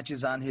why the match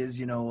is on his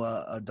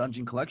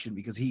dungeon collection,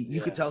 because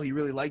you could tell he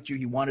really liked you.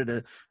 He wanted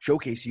to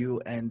showcase you,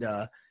 and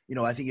I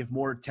think if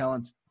more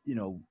talents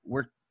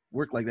work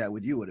like that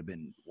with you would have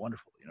been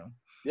wonderful.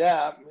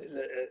 Yeah,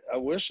 I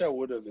wish I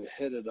would have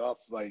hit it off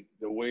like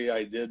the way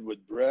I did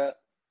with Brett,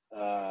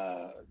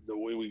 the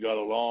way we got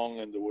along,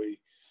 and the way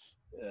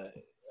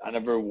I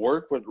never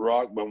worked with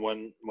Rock, but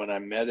when I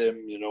met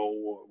him,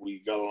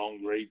 we got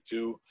along great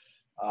too.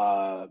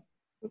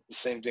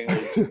 Same thing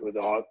with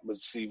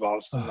Steve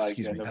Austin.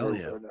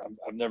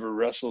 I've never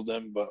wrestled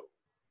him, but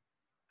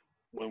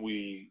when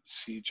we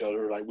see each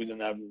other, like we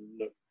didn't have,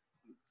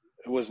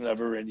 it was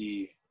never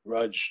any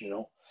grudge,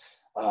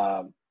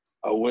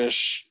 I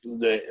wish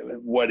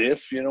what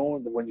if,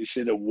 when you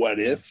say the what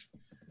if,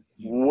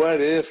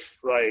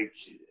 like,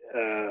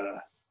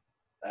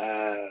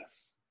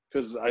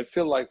 because I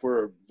feel like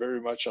we're very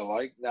much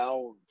alike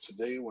now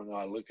today. When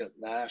I look at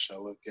Nash, I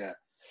look at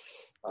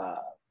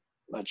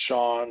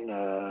Sean,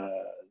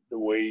 the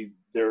way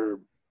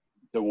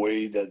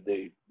that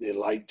they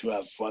like to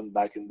have fun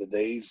back in the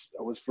days.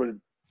 I was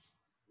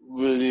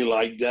really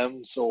like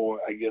them, so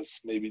I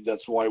guess maybe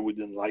that's why we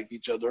didn't like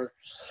each other.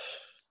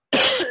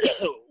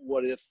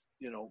 What if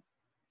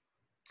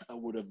I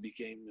would have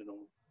became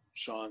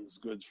Sean's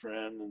good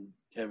friend and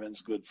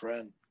Kevin's good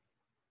friend.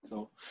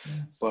 So,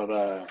 but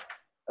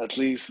at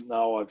least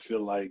now I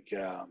feel like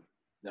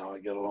now I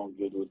get along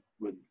good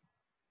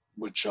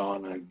with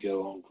Sean. I get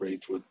along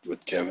great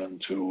with Kevin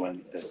too,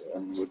 and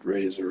with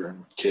Razor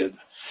and Kid.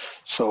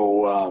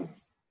 So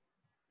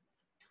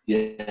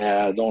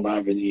I don't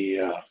have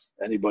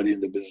anybody in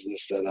the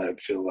business that I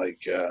feel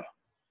like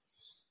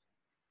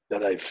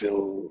that I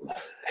feel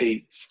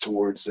hate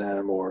towards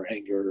them or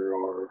anger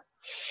or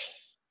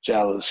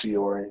jealousy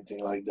or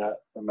anything like that.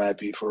 I'm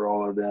happy for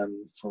all of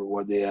them for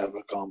what they have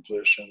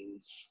accomplished, and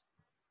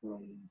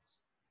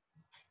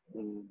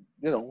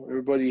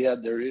everybody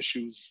had their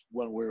issues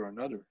one way or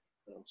another.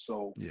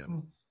 So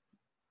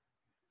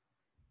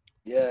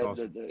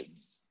awesome.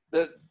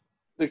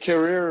 the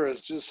career is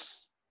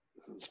just,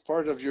 it's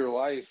part of your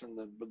life,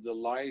 but the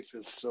life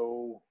is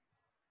so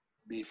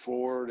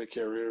before the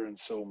career and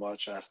so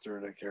much after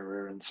the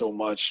career and so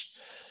much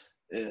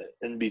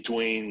in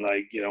between.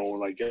 Like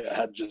I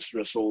had just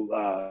wrestled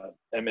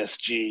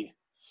MSG,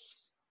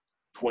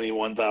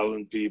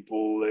 21,000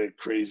 people,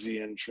 crazy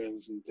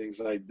entrance and things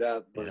like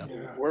that. But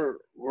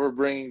we're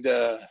bringing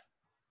the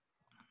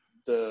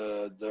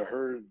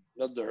herd,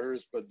 not the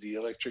hearse, but the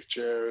electric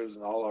chairs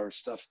and all our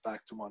stuff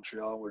back to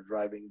Montreal. We're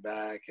driving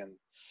back, and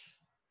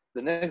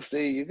the next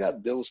day you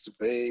got bills to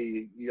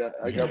pay.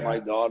 I got my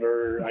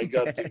daughter. I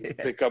got to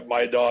pick up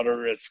my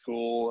daughter at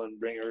school and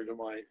bring her to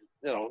my,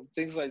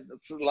 things like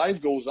that. So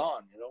life goes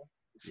on,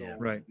 So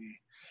right.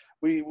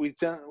 We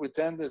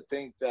tend to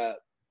think that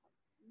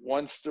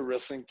once the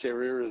wrestling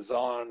career is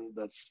on,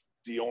 that's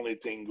the only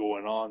thing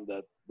going on,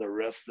 that the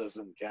rest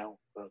doesn't count.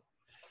 But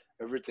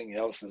everything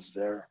else is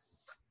there.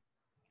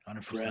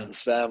 100%.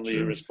 Friends,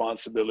 family,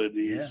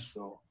 responsibilities. Yeah.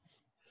 So,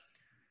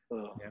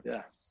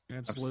 yeah,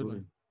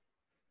 absolutely.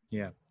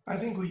 Yeah, I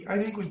think we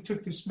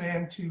took this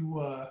man to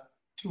a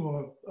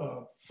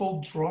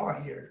full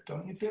draw here,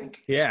 don't you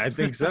think? Yeah, I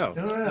think so.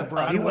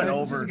 He went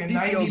over. Like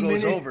PCO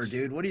goes over,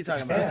 dude. What are you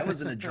talking about? That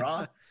wasn't a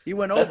draw. He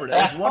went over.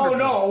 That was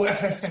wonderful. Oh no,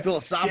 it's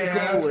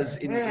philosophical. Was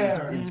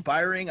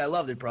inspiring. I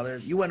loved it, brother.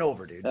 You went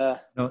over, dude.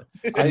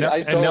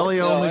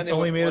 Nelly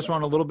only made us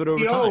run a little bit over.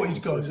 He always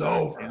goes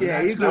over.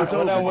 Yeah, he goes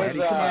over.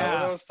 When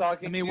I was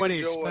talking, what do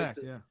you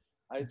expect?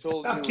 I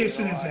told I'm you,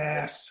 kissing his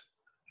ass.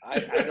 I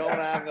don't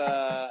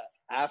have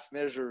half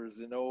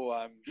measures.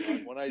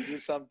 When I do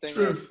something,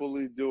 I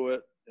fully do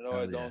it.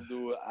 I don't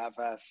do a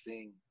half-ass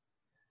thing.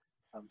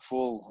 I'm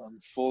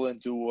full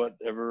into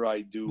whatever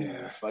I do.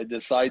 Yeah. If I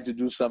decide to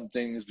do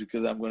something, it's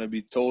because I'm going to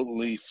be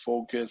totally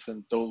focused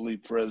and totally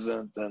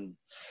present and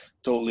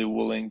totally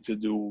willing to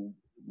do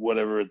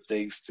whatever it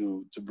takes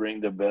to bring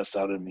the best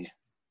out of me.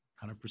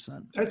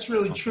 100%. That's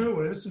really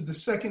true. This is the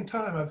second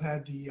time I've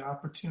had the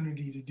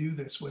opportunity to do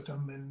this with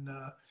him, and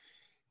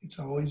it's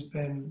always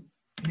been,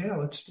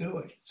 let's do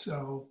it.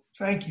 So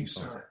thank you,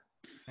 sir.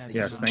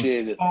 Yes, thank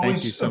you. Always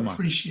thank you so much.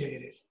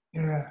 Appreciate it.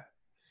 Yeah.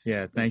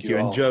 Yeah, thank you.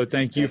 And Joe,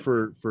 thank you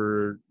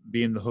for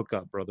being the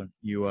hookup, brother.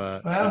 You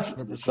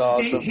that's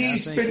awesome.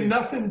 He's been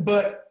nothing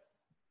but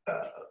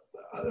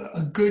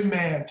a good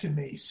man to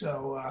me,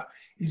 so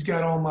he's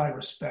got all my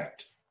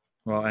respect.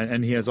 Well,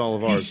 and he has all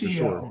of ours. PCO for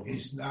sure.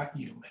 is not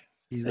human.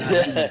 He's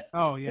not human.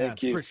 Oh yeah,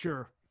 for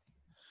sure.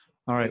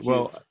 All right.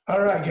 Well.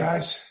 All right,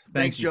 guys.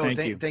 Thanks, Joe.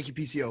 Thank you,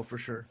 PCO, for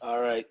sure.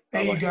 All right.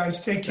 Hey, you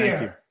guys, take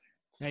care.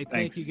 Hey,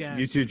 thank you guys.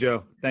 You too,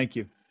 Joe. Thank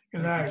you.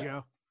 Good night,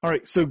 Joe. All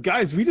right. So,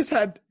 guys, we just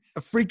had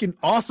a freaking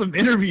awesome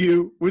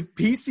interview with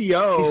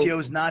PCO. PCO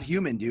is not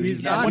human, dude.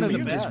 He's not one of the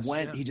human. best. Just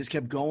went. Yeah. He just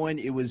kept going.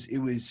 It was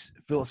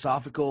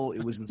philosophical.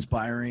 It was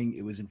inspiring.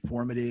 It was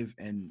informative,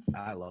 and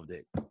I loved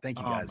it. Thank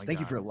you Oh guys. my Thank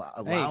you God. for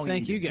allowing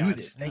thank me you to do guys.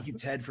 this. Thank you,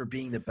 Ted, for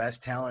being the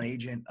best talent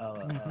agent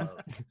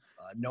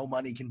no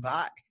money can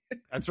buy.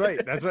 That's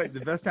right. That's right. The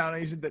best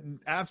talent agent that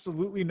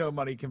absolutely no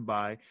money can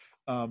buy.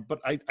 But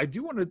I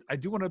do want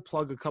to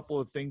plug a couple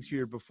of things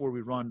here before we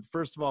run.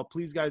 First of all,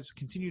 please guys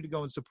continue to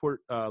go and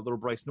support little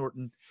Bryce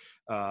Norton.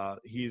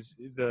 He's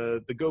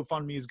the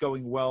GoFundMe is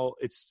going well.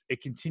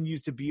 It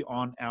continues to be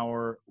on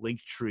our link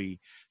tree.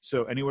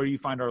 So anywhere you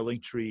find our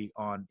link tree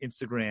on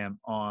Instagram,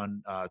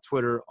 on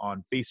Twitter,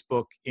 on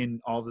Facebook, in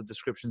all the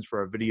descriptions for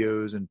our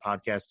videos and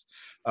podcasts,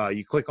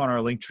 you click on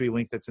our link tree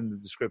link that's in the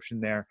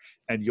description there,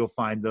 and you'll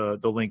find the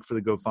link for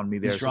the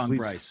GoFundMe there. Be strong, so please,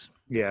 Bryce.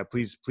 yeah,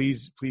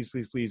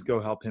 please go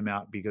help him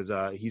out because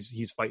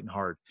he's fighting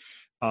hard.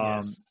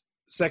 Yes.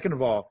 Second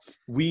of all,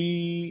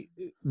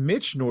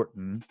 Mitch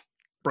Norton,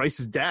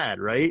 Bryce's dad,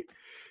 right?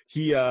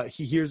 He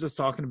hears us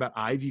talking about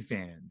Ivy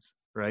fans,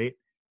 right?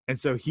 And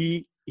so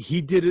he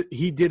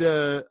did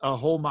a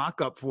whole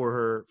mock-up for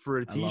her for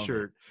a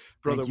T-shirt.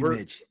 Brother, Thank you,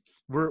 Mitch.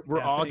 we're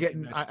Yeah, all thank you,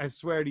 getting. Mitch. I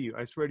swear to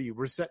you,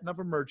 we're setting up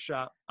a merch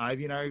shop.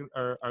 Ivy and I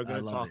are I going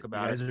to love talk it.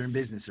 about You guys it. are in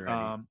business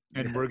already.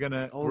 And we're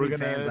gonna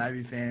fans,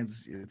 Ivy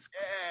fans. It's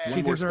Yeah. one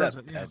She more deserves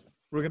step. it, yeah. Ted.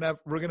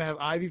 we're gonna have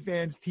Ivy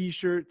fans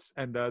T-shirts,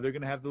 and they're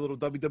gonna have the little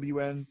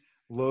WWN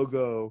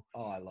logo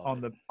Oh, I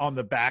love it. on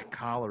the back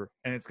collar,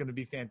 and it's gonna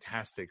be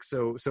fantastic.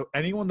 So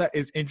anyone that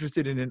is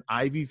interested in an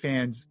Ivy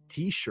fans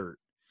T-shirt,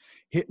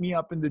 hit me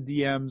up in the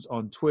DMs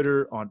on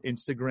Twitter, on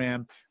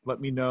Instagram. Let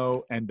me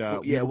know, and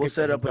we'll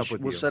set up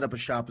with set up a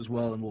shop as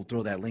well, and we'll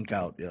throw that link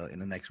out in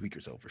the next week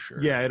or so for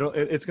sure. Yeah,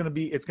 it's gonna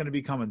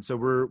be coming. So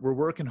we're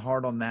working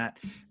hard on that.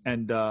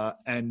 And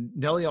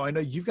Nelio, I know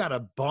you've got a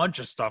bunch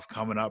of stuff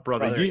coming up,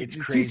 brother. It's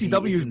crazy.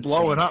 CCW is It's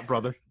blowing insane. up,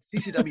 brother.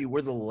 CCW,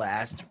 we're the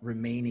last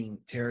remaining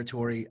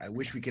territory. I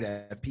wish we could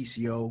have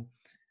PCO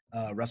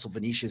wrestle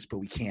Venetius, but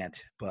we can't.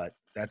 But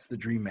that's the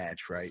dream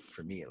match, right?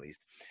 For me, at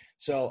least.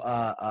 So,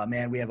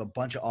 man, we have a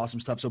bunch of awesome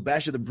stuff. So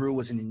Bash of the Brew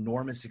was an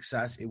enormous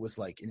success. It was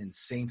like an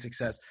insane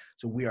success.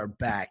 So we are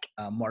back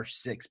March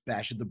 6th,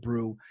 Bash of the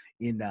Brew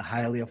in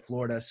Hialeah,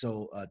 Florida.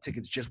 So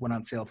tickets just went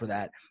on sale for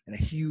that. And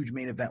a huge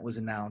main event was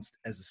announced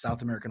as the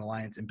South American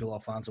Alliance and Bill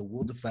Alfonso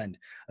will defend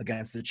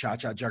against the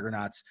Cha-Cha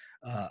Juggernauts,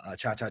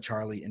 Cha-Cha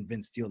Charlie and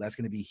Vince Steele. That's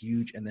going to be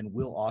huge. And then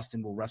Will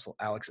Austin will wrestle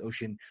Alex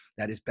Ocean.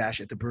 That is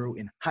Bash at the Brew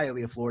in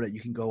Hialeah, Florida.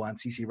 You can go on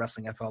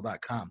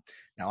ccwrestlingfl.com.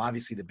 Now,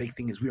 obviously, the big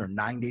thing is we are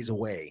 9 days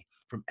away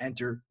from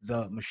Enter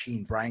the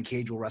Machine. Brian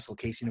Cage will wrestle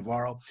Casey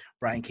Navarro.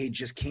 Brian Cage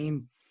just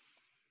came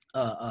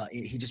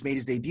he just made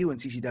his debut in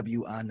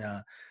CCW on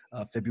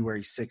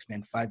February 6th,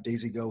 man. 5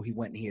 days ago, he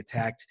went and he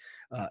attacked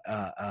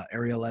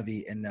Ariel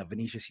Levy and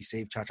Venetius. He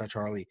saved Cha-Cha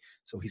Charlie,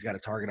 so he's got a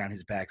target on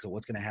his back. So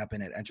what's going to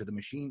happen at Enter the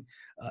Machine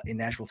in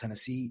Nashville,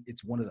 Tennessee?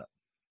 It's one of the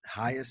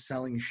highest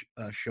selling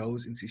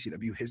shows in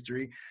CCW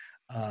history.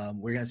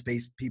 We're going to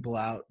space people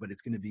out, but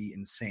it's going to be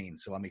insane.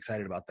 So I'm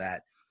excited about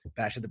that.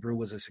 Bash of the Brew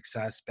was a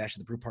success. Bash of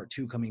the Brew Part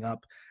 2 coming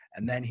up.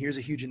 And then here's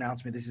a huge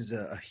announcement. This is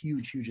a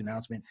huge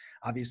announcement.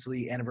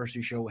 Obviously,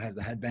 Anniversary Show has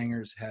the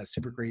Headbangers, has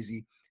Super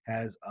Crazy,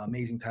 has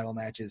amazing title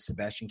matches,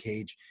 Sebastian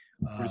Cage.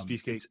 Brutus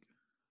Beefcake.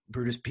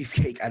 Brutus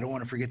Beefcake. I don't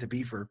want to forget the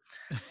beefer.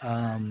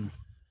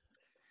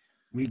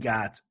 We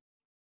got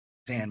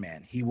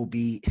Sandman. He will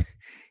be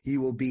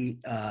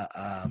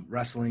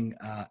wrestling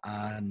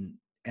on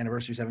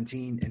Anniversary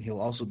 17, and he'll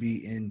also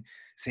be in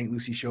St.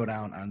 Lucie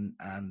Showdown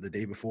on the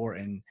day before,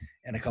 and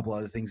a couple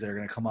other things that are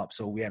going to come up.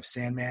 So we have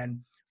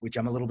Sandman, which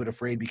I'm a little bit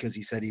afraid because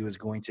he said he was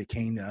going to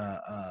cane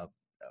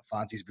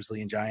Fonzie's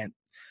Brazilian Giant.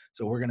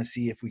 So we're going to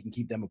see if we can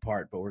keep them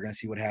apart, but we're going to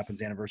see what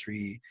happens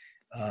Anniversary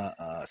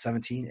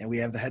 17. And we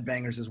have the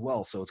Headbangers as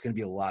well. So it's going to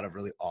be a lot of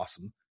really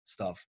awesome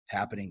stuff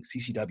happening.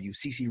 CCW,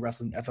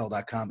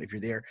 ccwrestlingfl.com if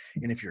you're there.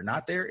 And if you're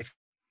not there,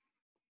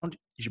 you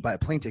should buy a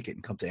plane ticket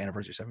and come to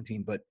Anniversary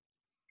 17,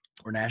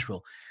 or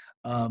Nashville.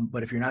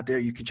 But if you're not there,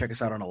 you can check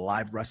us out on a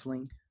live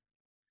wrestling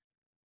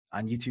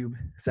on YouTube,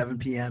 7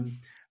 p.m.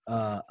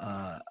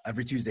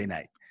 Every Tuesday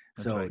night.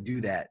 That's so right.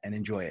 do that and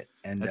enjoy it.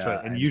 And That's right.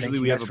 And thank usually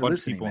you we have guys a for bunch of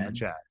listening, people in man. the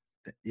chat.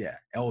 Yeah.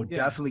 Oh, Yeah.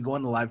 definitely go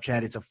on the live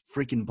chat. It's a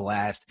freaking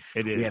blast.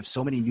 It is. We have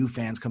so many new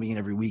fans coming in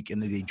every week,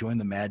 and they join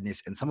the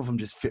madness. And some of them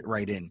just fit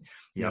right in.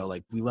 You know,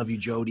 like we love you,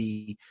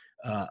 Jody.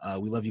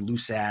 We love you, Lou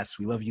Sass.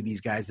 We love you, these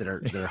guys that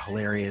are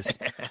hilarious.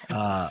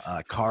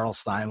 Carl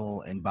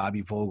Steimel and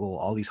Bobby Vogel,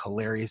 all these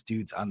hilarious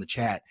dudes on the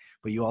chat.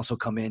 But you also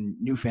come in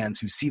new fans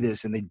who see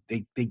this and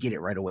they get it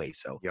right away.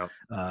 So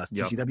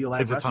CCW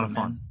Live It's a ton Wrestling, of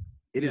fun. man.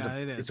 It is.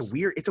 It's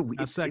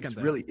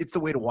the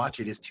way to watch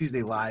it is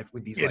Tuesday Live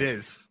with these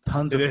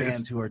tons of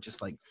fans who are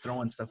just like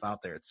throwing stuff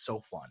out there. It's so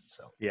fun.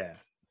 So yeah.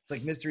 It's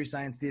like Mystery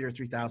Science Theater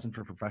 3000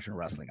 for professional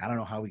wrestling. I don't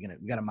know how we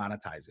got to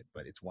monetize it,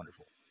 but it's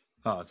wonderful.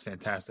 Oh, it's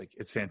fantastic.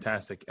 It's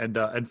fantastic.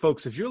 And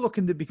folks, if you're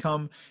looking to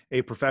become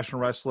a professional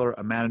wrestler,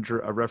 a manager,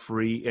 a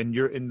referee, and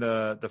you're in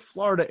the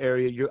Florida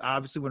area, you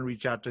obviously want to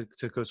reach out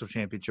to Coastal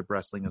Championship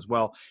Wrestling as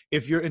well.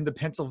 If you're in the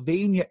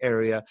Pennsylvania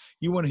area,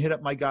 you want to hit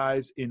up my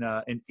guys in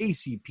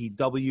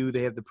ACPW.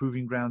 They have the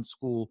Proving Ground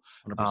School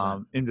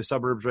in the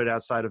suburbs right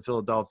outside of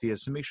Philadelphia.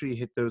 So make sure you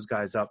hit those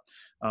guys up.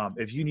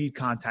 If you need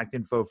contact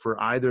info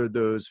for either of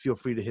those, feel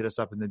free to hit us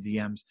up in the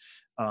DMs.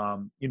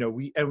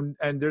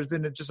 And there's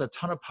been just a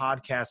ton of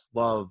podcast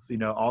love.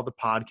 All the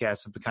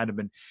podcasts have kind of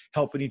been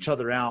helping each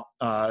other out,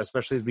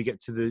 especially as we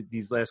get to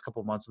these last couple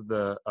of months of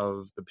the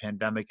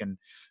pandemic. And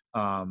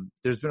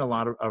there's been a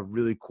lot of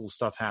really cool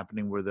stuff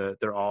happening where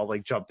they're all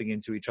like jumping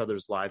into each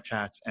other's live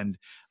chats. And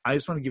I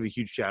just want to give a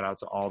huge shout out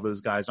to all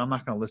those guys. I'm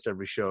not going to list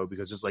every show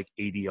because there's like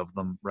 80 of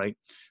them, right?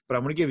 But I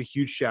want to give a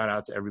huge shout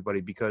out to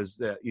everybody because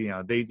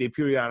they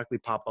periodically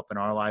pop up in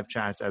our live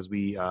chats as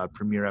we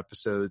premiere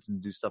episodes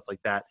and do stuff like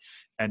that.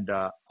 And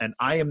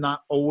I am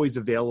not always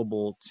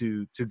available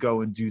to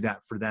go and do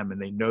that for them,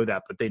 and they know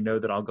that. But they know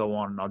that I'll go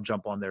on and I'll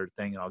jump on their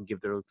thing and I'll give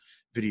their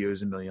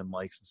videos a million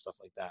likes and stuff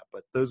like that.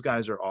 But those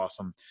guys are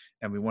awesome,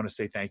 and we want to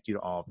say thank you to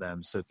all of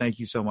them. So thank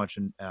you so much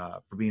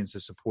for being so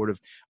supportive.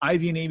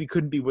 Ivy and Amy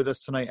couldn't be with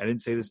us tonight. I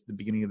didn't say this at the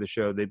beginning of the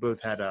show. They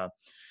both had.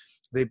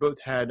 They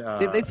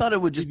thought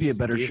it would just be a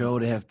better show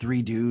to have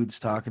three dudes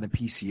talking to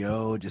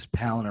PCO, just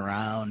palling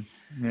around.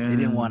 Yeah. They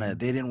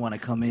didn't want to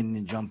come in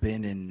and jump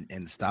in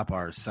and stop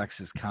our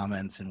sexist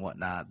comments and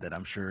whatnot that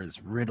I'm sure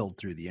is riddled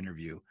through the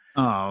interview.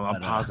 Oh,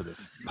 I'm positive.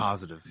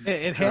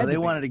 It had. They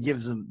wanted to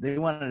give them. They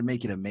wanted to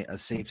make it a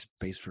safe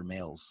space for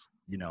males.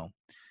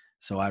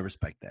 So I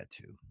respect that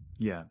too.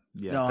 Yeah.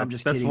 No, I'm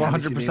just kidding.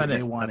 100%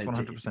 They wanted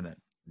 100% it.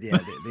 Yeah,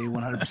 they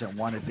 100%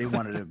 wanted. They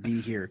wanted to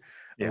be here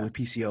with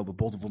PCO, but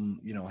both of them,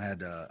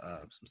 had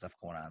some stuff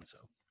going on. So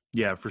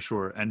yeah, for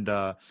sure. And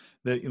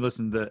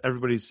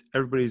everybody's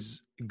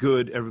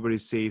good,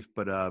 everybody's safe,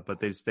 but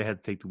they had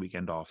to take the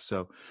weekend off.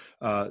 So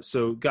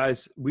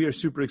guys, we are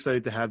super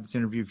excited to have this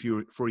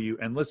interview for you.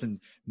 And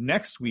listen,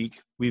 next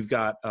week we've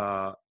got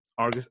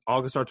August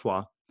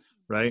Artois,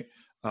 right?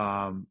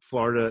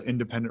 Florida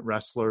independent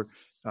wrestler.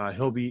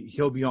 He'll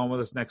be on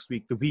with us next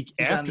week. The week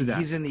after that,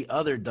 he's in the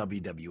other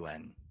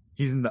WWN.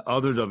 He's in the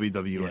other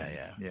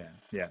WWN.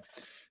 Yeah.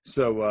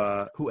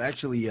 So who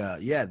actually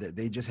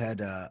they just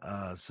had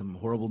some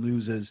horrible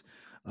news as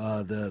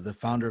the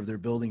founder of their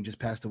building just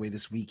passed away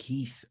this week,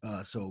 Heath.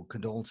 So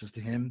condolences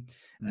to him.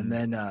 Mm-hmm. And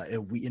then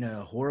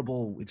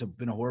it's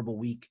been a horrible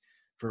week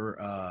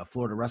for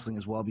Florida wrestling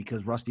as well,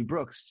 because Rusty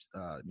Brooks,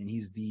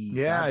 he's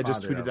the I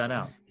just tweeted that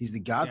out. He's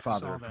the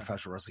godfather of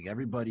professional wrestling.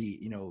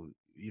 Everybody,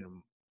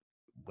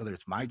 whether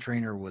it's my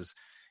trainer was,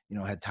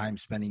 had time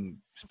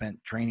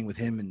spent training with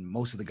him, and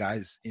most of the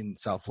guys in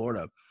South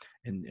Florida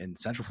and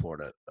Central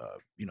Florida,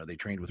 they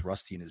trained with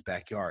Rusty in his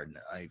backyard. And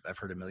I've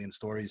heard a million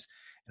stories,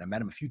 and I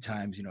met him a few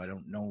times. I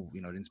don't know,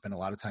 didn't spend a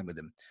lot of time with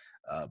him,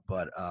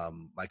 but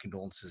my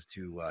condolences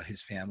to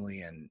his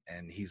family, and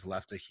he's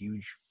left a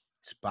huge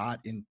spot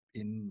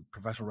in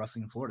professional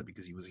wrestling in Florida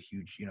because he was a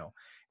huge,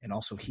 and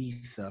also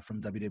Heath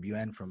from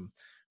WWN, from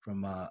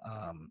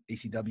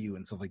ACW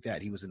and stuff like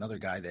that. He was another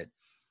guy that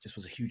just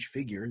was a huge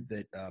figure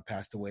that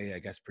passed away, I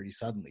guess, pretty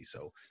suddenly.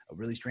 So a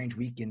really strange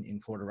week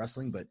in Florida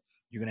wrestling, but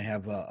you're going to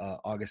have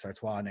August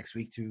Artois next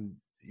week to,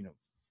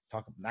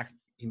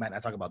 he might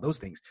not talk about those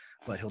things,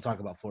 but he'll talk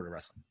about Florida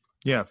wrestling.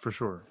 Yeah, for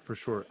sure.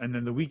 And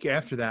then the week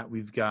after that,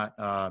 we've got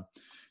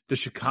the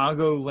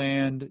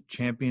Chicagoland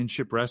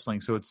Championship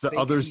Wrestling. So it's the fake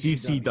other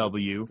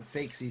CCW. The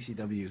fake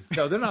CCW.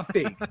 No, they're not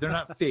fake. They're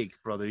not fake,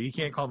 brother. You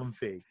can't call them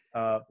fake.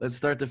 Let's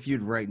start the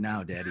feud right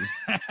now, Daddy.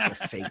 The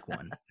fake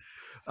one.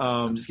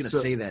 I'm just going to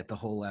say that the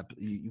whole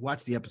you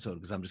watch the episode,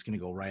 because I'm just going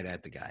to go right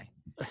at the guy.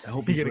 I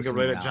hope he's going to go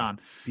right at John.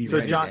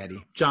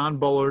 John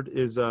Bullard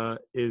is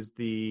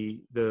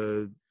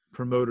the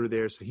promoter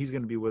there, so he's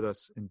going to be with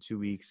us in 2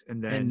 weeks,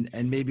 and then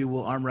and maybe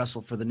we'll arm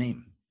wrestle for the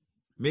name.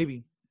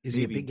 Maybe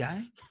he a big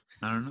guy?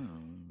 I don't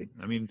know.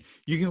 I mean,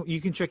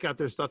 you can check out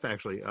their stuff.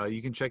 Actually,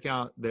 you can check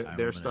out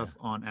their stuff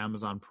on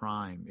Amazon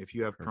Prime if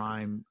you have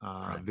Prime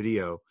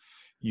Video.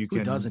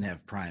 Who doesn't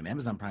have Prime?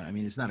 Amazon Prime. I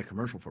mean, it's not a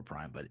commercial for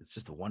Prime, but it's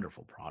just a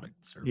wonderful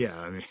product service. Yeah,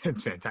 I mean,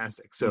 it's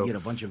fantastic. So you get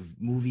a bunch of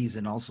movies,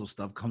 and also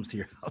stuff comes to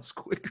your house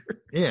quicker.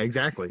 Yeah,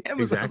 exactly.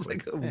 Amazon's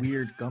like a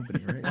weird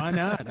company, right? Why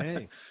not?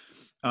 Hey,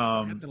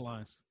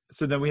 capitalize.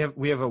 So then we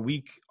have a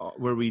week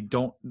where we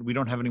don't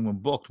have anyone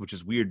booked, which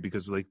is weird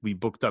because we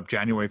booked up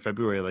January,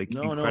 February,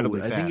 incredibly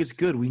fast. I think it's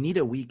good. We need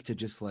a week to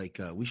just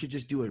we should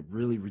just do a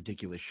really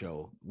ridiculous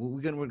show. We're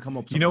gonna come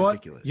up with something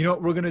ridiculous. You know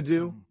what we're gonna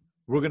do?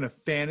 We're going to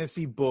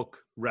fantasy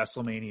book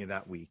WrestleMania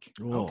that week.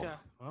 Oh. Okay.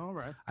 All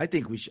right. I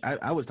think we should.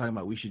 I was talking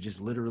about we should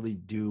just literally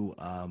do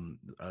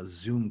a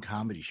Zoom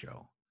comedy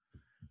show.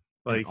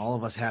 Like all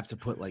of us have to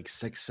put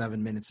 6-7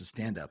 minutes of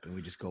stand up, and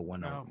we just go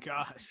 1 hour. Oh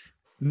gosh.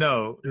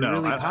 No, They're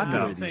really I popular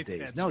don't these think days.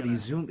 that's No, gonna-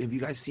 these Zoom. Have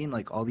you guys seen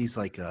like all these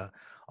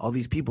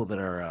people that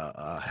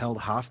are held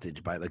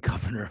hostage by the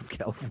governor of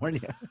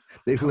California?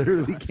 They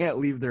literally can't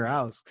leave their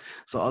house.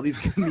 So all these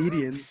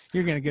comedians,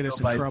 You're going to get us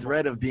in by trouble.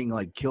 threat of being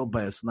like killed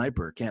by a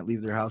sniper, can't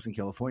leave their house in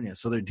California.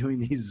 So they're doing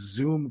these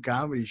Zoom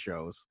comedy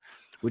shows,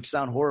 which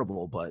sound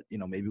horrible, but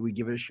maybe we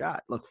give it a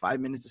shot. Look, 5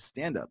 minutes of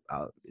stand up.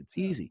 It's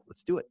easy.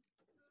 Let's do it.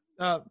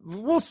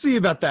 We'll see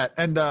about that.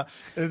 And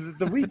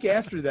the week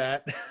after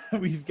that,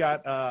 we've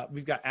got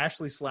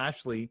Ashley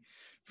Slashley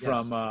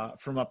from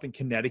up in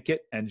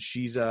Connecticut, and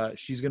she's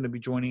going to be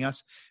joining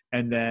us.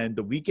 And then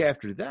the week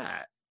after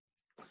that,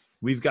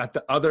 we've got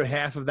the other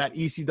half of that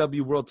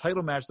ECW World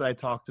Title match that I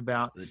talked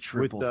about. The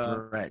triple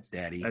threat,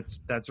 Daddy.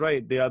 That's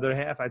right. The other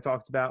half I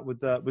talked about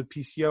with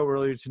PCO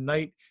earlier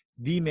tonight.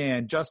 The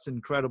man, Justin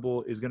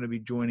Credible, is going to be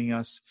joining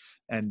us,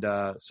 and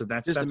so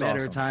that's just a matter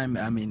awesome. of time.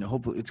 I mean,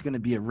 hopefully, it's going to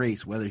be a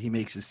race whether he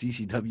makes his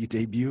CCW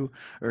debut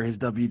or his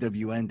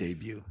WWN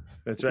debut.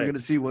 That's right. We're going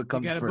to see what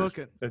comes You gotta first.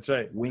 book it. That's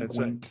right. Wink, That's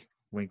wink. Right.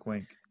 Wink,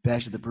 wink.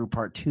 Bash at the Brew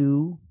Part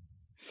 2.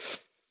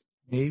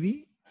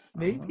 Maybe.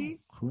 Who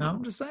No,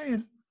 knows?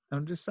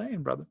 I'm just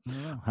saying, brother. I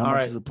don't know. How All much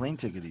right. is a plane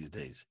ticket these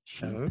days?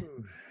 Cheap. Oh,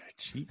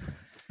 cheap.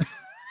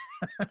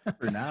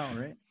 For now,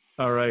 right?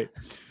 All right.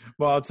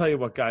 Well, I'll tell you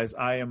what, guys.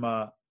 I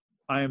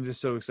am just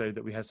so excited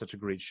that we had such a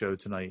great show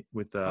tonight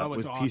with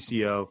awesome.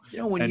 PCO.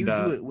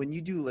 When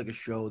you do like a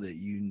show that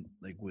you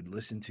like would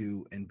listen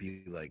to and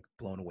be like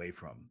blown away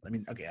from. I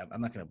mean, okay,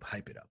 I'm not going to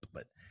hype it up,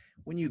 but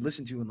when you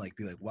listen to and like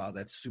be like, wow,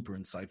 that's super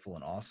insightful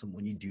and awesome.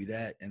 When you do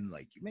that and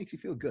like it makes you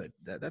feel good.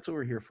 That's what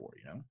we're here for,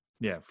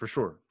 Yeah, for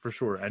sure.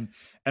 And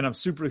I'm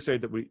super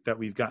excited that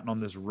we've gotten on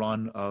this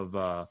run of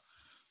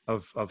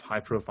high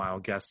profile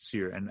guests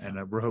here,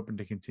 and we're hoping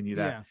to continue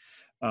that.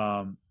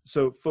 Yeah.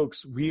 So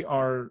folks, we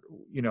are,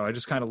 I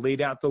just kind of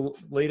laid out the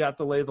lay of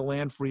the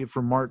land for you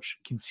for March.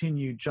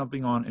 Continue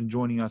jumping on and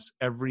joining us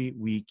every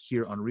week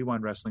here on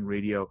Rewind Wrestling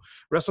Radio.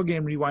 Wrestle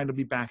Game Rewind will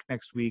be back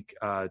next week.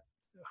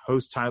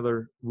 Host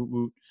Tyler Woot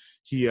Woot,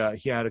 he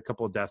had a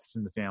couple of deaths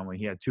in the family.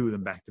 He had 2 of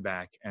them back to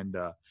back, and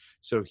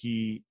so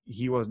he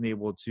wasn't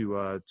able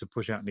to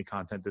push out any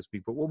content this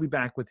week. But we'll be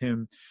back with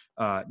him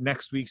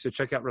next week. So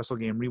check out Wrestle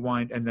Game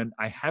Rewind, and then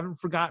I haven't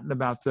forgotten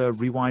about the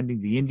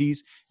Rewinding the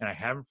Indies, and I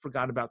haven't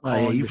forgotten about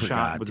calling the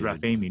shot with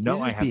Ref Amy.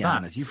 No, I have be not.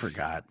 Honest, you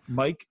forgot.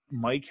 Mike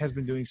has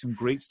been doing some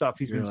great stuff.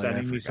 He's been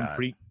sending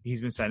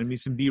me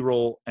some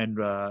B-roll, and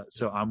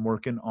so I'm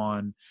working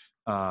on.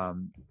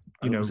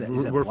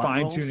 We're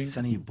fine tuning.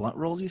 Sending you blunt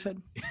rolls, you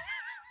said?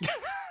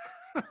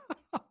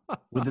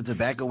 With the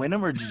tobacco in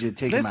them, or did you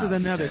take them out? This is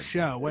another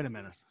show. Wait a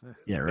minute.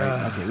 Yeah,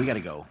 right. Okay, we got to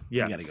go.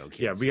 Yeah, we got to go, kids.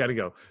 Yeah, we got to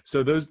go.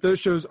 So those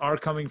shows are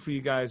coming for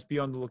you guys. Be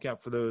on the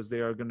lookout for those. They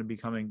are going to be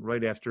coming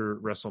right after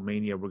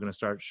WrestleMania. We're going to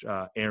start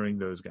airing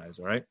those guys.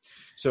 All right.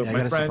 So yeah,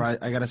 my friends,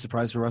 I got a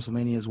surprise for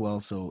WrestleMania as well.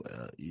 So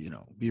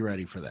be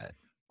ready for that.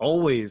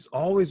 Always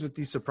with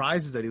these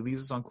surprises that he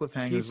leaves us on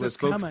cliffhangers. Keeps us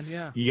folks, coming,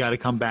 yeah. You got to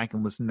come back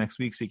and listen next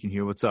week so you can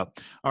hear what's up.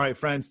 All right,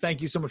 friends,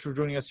 thank you so much for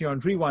joining us here on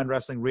Rewind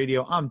Wrestling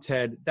Radio. I'm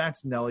Ted.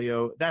 That's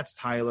Nelio. That's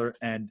Tyler.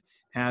 And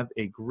have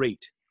a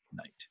great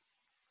night.